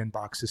 $1 million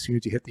as soon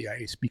as you hit the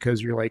ice,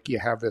 because you're like, you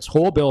have this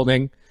whole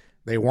building.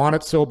 They want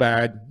it so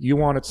bad. You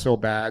want it so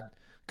bad.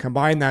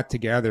 Combine that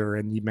together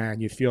and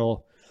you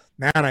feel,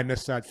 man, I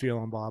miss that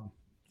feeling, Bob.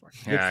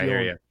 Yeah, I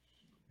hear you.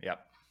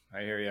 Yep.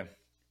 I hear you.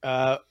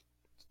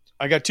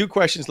 I got 2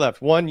 questions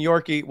left. One,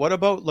 Yorkie, what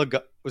about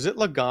was it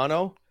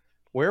Lugano?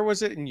 Where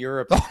was it in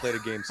Europe that played a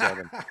game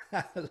 7?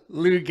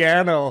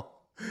 Lugano.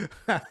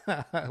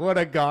 What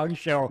a gong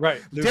show.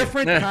 Right.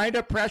 Different kind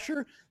of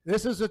pressure.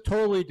 This is a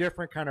totally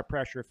different kind of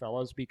pressure,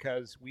 fellas,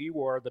 because we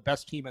were the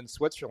best team in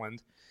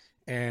Switzerland,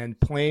 and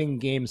playing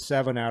game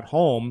 7 at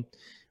home,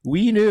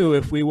 we knew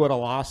if we would have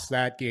lost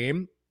that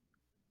game,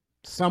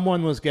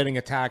 someone was getting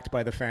attacked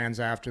by the fans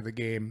after the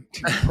game.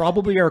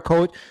 Probably our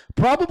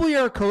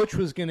coach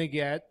was going to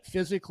get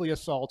physically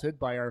assaulted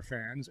by our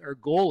fans. Our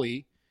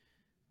goalie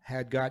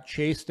had got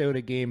chased out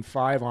of game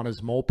 5 on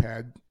his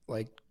moped.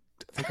 Like,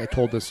 I think I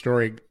told this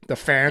story. The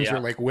fans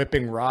were like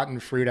whipping rotten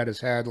fruit at his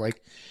head. We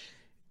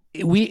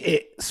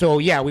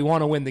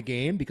want to win the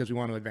game because we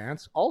want to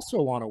advance.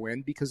 Also want to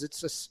win because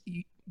it's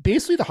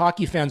basically the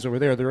hockey fans over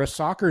there. They're a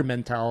soccer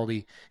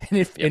mentality. And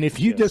if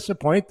you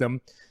disappoint them,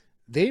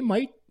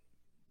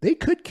 they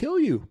could kill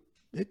you.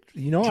 They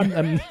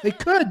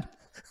could.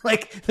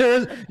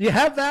 You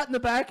have that in the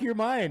back of your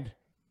mind.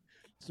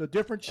 So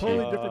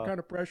totally different kind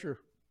of pressure.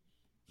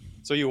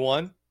 So you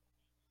won?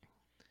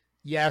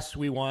 Yes,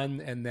 we won,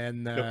 and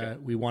then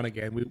we won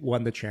again. We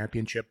won the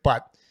championship.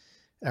 But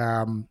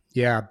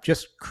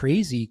just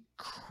crazy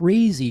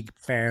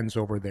fans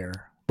over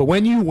there. But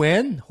when you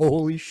win,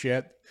 holy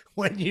shit!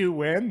 When you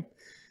win,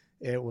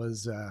 it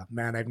was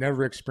man, I've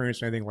never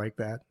experienced anything like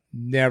that.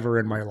 Never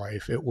in my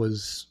life. It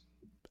was.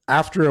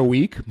 After a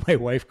week, my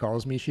wife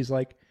calls me. She's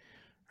like,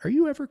 "Are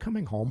you ever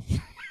coming home?"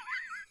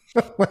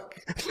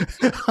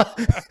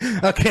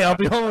 Okay, I'll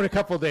be home in a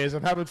couple of days.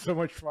 I'm having so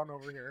much fun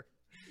over here.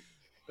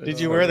 Did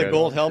you wear the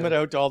gold helmet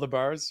out to all the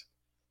bars?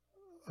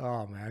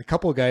 Oh man, a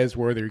couple of guys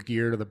wore their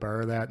gear to the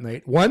bar that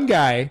night. One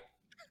guy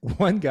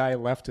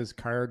left his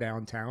car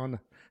downtown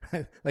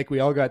like we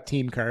all got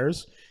team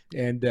cars,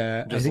 and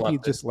I think he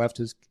just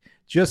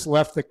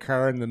left the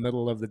car in the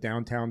middle of the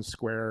downtown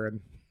square and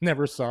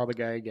never saw the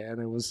guy again.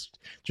 It was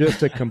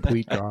just a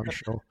complete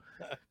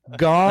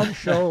gong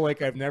show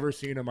like I've never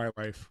seen in my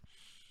life.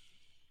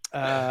 All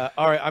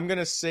right, I'm going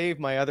to save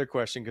my other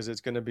question because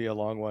it's going to be a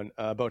long one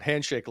about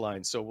handshake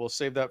lines. So we'll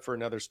save that for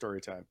another story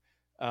time.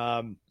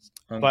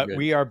 But good.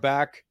 We are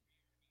back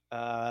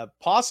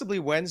possibly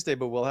Wednesday,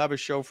 but we'll have a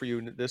show for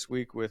you this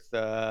week with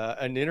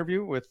an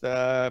interview with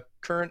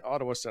current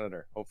Ottawa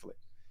Senator, hopefully,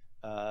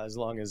 as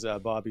long as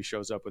Bobby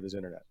shows up with his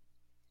internet.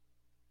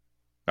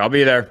 I'll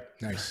be there.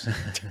 Nice.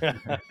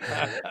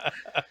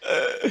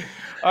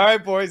 All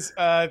right, boys.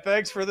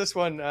 Thanks for this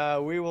one.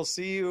 We will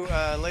see you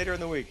later in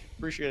the week.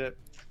 Appreciate it.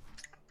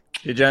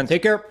 Hey, Jen.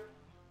 Take care.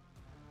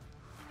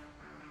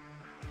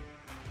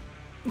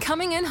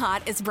 Coming in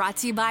Hot is brought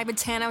to you by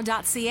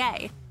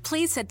Botano.ca.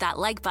 Please hit that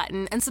like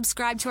button and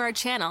subscribe to our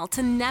channel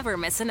to never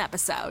miss an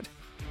episode.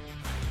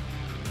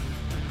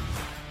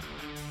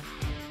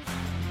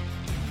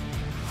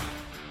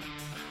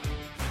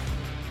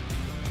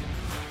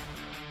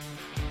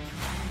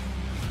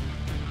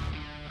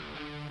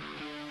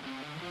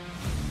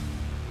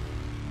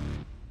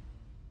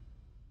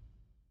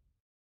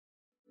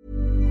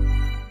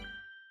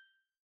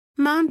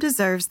 Mom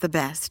deserves the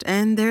best,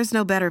 and there's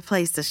no better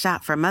place to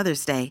shop for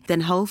Mother's Day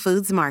than Whole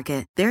Foods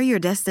Market. They're your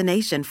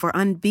destination for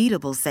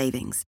unbeatable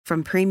savings,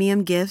 from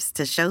premium gifts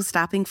to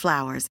show-stopping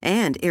flowers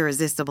and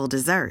irresistible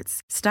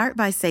desserts. Start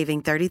by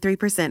saving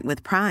 33%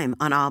 with Prime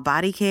on all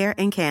body care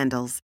and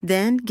candles.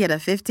 Then get a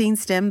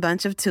 15-stem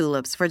bunch of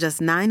tulips for just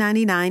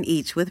 $9.99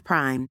 each with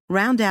Prime.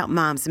 Round out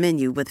Mom's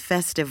menu with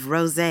festive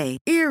rosé,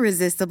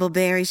 irresistible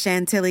berry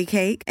chantilly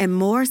cake, and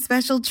more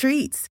special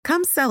treats.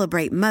 Come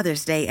celebrate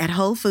Mother's Day at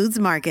Whole Foods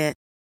Market.